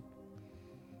gathering.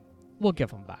 We'll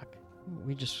give them back.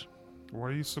 We just... Why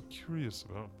are you so curious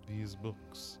about these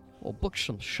books? Well, books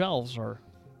themselves are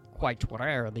quite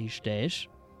rare these days.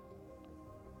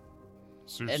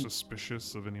 So you're And-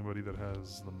 suspicious of anybody that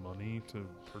has the money to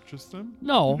purchase them?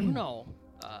 No, no.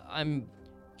 I'm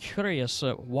curious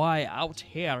why out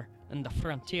here in the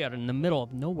frontier, in the middle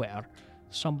of nowhere,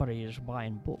 somebody is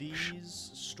buying books.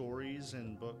 These stories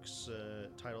and books,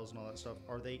 titles and all that stuff,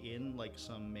 are they in like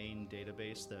some main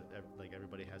database that like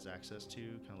everybody has access to,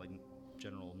 kind of like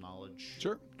general knowledge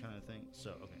kind of thing?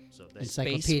 So so they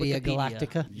Encyclopedia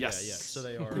Galactica. Yes. yeah. So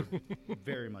they are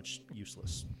very much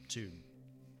useless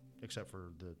except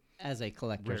for the As a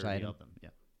collector's rarity item. of them. Yeah.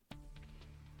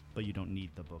 But you don't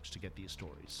need the books to get these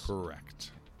stories.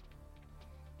 Correct.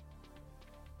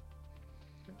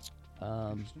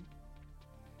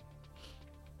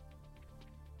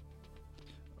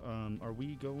 Are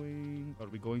we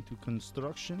going to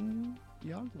construction?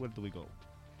 Yeah. Where do we go?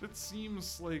 That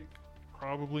seems like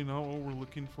probably not what we're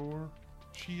looking for.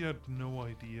 She had no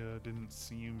idea, didn't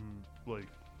seem like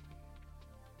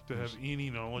to have any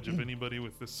knowledge of anybody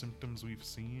with the symptoms we've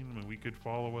seen. I mean, we could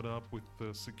follow it up with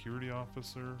the security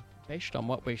officer. Based on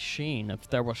what we've seen, if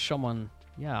there was someone,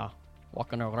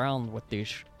 walking around with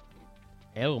these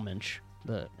ailments,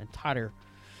 the entire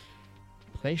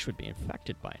place would be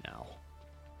infected by now.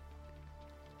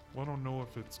 Well, I don't know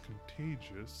if it's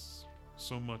contagious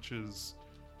so much as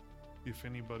if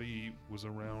anybody was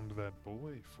around that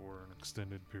boy for an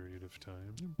extended period of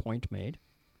time. Point made.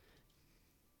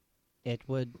 It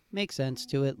would make sense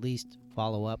to at least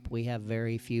follow up. We have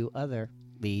very few other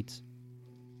leads.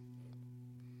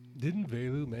 Didn't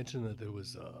Velu mention that there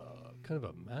was kind of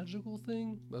a magical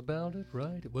thing about it,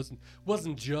 right? It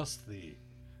wasn't just the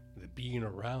being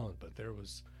around, but there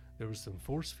was some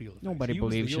force field effects. Nobody He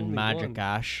was the believes in only magic, one.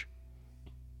 Ash.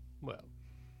 Well,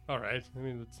 all right. I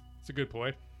mean, it's a good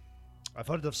point. I've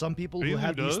heard of some people who Really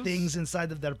have these does? things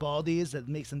inside of their bodies that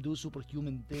makes them do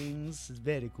superhuman things. It's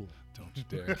very cool. Don't you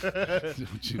dare.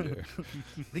 Don't you dare.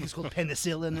 I think it's called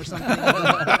penicillin or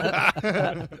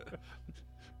something.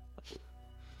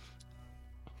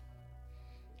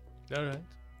 All right.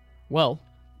 Well,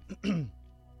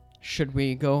 should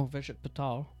we go visit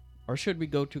Patal? Or should we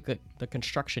go to the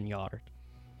construction yard?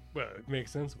 Well, it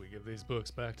makes sense we give these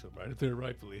books back to him, right? If they're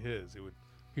rightfully his,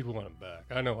 he'd want them back.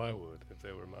 I know I would if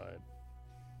they were mine.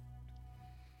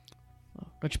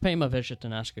 Let's pay him a visit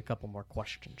and ask a couple more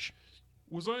questions.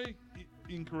 Was I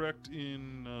incorrect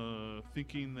in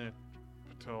thinking that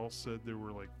Patel said there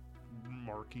were like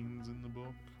markings in the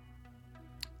book?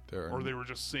 There are Or they were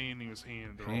just saying he was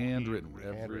handwritten? handwritten,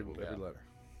 every Handwritten, yeah. letter.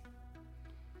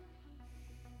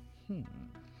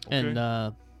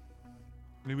 And,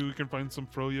 Maybe we can find some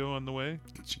froyo on the way?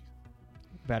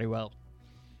 very well.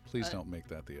 Please don't make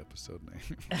that the episode name.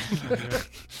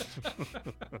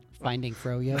 Finding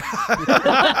Froyo.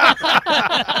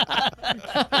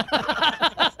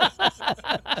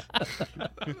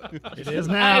 It is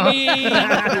now. I mean,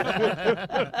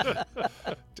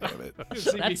 Damn it.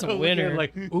 that's a winner.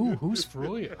 Like, ooh, who's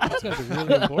Froyo? That's gotta be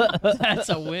really important. That's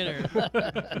a winner.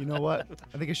 You know what?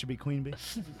 I think it should be Queen Bee.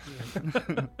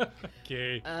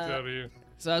 Okay, W.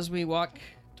 So as we walk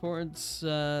towards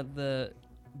the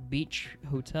beach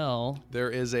hotel, There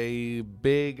is a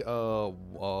big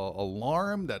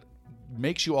alarm that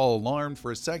makes you all alarmed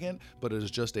for a second, but it is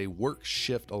just a work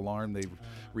shift alarm they've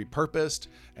repurposed,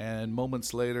 and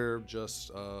moments later, just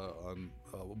a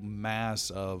mass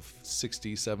of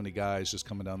 60, 70 guys just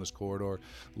coming down this corridor,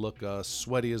 look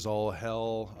sweaty as all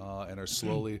hell, and are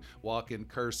slowly walking,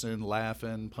 cursing,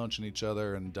 laughing, punching each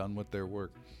other, and done with their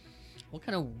work. what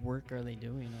kind of work are they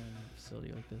doing on a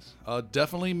facility like this?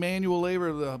 Definitely manual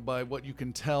labor. By what you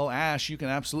can tell, Ash, you can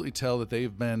absolutely tell that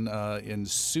they've been in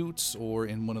suits or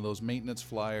in one of those maintenance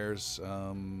flyers.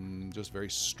 Just very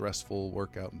stressful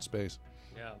work out in space.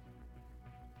 Yeah.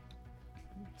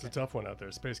 It's a tough one out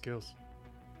there. Space kills.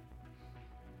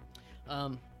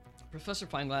 Professor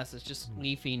Fineglass is just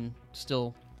leafing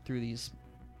still through these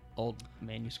old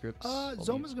manuscripts. all Zoma's these-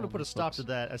 going all to put a these stop books. to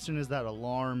that as soon as that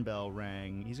alarm bell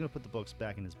rang. He's going to put the books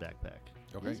back in his backpack.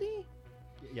 Okay. Is he?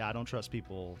 Yeah, I don't trust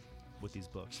people with these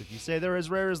books. If you say they're as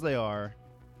rare as they are,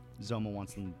 Zoma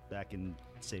wants them back in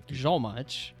safety. Zoma,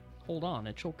 hold on,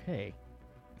 it's okay.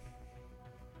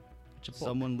 It's a book.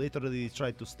 Someone literally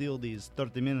tried to steal these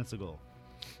 30 minutes ago.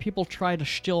 People try to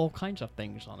steal all kinds of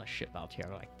things on a ship out here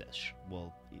like this.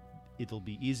 Well, it'll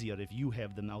be easier if you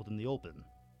have them out in the open.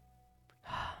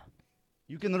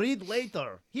 You can read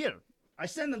later. Here, I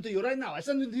send them to you right now. I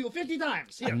send them to you 50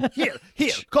 times. Here,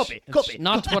 copy, It's copy.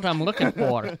 not what I'm looking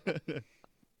for.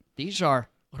 These are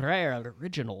rare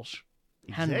originals.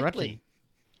 Handwritten. Exactly.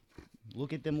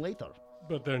 Look at them later.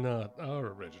 But they're not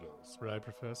our originals, right,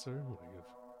 Professor?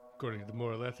 According to the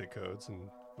moral ethic codes, and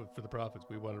for the profits,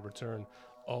 we want to return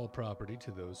all property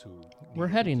to those who. We're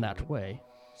need it, heading so that way.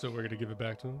 So we're going to give it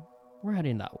back to them? We're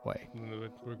heading that way.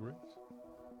 We're great.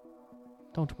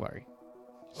 Don't worry.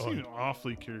 You seem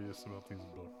awfully curious about these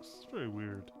books. It's very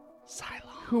weird.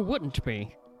 Who wouldn't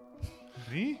be?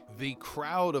 Me? The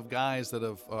crowd of guys that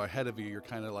are ahead of you, you're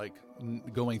kind of like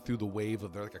going through the wave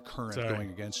of, they're like a current going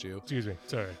against you. Excuse me.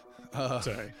 Sorry.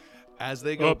 Sorry. As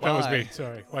they go by, that was me.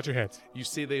 Sorry. Watch your hands. you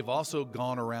see they've also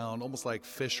gone around, almost like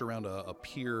fish around a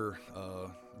pier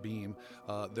beam.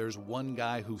 There's one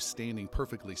guy who's standing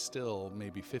perfectly still,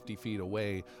 maybe 50 feet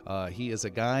away. He is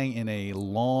a guy in a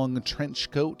long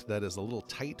trench coat that is a little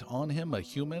tight on him, a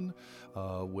human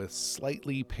with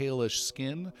slightly palish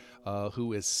skin,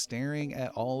 who is staring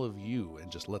at all of you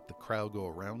and just let the crowd go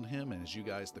around him. And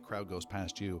as the crowd goes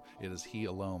past you, it is he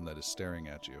alone that is staring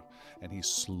at you. And he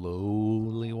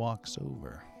slowly walks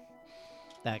over.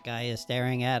 That guy is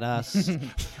staring at us.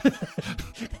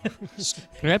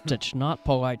 Script, it's not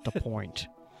polite to point.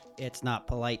 It's not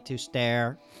polite to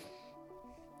stare.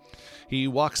 He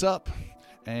walks up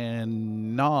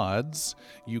and nods.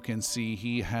 You can see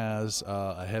he has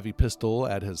a heavy pistol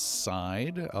at his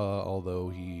side, although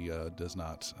he does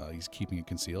not, he's keeping it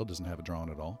concealed, doesn't have it drawn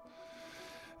at all.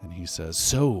 And he says,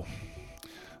 "So,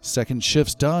 second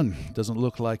shift's done. Doesn't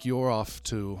look like you're off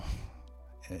to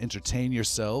entertain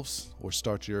yourselves or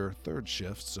start your third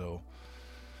shift, so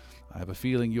I have a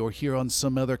feeling you're here on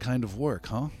some other kind of work,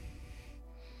 huh?"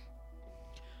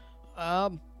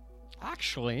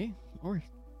 Actually, we're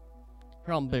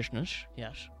on business,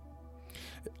 yes.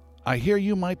 I hear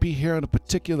you might be here on a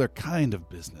particular kind of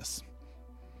business.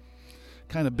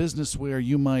 Kind of business where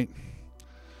you might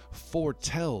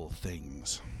foretell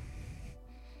things.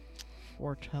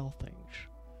 Foretell things.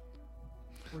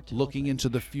 Looking into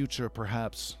the future,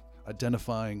 perhaps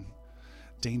identifying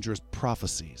dangerous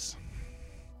prophecies.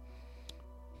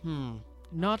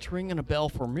 Not ringing a bell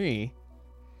for me.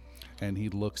 And he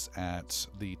looks at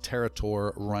the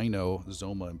Territor Rhino,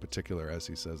 Zoma in particular, as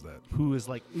he says that. Who is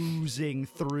like oozing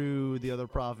through the other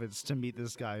prophets to meet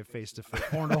this guy face to face,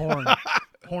 horn to horn,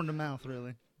 horn to mouth,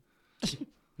 really.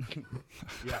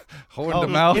 Yeah, Horn to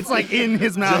mouth. It's like in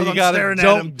his mouth. You I'm got staring it.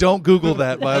 at him. Don't Google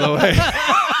that, by the way.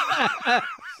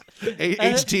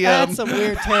 HTM. That's some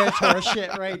weird territory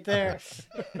shit right there.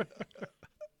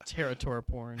 Territory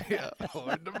porn. Yeah,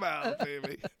 horn to mouth,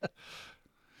 baby.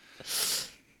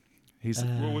 He's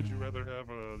What would you rather have?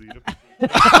 The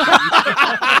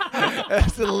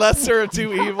It's the lesser of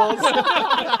two evils.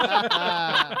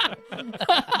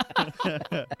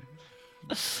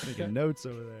 Making notes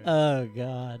over there. Oh,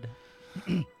 God.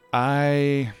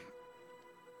 I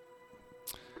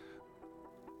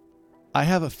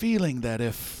have a feeling that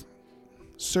if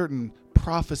certain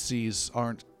prophecies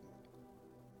aren't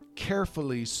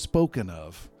carefully spoken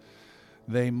of,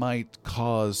 they might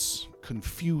cause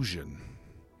confusion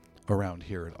around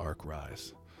here at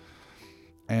Arcrise.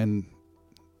 And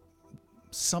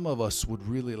some of us would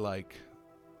really like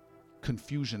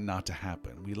confusion not to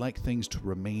happen. We like things to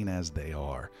remain as they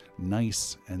are,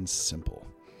 nice and simple.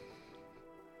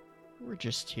 We're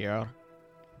just here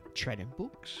trading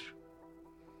books.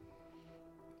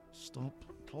 Stop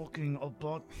talking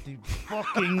about the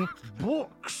fucking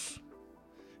books.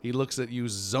 He looks at you,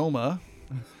 Zoma,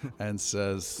 and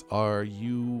says, "Are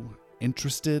you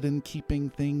interested in keeping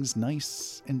things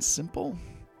nice and simple?"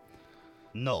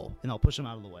 No, and I'll push him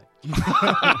out of the way.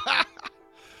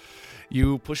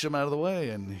 You push him out of the way,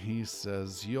 and he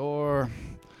says, You're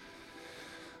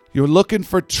looking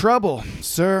for trouble,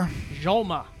 sir."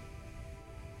 Zoma.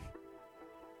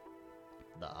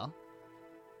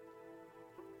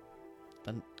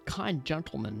 The kind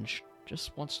gentleman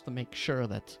just wants to make sure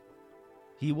that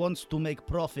He wants to make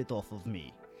profit off of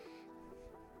me.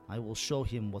 I will show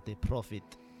him what a profit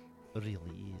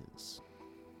really is.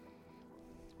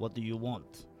 What do you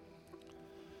want?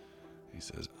 He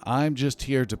says, "I'm just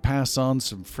here to pass on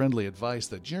some friendly advice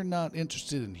that you're not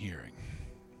interested in hearing.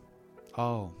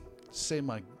 I'll say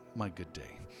my good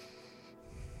day."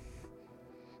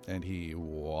 And he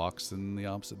walks in the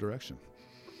opposite direction.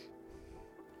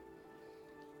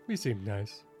 We seem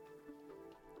nice.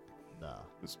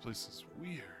 This place is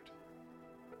weird.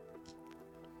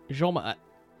 Zoma,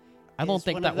 I don't Is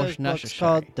think one that of those was books necessary.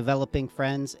 called Developing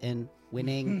Friends and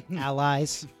Winning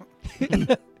Allies.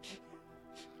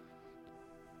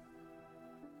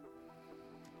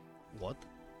 What?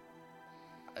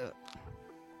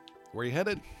 Where you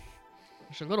headed?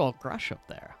 There's a little brush up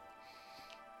there.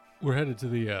 We're headed to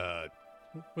the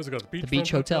what's it called? The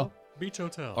Beach Hotel. Beach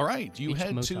Hotel. All right, you Beach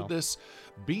head motel. to this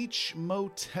beach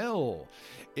motel.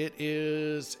 It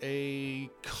is a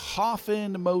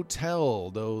coffin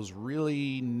motel, those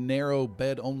really narrow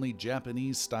bed-only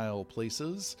Japanese-style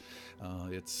places.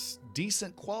 It's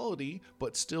decent quality,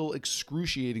 but still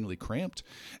excruciatingly cramped.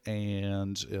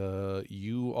 And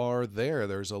you are there.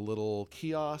 There's a little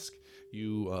kiosk.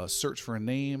 You search for a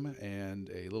name, and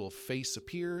a little face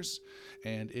appears,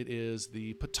 and it is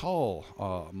the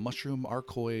Patal, mushroom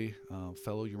Arkoi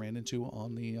fellow you ran into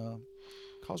on the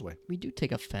causeway. We do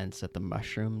take offense at the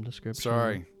mushroom description.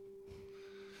 Sorry.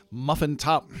 Muffin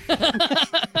top.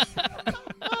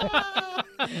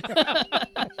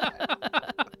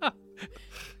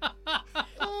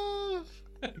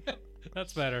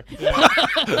 That's better. Yeah.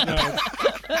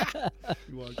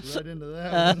 You walked right into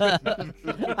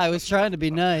that. I was trying to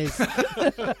be nice.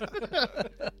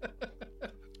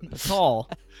 Patal.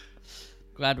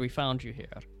 Glad we found you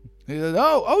here.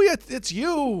 Oh yeah, it's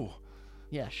you.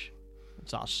 Yes,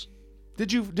 it's us.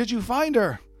 Did you find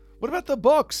her? What about the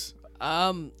books?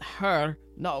 Her?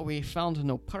 No, we found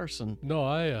no person. No,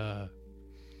 I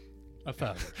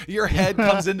found it. Your head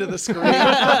comes into the screen,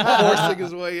 forcing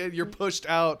his way in. You're pushed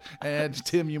out, and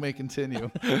Tim, you may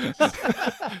continue.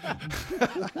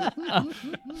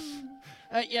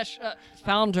 Yes,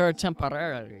 found her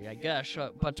temporarily, I guess,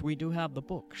 but we do have the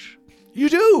books. You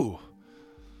do?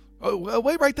 Oh,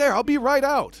 wait right there. I'll be right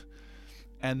out.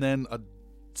 And then a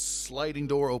sliding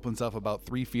door opens up about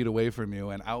 3 feet away from you,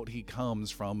 and out he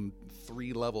comes from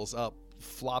 3 levels up,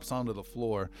 flops onto the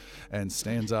floor, and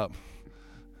stands up.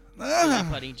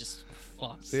 But he just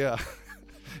flops. Yeah.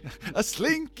 A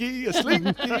slinky.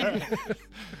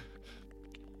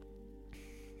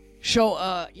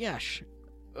 So, yes,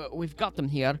 we've got them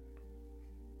here.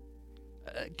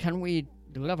 Can we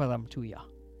deliver them to you?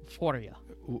 For you?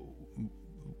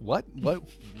 What? For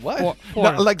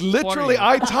No, like literally, you.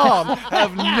 I, Tom,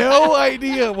 have no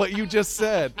idea what you just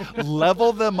said.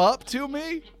 Level them up to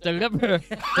me? Deliver.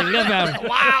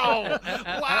 Wow!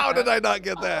 Wow, did I not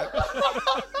get that?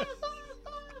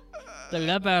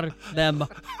 Deliver them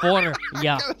for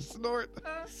ya. Snort.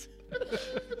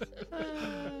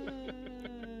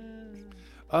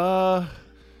 I'm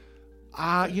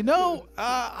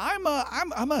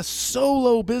a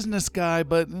solo business guy,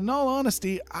 but in all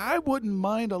honesty, I wouldn't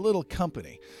mind a little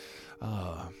company.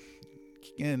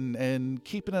 And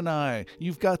keeping an eye.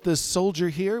 You've got this soldier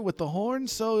here with the horn,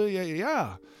 so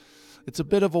yeah. It's a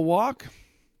bit of a walk.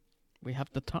 We have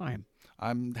the time.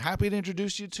 I'm happy to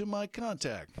introduce you to my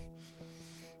contact.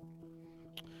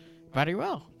 Very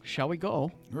well. Shall we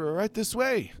go? Right this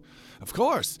way. Of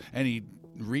course. And he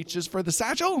reaches for the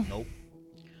satchel? Nope.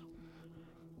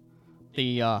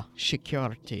 The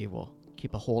security will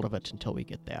keep a hold of it until we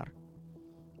get there.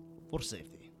 For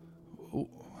safety.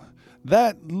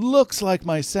 That looks like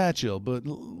my satchel, but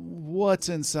what's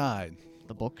inside?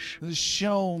 The books.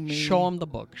 Show me. Show him the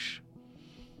books.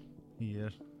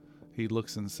 Here. He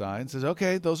looks inside and says,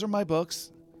 okay, those are my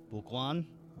books. Book 1.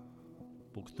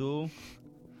 Book 2. And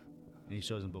he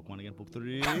shows him book 1 again. Book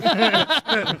 3.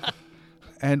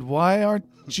 And why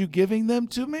aren't you giving them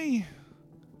to me?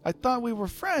 I thought we were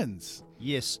friends.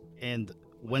 Yes, and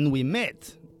when we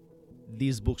met,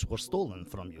 these books were stolen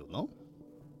from you, no?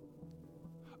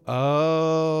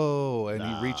 Oh, and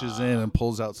he reaches in and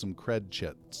pulls out some cred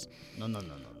chits. No.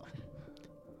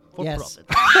 For Yes.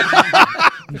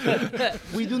 profit.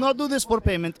 We do not do this for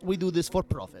payment. We do this for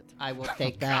profit. I will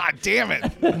take that. God damn it.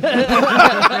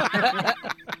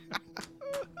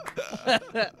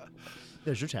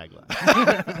 There's your tagline.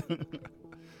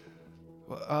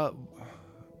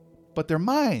 But they're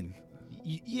mine.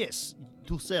 Yes,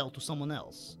 to sell to someone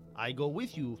else. I go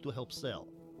with you to help sell.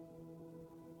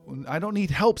 I don't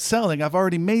need help selling. I've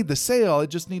already made the sale. I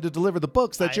just need to deliver the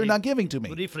books that you're not giving to me.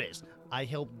 Rephrase. I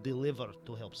help deliver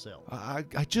to help sell. I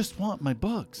just want my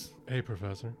books. Hey,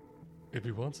 Professor. If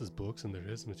he wants his books and they're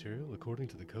his material, according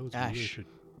to the codes, we Ash. really should...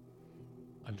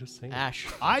 I'm just saying. Ash.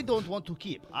 I don't want to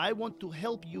keep. I want to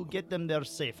help you get them there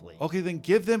safely. Okay, then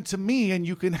give them to me and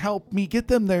you can help me get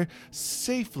them there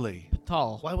safely.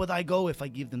 Patal. Why would I go if I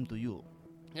give them to you?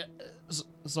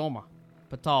 Zoma.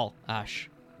 Patal. Ash.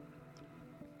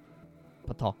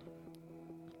 Patal.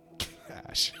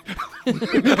 Ash.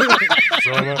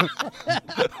 Zoma.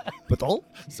 Patal?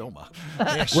 Zoma.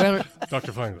 Well,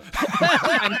 Dr. Fangler.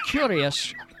 I'm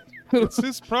curious. It's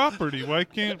his property. Why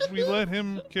can't we let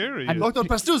him carry it? Dr.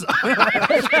 Pastuza.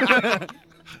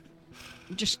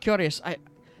 I'm just curious. I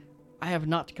have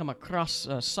not come across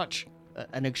such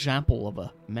an example of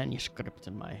a manuscript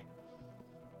in my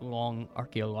long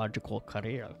archaeological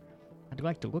career. I'd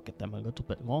like to look at them a little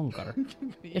bit longer,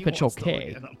 if it's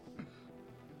okay.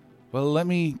 Well, let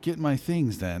me get my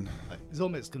things then.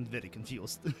 Zoma is very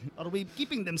confused. Are we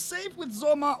keeping them safe with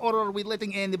Zoma, or are we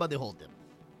letting anybody hold them?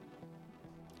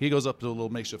 He goes up to a little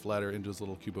makeshift ladder into his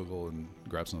little cubicle and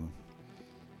grabs something.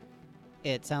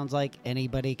 It sounds like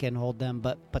anybody can hold them,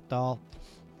 but Patal.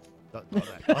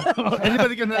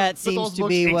 Anybody can. That seems to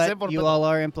be what you all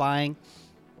are implying.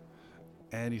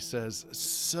 And he says,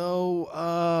 "So,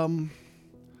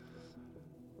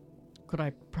 Could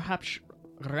I perhaps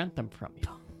rent them from you?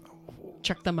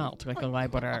 Check them out like a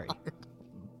library.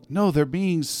 no, they're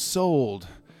being sold,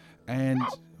 and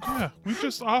Yeah, we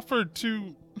just offered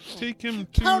to take him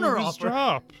to Counter his offer.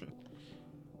 drop.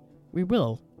 We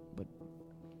will, but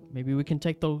maybe we can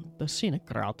take the scenic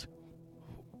route.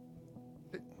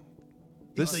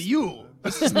 It's a you.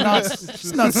 this is not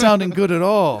it's not sounding good at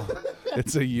all.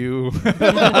 It's a you."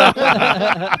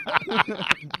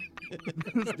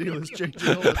 This deal is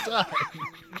changing all the time.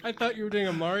 I thought you were doing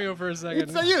a Mario for a second.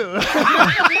 It's a you.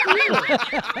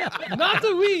 Not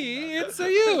a we, it's a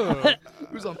you.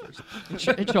 Who's on first?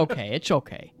 It's okay. It's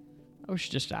okay. I was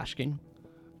just asking.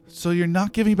 So you're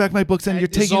not giving back my books, and you're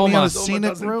taking me on a Zoma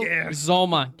scenic route.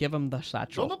 Zoma, give him the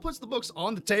satchel. Zoma puts the books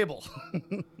on the table.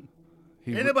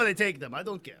 He, Anybody take them. I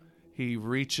don't care. he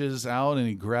reaches out and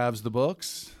he grabs the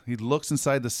books. He looks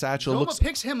inside the satchel. Zoma Looks.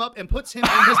 picks him up and puts him in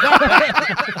his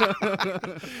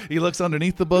backpack. He looks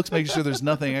underneath the books, making sure there's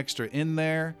nothing extra in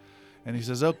there, and he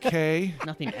says, "Okay."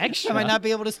 Nothing I extra. might not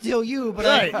be able to steal you, but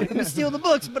I can steal the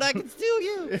books, but I can steal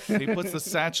you. He puts the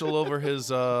satchel over his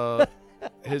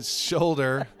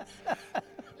shoulder.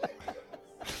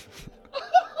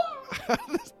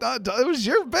 It's not done. It was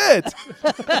your bit.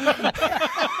 But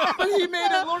he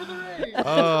made it Lord of the Rings.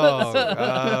 Oh,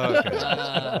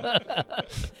 okay.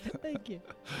 Thank you.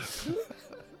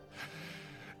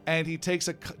 And he takes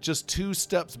just 2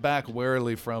 steps back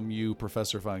warily from you,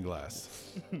 Professor Fineglass.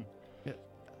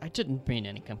 I didn't mean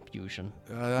any confusion.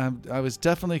 I was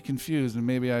definitely confused, and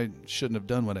maybe I shouldn't have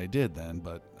done what I did then,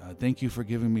 but thank you for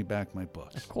giving me back my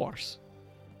books. Of course.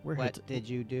 We're here What to- did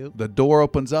you do? The door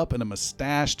opens up, and a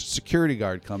mustached security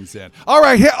guard comes in. All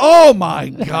right, here. Oh, my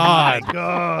God.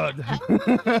 God.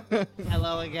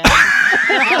 Hello again.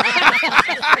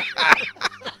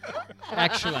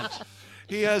 Excellent.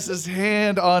 He has his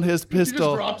hand on his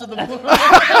pistol. to the floor.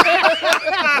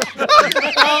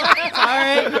 All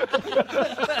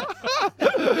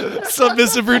right.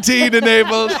 Submissive routine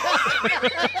enabled.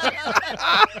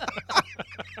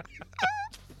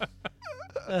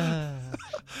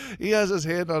 He has his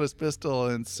hand on his pistol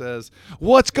and says,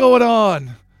 "What's going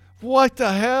on? What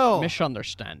the hell?"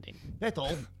 Misunderstanding.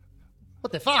 Beto,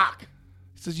 what the fuck?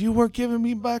 He says, "You weren't giving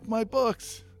me back my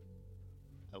books."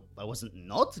 I wasn't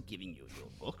not giving you your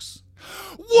books.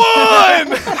 One!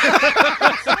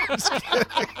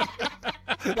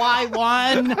 Why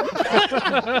one?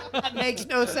 That makes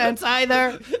no sense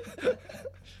either.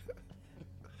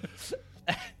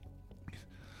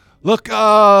 Look,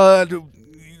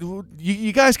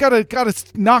 you guys gotta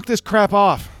knock this crap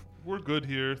off. We're good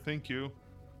here, thank you.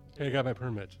 Hey, I got my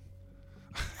permit.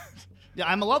 Yeah,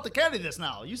 I'm allowed to carry this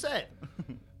now. You said.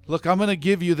 Look, I'm gonna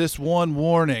give you this one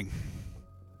warning.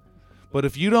 But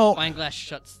if you don't... Wineglass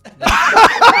shuts. Damn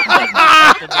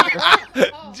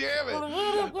it.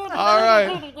 All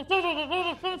right.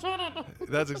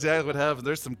 That's exactly what happens.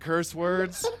 There's some curse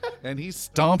words, and he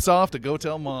stomps off to go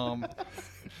tell Mom.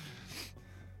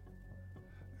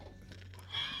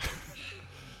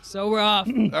 So we're off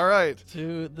All right.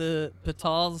 to the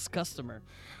Patal's customer.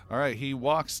 All right, he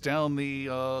walks down the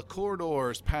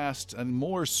corridors past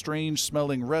more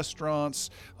strange-smelling restaurants,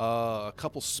 a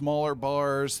couple smaller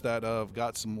bars that have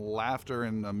got some laughter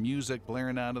and music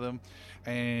blaring out of them,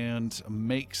 and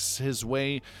makes his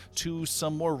way to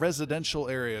some more residential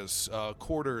areas,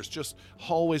 quarters, just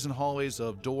hallways and hallways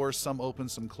of doors, some open,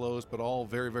 some closed, but all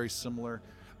very, very similar,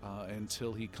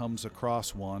 until he comes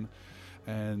across one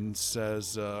and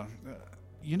says...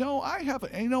 you know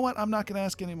what? I'm not going to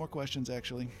ask any more questions,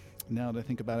 actually, now that I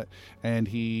think about it. And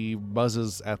he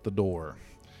buzzes at the door.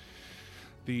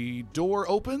 The door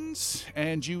opens,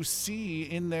 and you see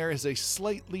in there is a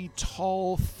slightly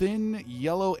tall, thin,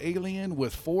 yellow alien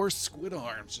with 4 squid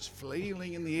arms just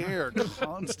flailing in the air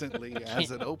constantly as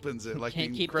it opens it, like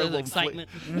Can't the keep the incredible excitement.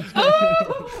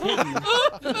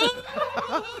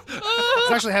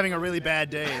 It's actually having a really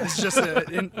bad day. It's just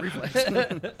an reflex.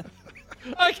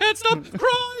 I can't stop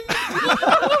crying.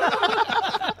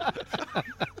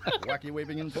 Wacky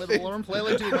waving inflatable arm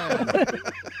flailing to man.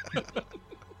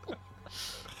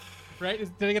 Right?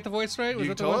 Did I get the voice right? Was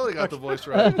You that the one? totally got the voice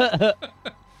right.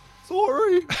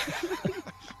 Sorry.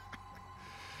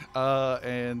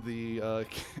 And the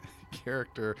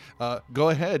character. Go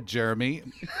ahead, Jeremy.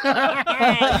 This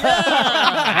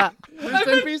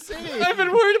NPC. I've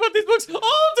been worried about these books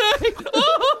all day.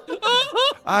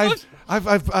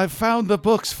 I've found the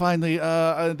books finally.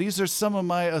 These are some of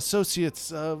my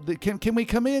associates. Can we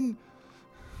come in?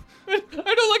 I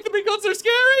don't like the big guns. They're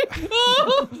scary. Can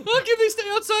they stay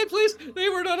outside, please? They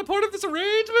were not a part of this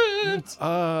arrangement.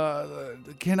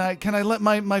 Can I let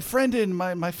my friend in?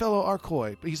 My fellow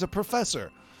Arkoi. He's a professor.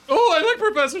 Oh, I like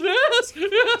Professor.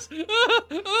 Yes.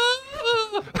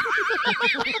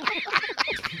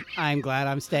 I'm glad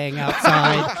I'm staying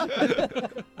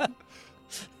outside.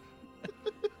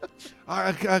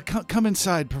 Come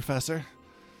inside, Professor.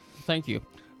 Thank you.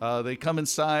 They come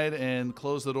inside and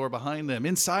close the door behind them.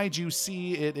 Inside, you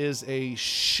see it is a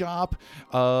shop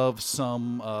of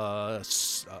some.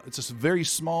 It's a very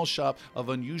small shop of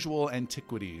unusual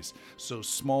antiquities. So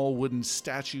small wooden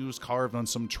statues carved on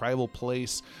some tribal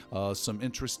place. Some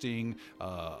interesting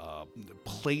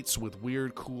plates with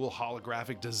weird, cool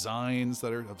holographic designs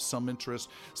that are of some interest.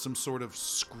 Some sort of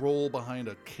scroll behind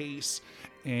a case.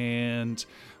 And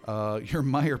your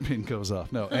Meyer pin goes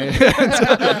off. No.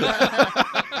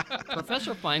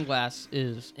 Professor Fineglass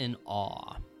is in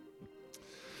awe.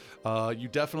 You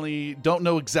definitely don't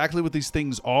know exactly what these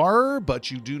things are, but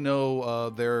you do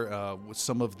know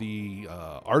some of the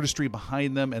artistry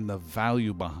behind them and the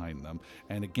value behind them.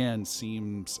 And again,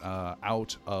 seems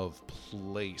out of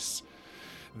place.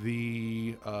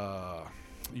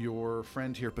 Your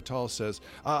friend here, Patal, says,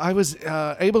 I was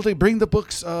able to bring the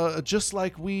books just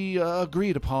like we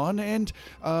agreed upon, and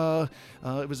it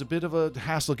was a bit of a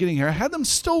hassle getting here. I had them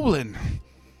stolen.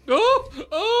 Oh,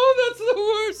 that's the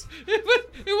worst.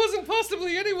 It wasn't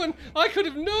possibly anyone I could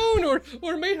have known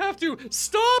or may have to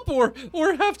stop or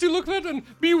have to look at and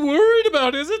be worried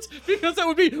about, is it? Because that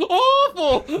would be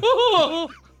awful. Oh.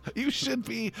 You should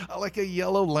be like a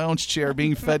yellow lounge chair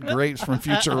being fed grapes from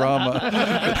Futurama.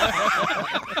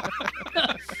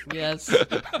 Yes.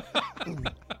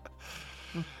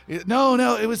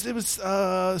 No, it was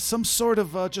some sort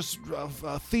of just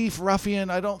thief,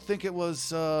 ruffian. I don't think it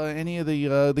was any of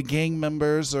the gang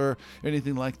members or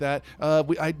anything like that.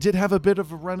 I did have a bit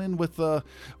of a run-in with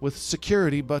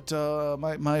security, but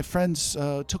my friends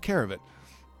took care of it.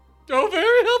 Oh,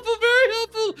 very helpful, very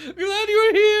helpful. Glad you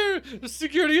were here. The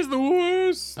security is the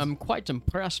worst. I'm quite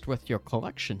impressed with your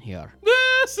collection here.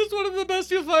 Yes, it's one of the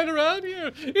best you'll find around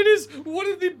here. It is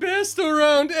one of the best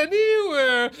around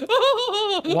anywhere.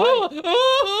 Oh,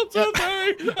 I'm so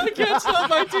sorry. I can't stop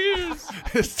my tears.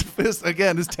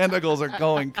 His tentacles are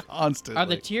going constantly. Are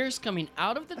the tears coming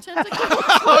out of the tentacles?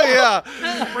 Oh, yeah.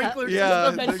 Sprinklers. Yeah,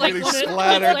 It's they're like getting when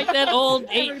splattered. It's like that old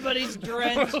Everybody's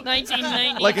Drenched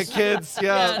 1990s. Like a kid's,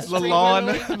 Yeah,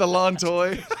 the lawn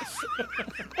toy.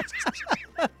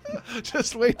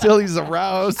 Just wait till he's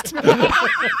aroused.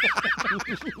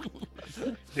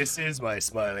 This is my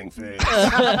smiling face.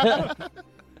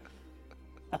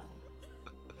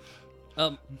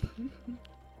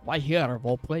 Why here of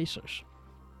all places?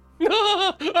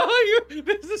 What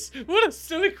a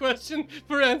silly question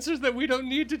for answers that we don't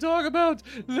need to talk about.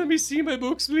 Let me see my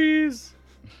books, please.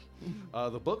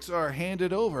 The books are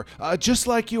handed over, just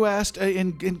like you asked,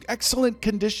 in excellent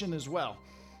condition as well.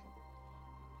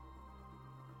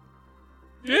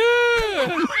 Yeah.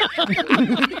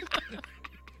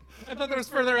 I thought there was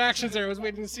further actions there. I was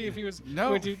waiting to see if he was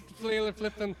going to flail or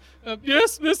flip them.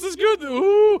 Yes, this is good.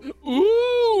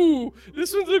 Ooh,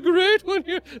 this one's a great one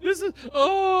here.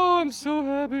 I'm so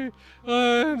happy.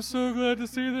 I'm so glad to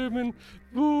see them in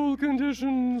full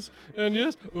conditions. And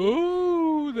yes,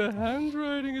 the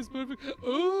handwriting is perfect.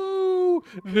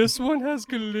 This one has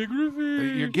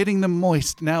calligraphy. You're getting them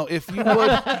moist. Now, if you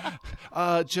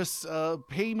would just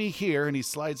pay me here, and he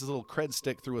slides his little cred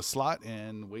stick through a slot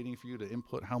and waiting for you to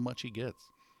input how much he gets.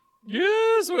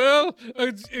 Yes, well,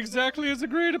 exactly as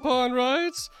agreed upon,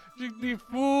 right? The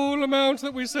full amount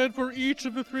that we said for each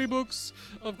of the 3 books,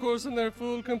 of course, in their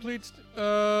full, complete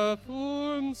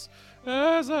forms,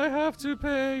 as I have to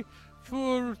pay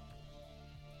for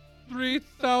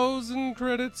 3,000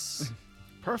 credits.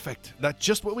 Perfect. That's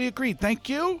just what we agreed. Thank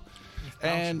you.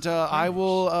 And I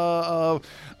will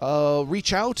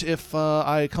reach out if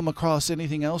I come across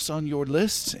anything else on your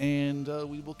list, and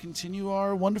we will continue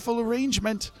our wonderful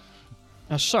arrangement.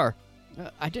 Sir,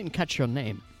 I didn't catch your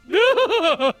name.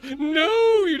 No,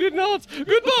 you did not.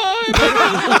 Goodbye.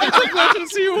 It's a pleasure to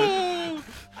see you all.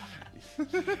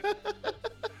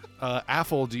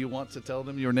 Affle, do you want to tell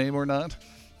them your name or not?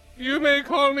 You may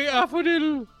call me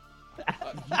Aphrodite.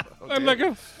 Okay. I'm like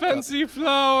a fancy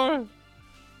flower.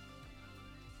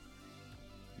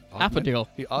 Aphrodite.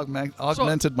 He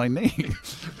augmented my name.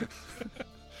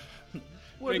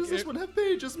 Why does this one have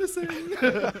pages missing?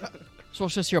 So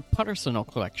is this your personal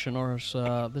collection, or is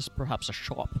this perhaps a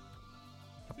shop?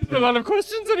 There's a lot of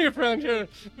questions on your friend here.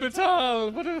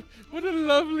 Vital, what a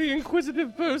lovely,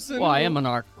 inquisitive person. Well, I am an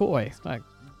Arkoi.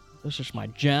 This is my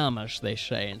jam, as they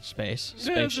say in space.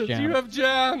 Space Yes, jam. you have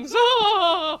jams.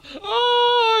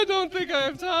 I don't think I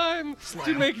have time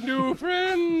to make new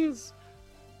friends.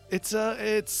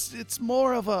 It's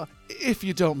more of a, if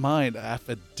you don't mind,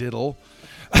 affadiddle.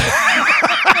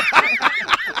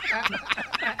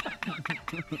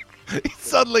 He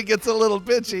suddenly gets a little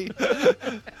bitchy.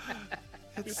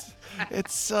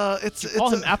 It's Call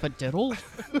him affadiddle?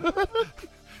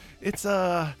 It's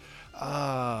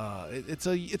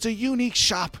a unique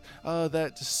shop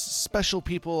that special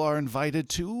people are invited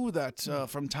to, that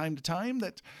from time to time,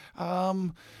 that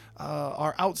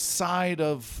are outside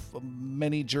of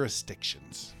many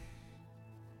jurisdictions.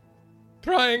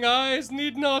 Prying eyes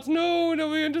need not know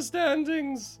no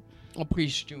understandings. Oh,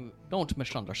 please don't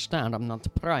misunderstand. I'm not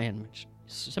prying.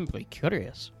 Simply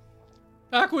curious.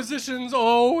 Acquisitions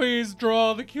always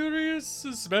draw the curious,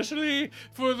 especially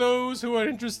for those who are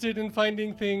interested in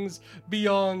finding things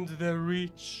beyond their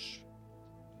reach.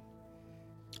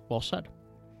 Well said.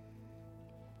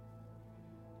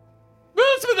 Well,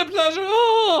 it's been a pleasure.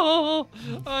 Oh,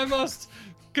 I must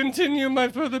continue my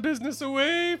further business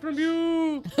away from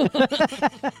you.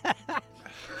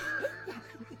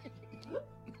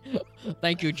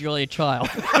 Thank you, Julia Child.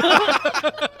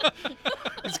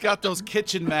 He's got those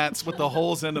kitchen mats with the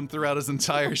holes in them throughout his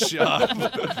entire shop,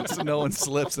 so no one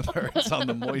slips and hurts on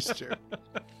the moisture.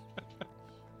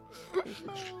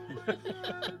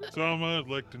 Tom, I'd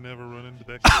like to never run into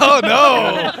that. Oh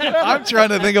no! I'm trying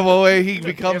to think of a way he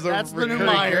becomes That's a the new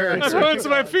recurring Meyer. That character. hurts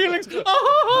my feelings.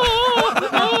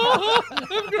 Oh,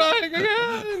 I'm crying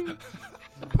again.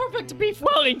 Perfect beef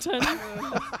Wellington.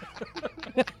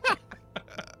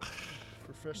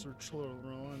 Professor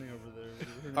Trelawney over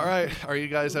there. All right, are you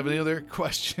guys have any other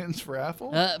questions for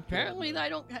Athel? Apparently, I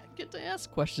don't get to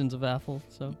ask questions of Athel,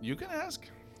 so You can ask.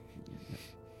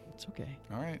 it's okay.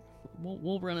 All right.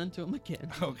 We'll run into him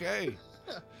again. Okay.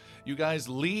 You guys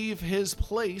leave his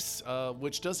place,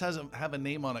 which does have a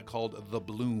name on it called The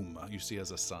Bloom, you see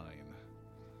as a sign.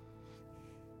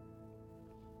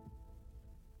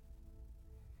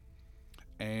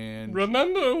 And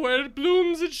Remember, where it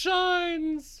blooms, it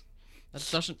shines. That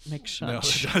doesn't make no,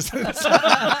 sense. it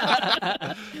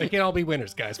doesn't. They can all be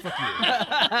winners, guys. Fuck you.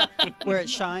 Where it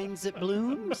shines, it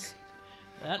blooms.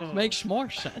 That makes more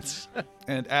sense.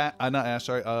 And not Ash,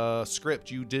 sorry,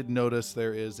 Script, you did notice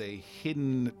there is a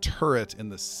hidden turret in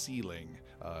the ceiling.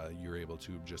 You're able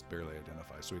to just barely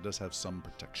identify, so he does have some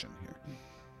protection here.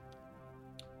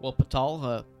 Well,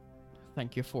 Patal,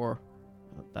 thank you for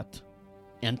that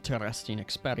interesting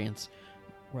experience.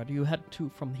 Where do you head to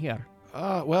from here?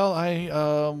 Well, I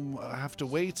have to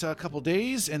wait a couple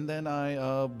days, and then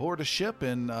I board a ship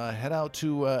and head out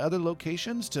to other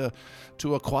locations to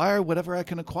acquire whatever I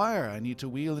can acquire. I need to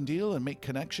wheel and deal and make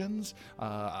connections.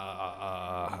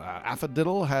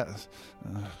 Affadiddle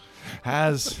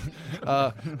has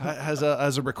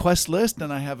a request list,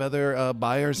 and I have other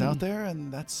buyers out there,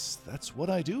 and that's what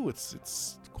I do.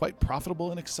 It's quite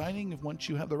profitable and exciting once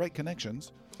you have the right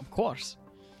connections. Of course.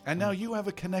 And now you have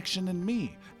a connection in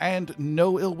me, and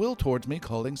no ill will towards me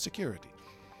calling security.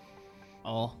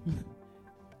 Oh,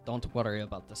 don't worry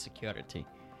about the security.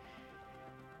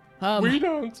 We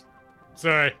don't.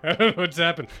 Sorry, I don't know what's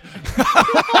happened.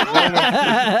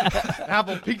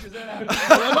 Apple peeked his head out.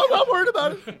 I'm not worried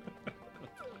about it.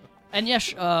 And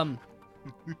yes,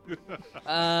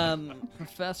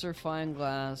 Professor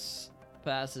Fineglass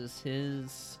passes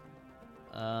his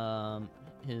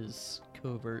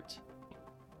covert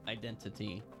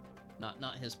identity,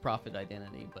 not his profit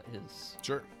identity, but his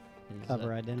Sure.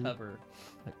 Cover identity.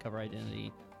 cover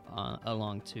identity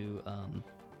along to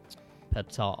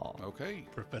Patal. Okay.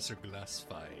 Professor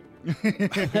Glassfine.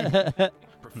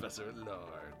 Professor at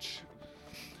Large.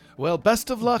 Well, best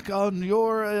of luck on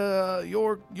your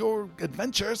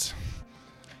adventures.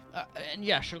 And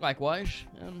yes, likewise,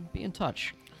 be in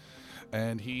touch.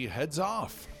 And he heads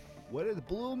off. Where it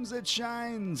blooms, it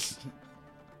shines.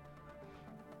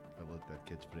 I like that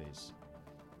catchphrase.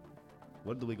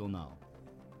 Where do we go now?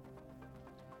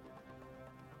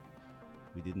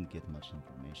 We didn't get much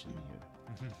information here.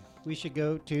 We should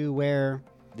go to where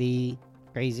the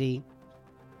crazy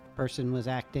person was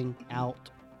acting out.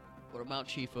 What about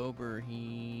Chief Ober?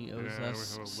 He owes Yeah, we us have a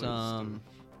list some.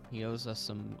 He owes us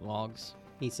some logs.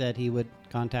 He said he would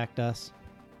contact us.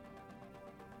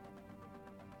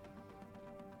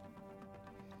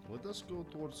 Let us go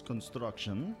towards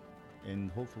construction, and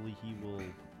hopefully he will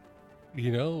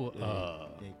You know,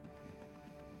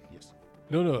 yes.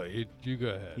 no, you go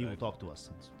ahead. He will talk to us.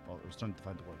 I was trying to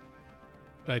find the word.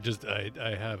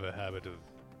 I have a habit of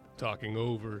talking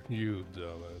over you,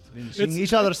 dumbass. Finishing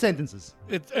each other's sentences.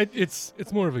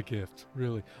 It's more of a gift,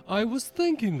 really. I was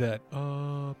thinking that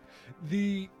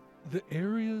the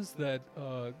areas that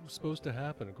were supposed to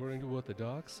happen, according to what the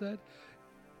doc said,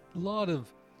 a lot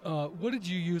of what did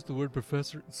you use the word,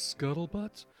 Professor?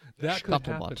 Scuttlebutt? That could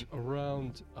happen Scuttlebutt.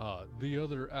 around the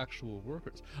other actual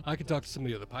workers. I could talk to some of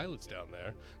the other pilots down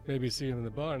there, maybe see them in the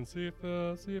bar and see if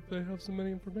they have some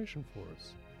any information for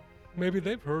us. Maybe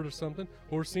they've heard of something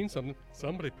or seen something.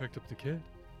 Somebody picked up the kid,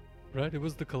 right? It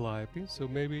was the Calliope, so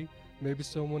maybe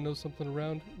someone knows something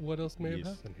around what else may have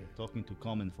happened here. Talking to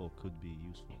common folk could be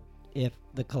useful. If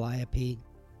the Calliope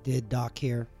did dock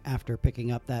here after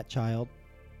picking up that child,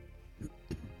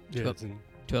 Yeah, To- it's in-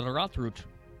 To the rot route.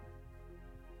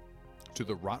 To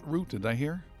the rot route, did I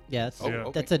hear? yes, Oh,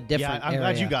 okay. that's a different Yeah, I'm area.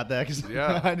 glad you got that because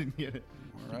Yeah. I didn't get it.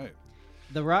 All right.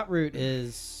 The rot route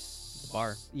is The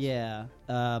bar. Yeah,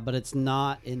 but it's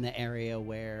not in the area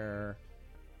where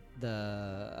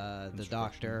the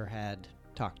doctor had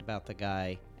talked about the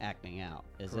guy acting out.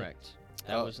 Is Correct.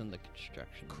 That Oh. was in the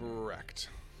construction. Correct.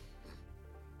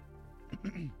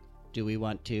 it? Do we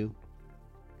want to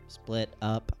split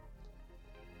up?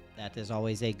 That is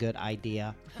always a good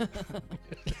idea.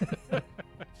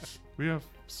 We have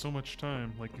so much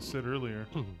time, like you said earlier.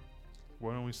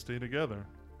 Why don't we stay together?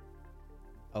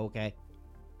 Okay.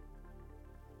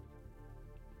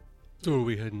 So are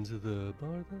we heading to the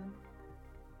bar then?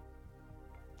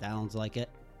 Sounds like it.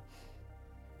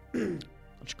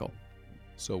 Let's go.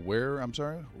 So where? I'm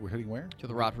sorry. We're heading where? To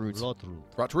the rot route.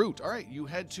 Rot Route. All right, you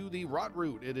head to the Rot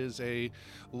Route. It is a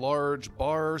large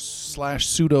bar /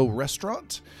 pseudo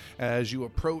restaurant. As you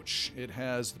approach, it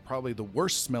has probably the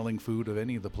worst smelling food of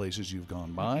any of the places you've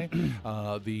gone by.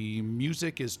 The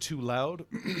music is too loud.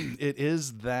 It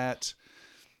is that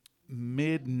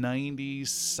mid-90s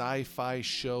sci-fi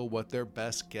show what their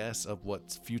best guess of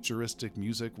what futuristic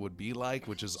music would be like,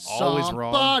 which is always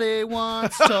wrong. Somebody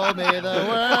once told me the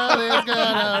world is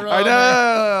gonna roll. I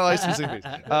know, licensing fees.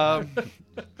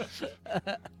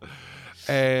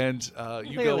 And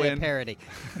you go Clearly a in. parody.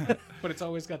 But it's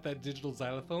always got that digital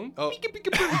xylophone. Oh.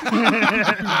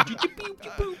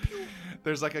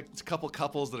 There's like a couple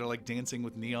couples that are like dancing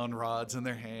with neon rods in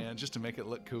their hands just to make it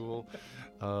look cool.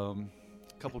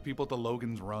 Couple people at the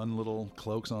Logan's Run, little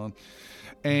cloaks on,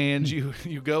 and you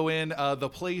go in. The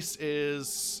place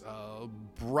is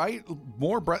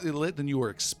more brightly lit than you were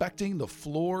expecting. The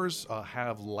floors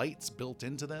have lights built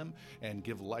into them and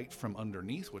give light from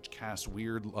underneath, which casts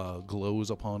weird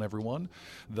glows upon everyone.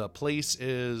 The place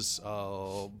is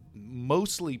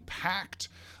mostly packed.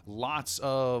 Lots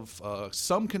of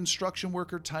some construction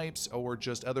worker types or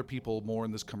just other people more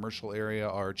in this commercial area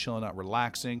are chilling out,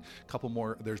 relaxing.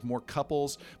 There's more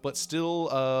couples, but still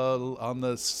on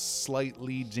the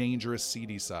slightly dangerous,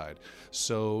 seedy side.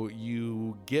 So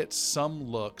you get some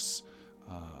looks,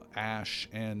 Ash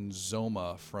and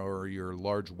Zoma, for your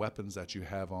large weapons that you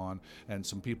have on, and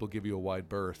some people give you a wide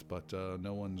berth, but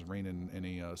no one's raining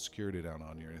any security down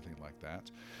on you or anything like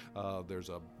that. There's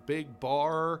a big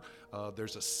bar.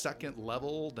 There's a second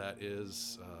level that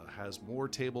has more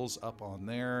tables up on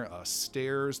there,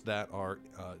 stairs that are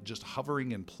just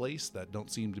hovering in place that don't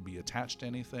seem to be attached to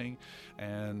anything,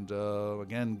 and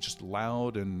again, just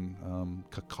loud and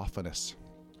cacophonous.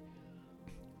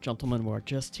 Gentlemen, we're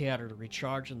just here to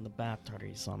recharging the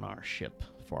batteries on our ship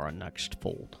for our next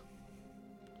fold.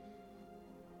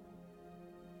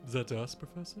 Is that us,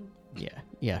 Professor? Yeah.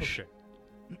 Okay.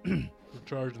 We're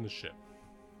charging the ship.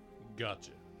 Gotcha.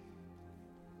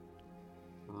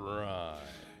 Right.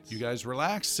 You guys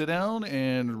relax, sit down,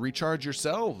 and recharge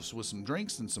yourselves with some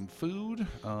drinks and some food.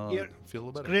 Here. Feel a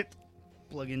little better. Great.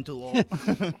 Plug into wall.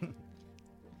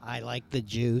 I like the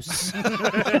juice.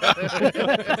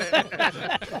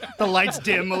 The lights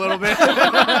dim a little bit.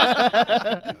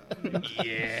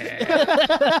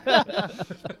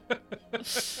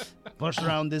 First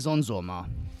round is on Zoma.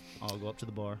 I'll go up to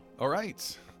the bar. All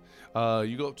right.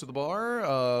 You go up to the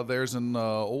bar. There's an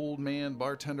old man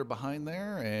bartender behind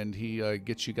there, and he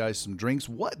gets you guys some drinks.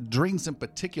 What drinks in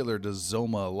particular does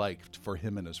Zoma like for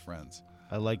him and his friends?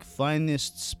 I like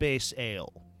finest space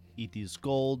ale. It is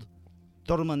called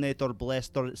Terminator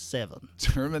Blaster 7.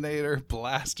 Terminator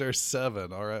Blaster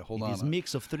 7. All right, hold It on. is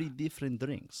mix of 3 different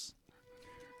drinks.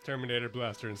 Terminator,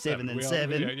 Blaster, and 7 and We all-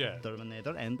 7. Yeah.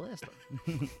 Terminator and Blaster.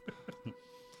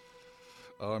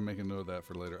 Oh, I'm making note of that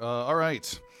for later. All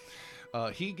right.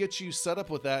 He gets you set up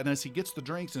with that, and as he gets the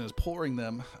drinks and is pouring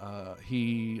them,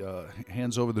 he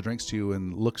hands over the drinks to you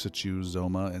and looks at you,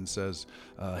 Zoma, and says,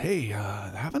 "Hey,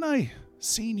 haven't I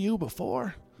seen you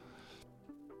before?"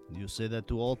 You say that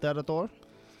to all Territor?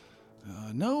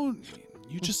 No,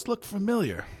 you just look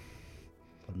familiar.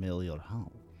 Familiar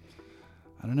how?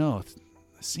 I don't know. It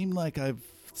seemed like I've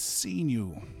seen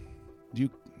you. Do you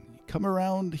come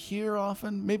around here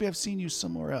often? Maybe I've seen you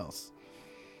somewhere else.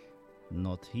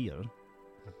 Not here,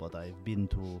 but I've been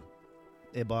to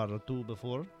a bar or two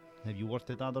before. Have you worked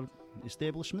at other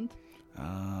establishment?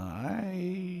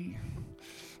 No,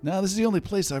 this is the only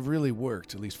place I've really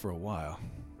worked, at least for a while.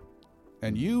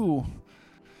 And you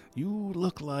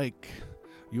look like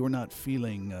you're not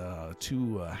feeling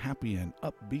too happy and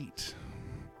upbeat.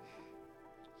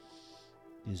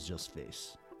 It's just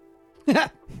face.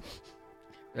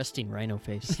 Resting rhino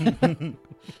face.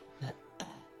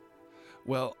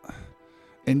 Well,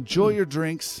 enjoy your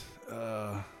drinks.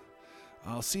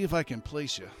 I'll see if I can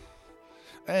place you.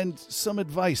 And some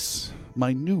advice,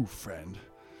 my new friend.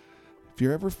 If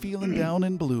you're ever feeling down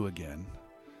and blue again,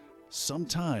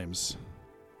 sometimes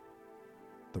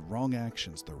the wrong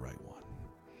action's the right one.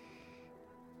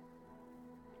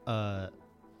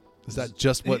 Is that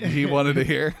just what he wanted to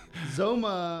hear?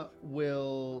 Zoma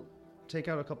will take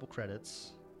out a couple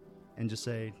credits and just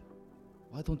say,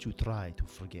 "Why don't you try to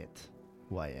forget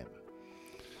who I am?"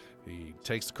 He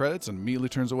takes the credits and immediately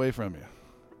turns away from you.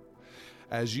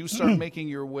 As you start making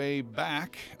your way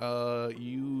back,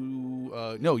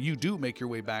 you do make your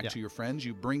way back to your friends.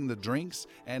 You bring the drinks,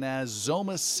 and as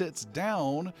Zoma sits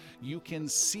down, you can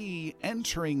see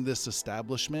entering this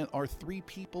establishment are 3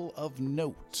 people of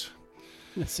note.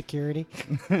 The security.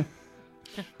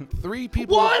 3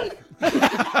 people. One.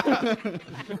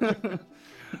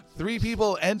 3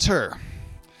 people enter.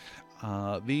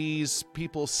 These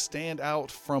people stand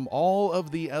out from all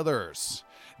of the others.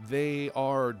 They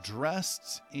are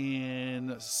dressed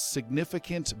in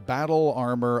significant battle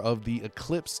armor of the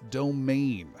Eclipse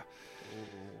Domain.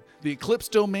 The Eclipse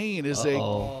Domain is a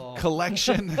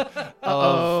collection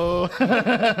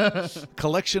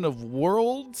of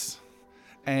worlds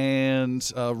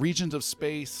and regions of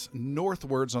space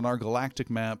northwards on our galactic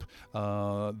map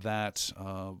that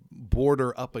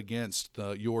border up against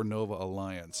your Nova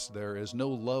Alliance. There is no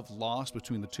love lost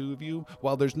between the two of you.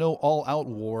 While there's no all-out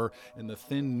war in the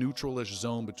thin neutral-ish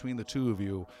zone between the two of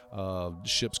you,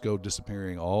 ships go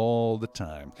disappearing all the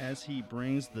time. As he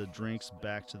brings the drinks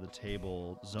back to the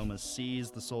table, Zoma sees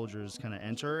the soldiers kind of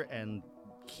enter and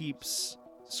keeps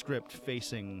Script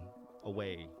facing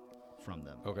away from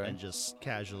them. Okay. And just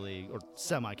casually, or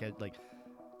semi-casually,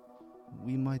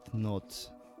 we might not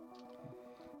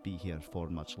be here for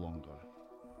much longer.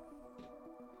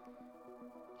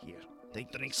 Here,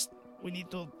 take drinks. We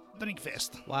need to drink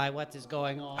fast. Why? What is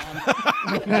going on?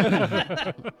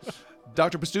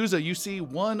 Dr. Pastuza, you see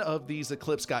one of these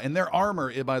Eclipse guys, and their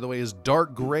armor, by the way, is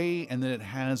dark gray, and then it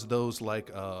has those like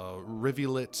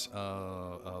rivulet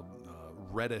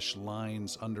reddish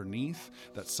lines underneath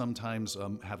that sometimes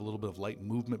have a little bit of light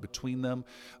movement between them.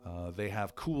 They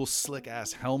have cool slick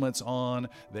ass helmets on.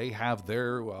 They have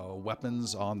their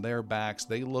weapons on their backs.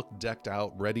 They look decked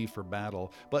out, ready for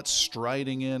battle, but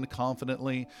striding in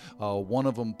confidently. One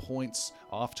of them points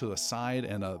off to the side,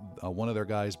 and one of their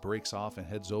guys breaks off and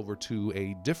heads over to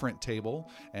a different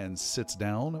table and sits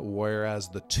down, whereas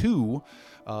the 2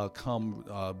 come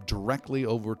directly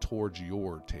over towards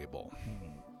your table.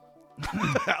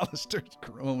 Alistair's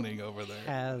groaning over there.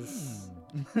 Has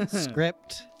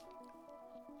Script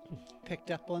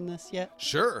picked up on this yet?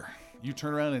 Sure. You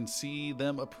turn around and see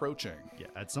them approaching. Yeah,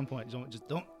 at some point,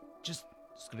 just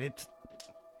Script.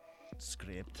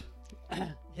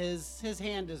 His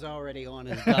hand is already on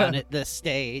his gun at this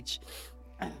stage.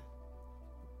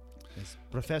 As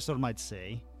Professor might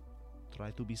say, try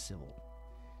to be civil.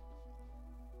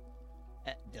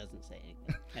 It doesn't say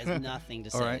anything. Has nothing to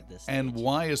say All right. at this stage. And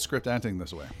why is Script acting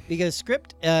this way? Because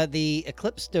Script, the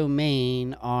Eclipse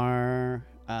Domain are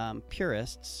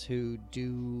purists who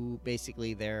do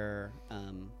basically they're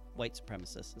white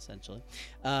supremacists, essentially,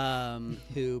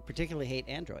 who particularly hate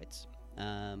androids.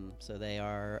 So they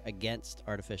are against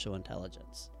artificial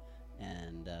intelligence.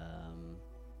 And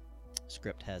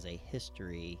Script has a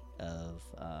history of,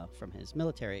 from his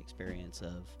military experience,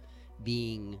 of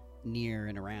being near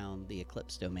and around the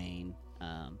Eclipse Domain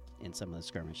in some of the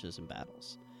skirmishes and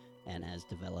battles, and has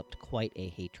developed quite a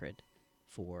hatred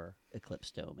for Eclipse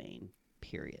Domain,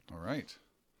 period. All right.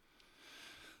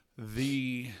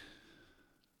 The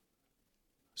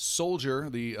soldier,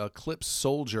 the Eclipse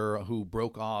soldier who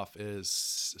broke off, is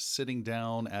sitting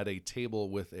down at a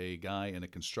table with a guy in a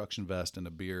construction vest and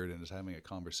a beard and is having a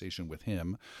conversation with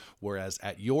him. Whereas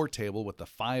at your table with the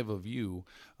 5 of you,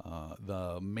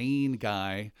 the main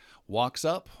guy walks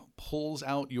up, pulls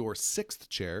out your 6th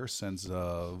chair since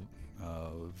Velu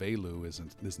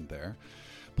isn't there.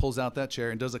 Pulls out that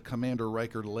chair and does a Commander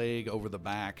Riker leg over the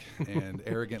back and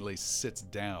arrogantly sits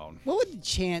down. What would the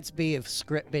chance be of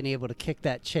Script being able to kick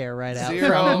that chair right out?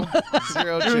 Zero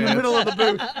chance. You're in the middle of the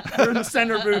booth. You're in the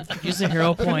center booth. Use a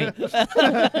hero point.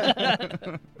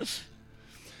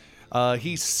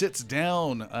 He sits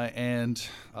down and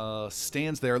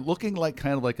stands there looking like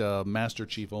kind of like a Master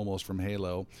Chief almost from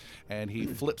Halo, and he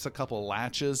flips a couple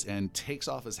latches and takes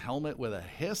off his helmet with a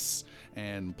hiss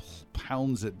and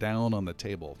pounds it down on the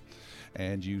table.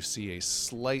 And you see a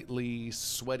slightly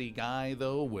sweaty guy,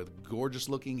 though, with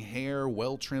gorgeous-looking hair,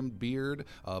 well-trimmed beard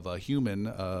of a human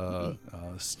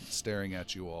staring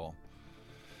at you all.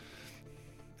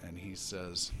 And he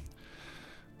says,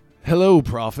 "Hello,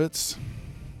 prophets.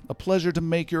 A pleasure to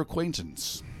make your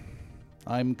acquaintance.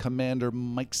 I'm Commander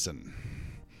Mikeson.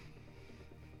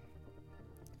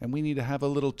 And we need to have a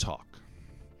little talk."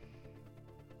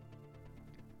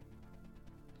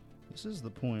 This is the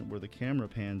point where the camera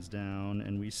pans down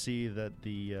and we see that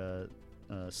the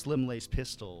slim lace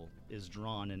pistol is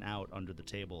drawn and out under the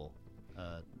table,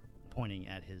 pointing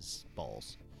at his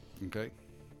balls. Okay.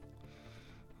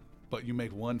 But you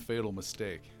make one fatal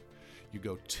mistake. You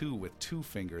go 2 with 2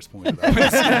 fingers pointed up.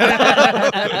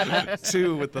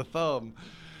 2 with the thumb.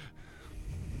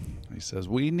 He says,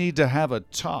 "We need to have a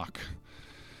talk.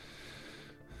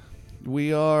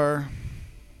 We are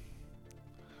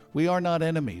not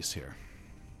enemies here.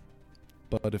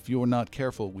 But if you're not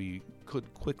careful, we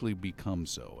could quickly become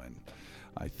so. And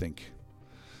I think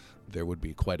there would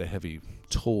be quite a heavy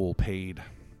toll paid.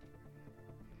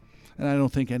 And I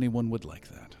don't think anyone would like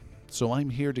that. So I'm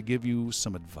here to give you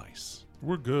some advice."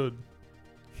 We're good.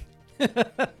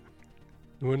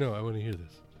 Well, no, I want to hear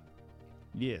this.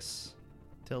 Yes.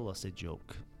 Tell us a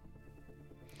joke.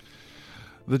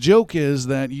 The joke is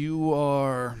that you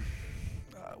are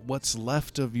what's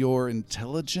left of your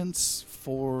intelligence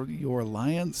for your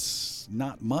alliance.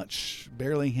 Not much,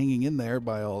 barely hanging in there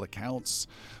by all accounts.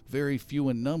 Very few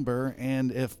in number,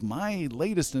 and if my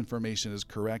latest information is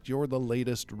correct, you're the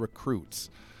latest recruits,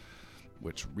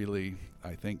 which really,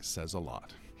 I think, says a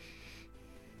lot.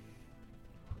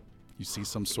 You see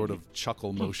some sort of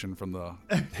chuckle motion from the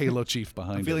Halo Chief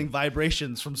behind I'm feeling him.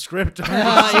 vibrations from Script.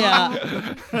 Yeah.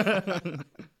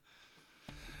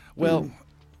 Well,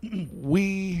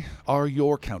 we are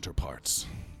your counterparts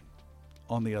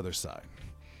on the other side.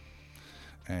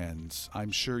 And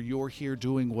I'm sure you're here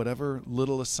doing whatever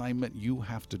little assignment you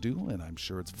have to do, and I'm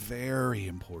sure it's very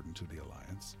important to the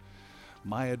Alliance.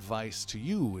 My advice to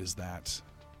you is that,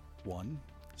 1,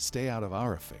 stay out of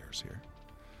our affairs here.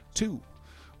 2,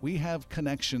 we have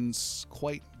connections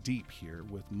quite deep here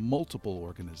with multiple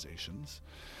organizations.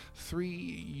 3,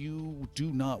 you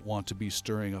do not want to be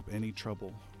stirring up any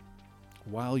trouble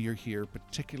while you're here,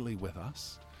 particularly with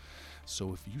us.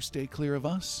 So if you stay clear of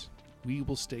us, we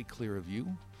will stay clear of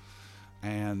you.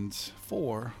 And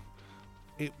 4,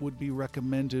 it would be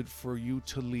recommended for you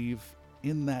to leave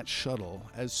in that shuttle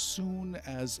as soon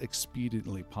as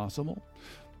expediently possible.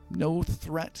 No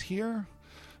threat here,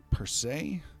 per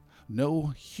se. No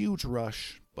huge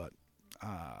rush, but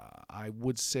I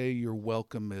would say your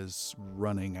welcome is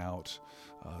running out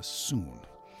soon.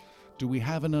 Do we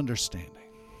have an understanding?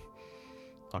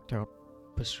 Dr.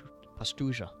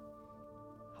 Pastuja,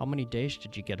 how many days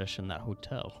did you get us in that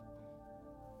hotel?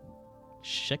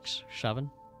 6,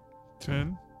 7?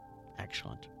 10?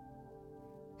 Excellent.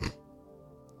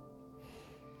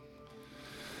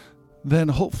 Then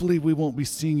hopefully we won't be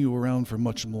seeing you around for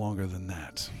much longer than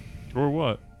that. Or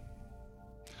what?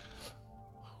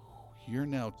 You're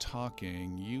now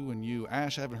talking, you and you.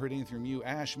 Ash, I haven't heard anything from you.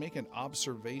 Ash, make an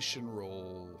observation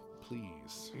roll,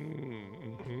 please.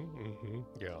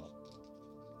 Yeah.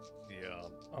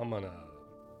 I'm gonna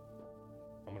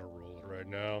roll it right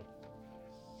now.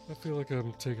 I feel like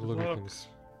I'm taking a look at things.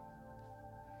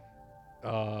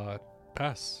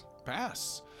 Pass.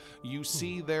 Pass. You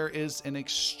see there is an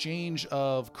exchange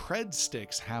of cred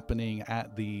sticks happening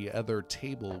at the other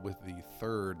table with the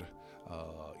 3rd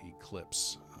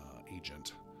Eclipse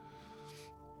agent.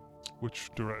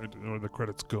 Which are the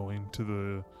credits going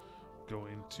to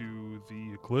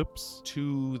the Eclipse?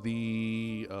 To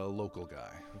the local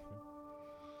guy.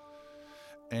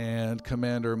 And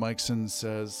Commander Mikeson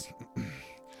says,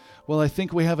 "Well, I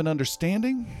think we have an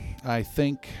understanding. I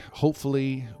think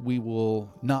hopefully we will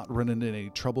not run into any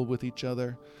trouble with each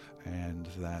other. and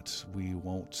that we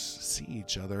won't see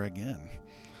each other again.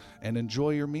 And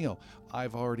enjoy your meal.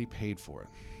 I've already paid for it.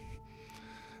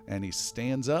 And he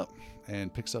stands up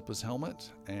and picks up his helmet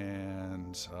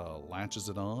and latches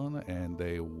it on, and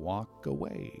they walk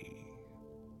away.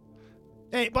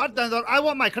 Hey, bartender, I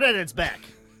want my credits back.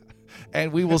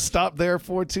 And we will stop there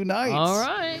for tonight. All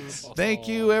right. Thank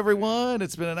you, everyone.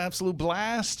 It's been an absolute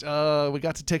blast. We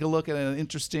got to take a look at an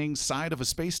interesting side of a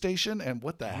space station, and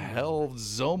what the hell,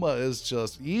 Zoma is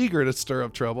just eager to stir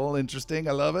up trouble. Interesting.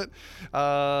 I love it.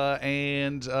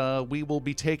 And we will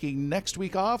be taking next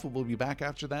week off. We'll be back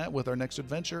after that with our next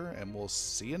adventure, and we'll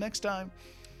see you next time.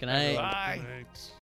 Good night. Bye. Good night.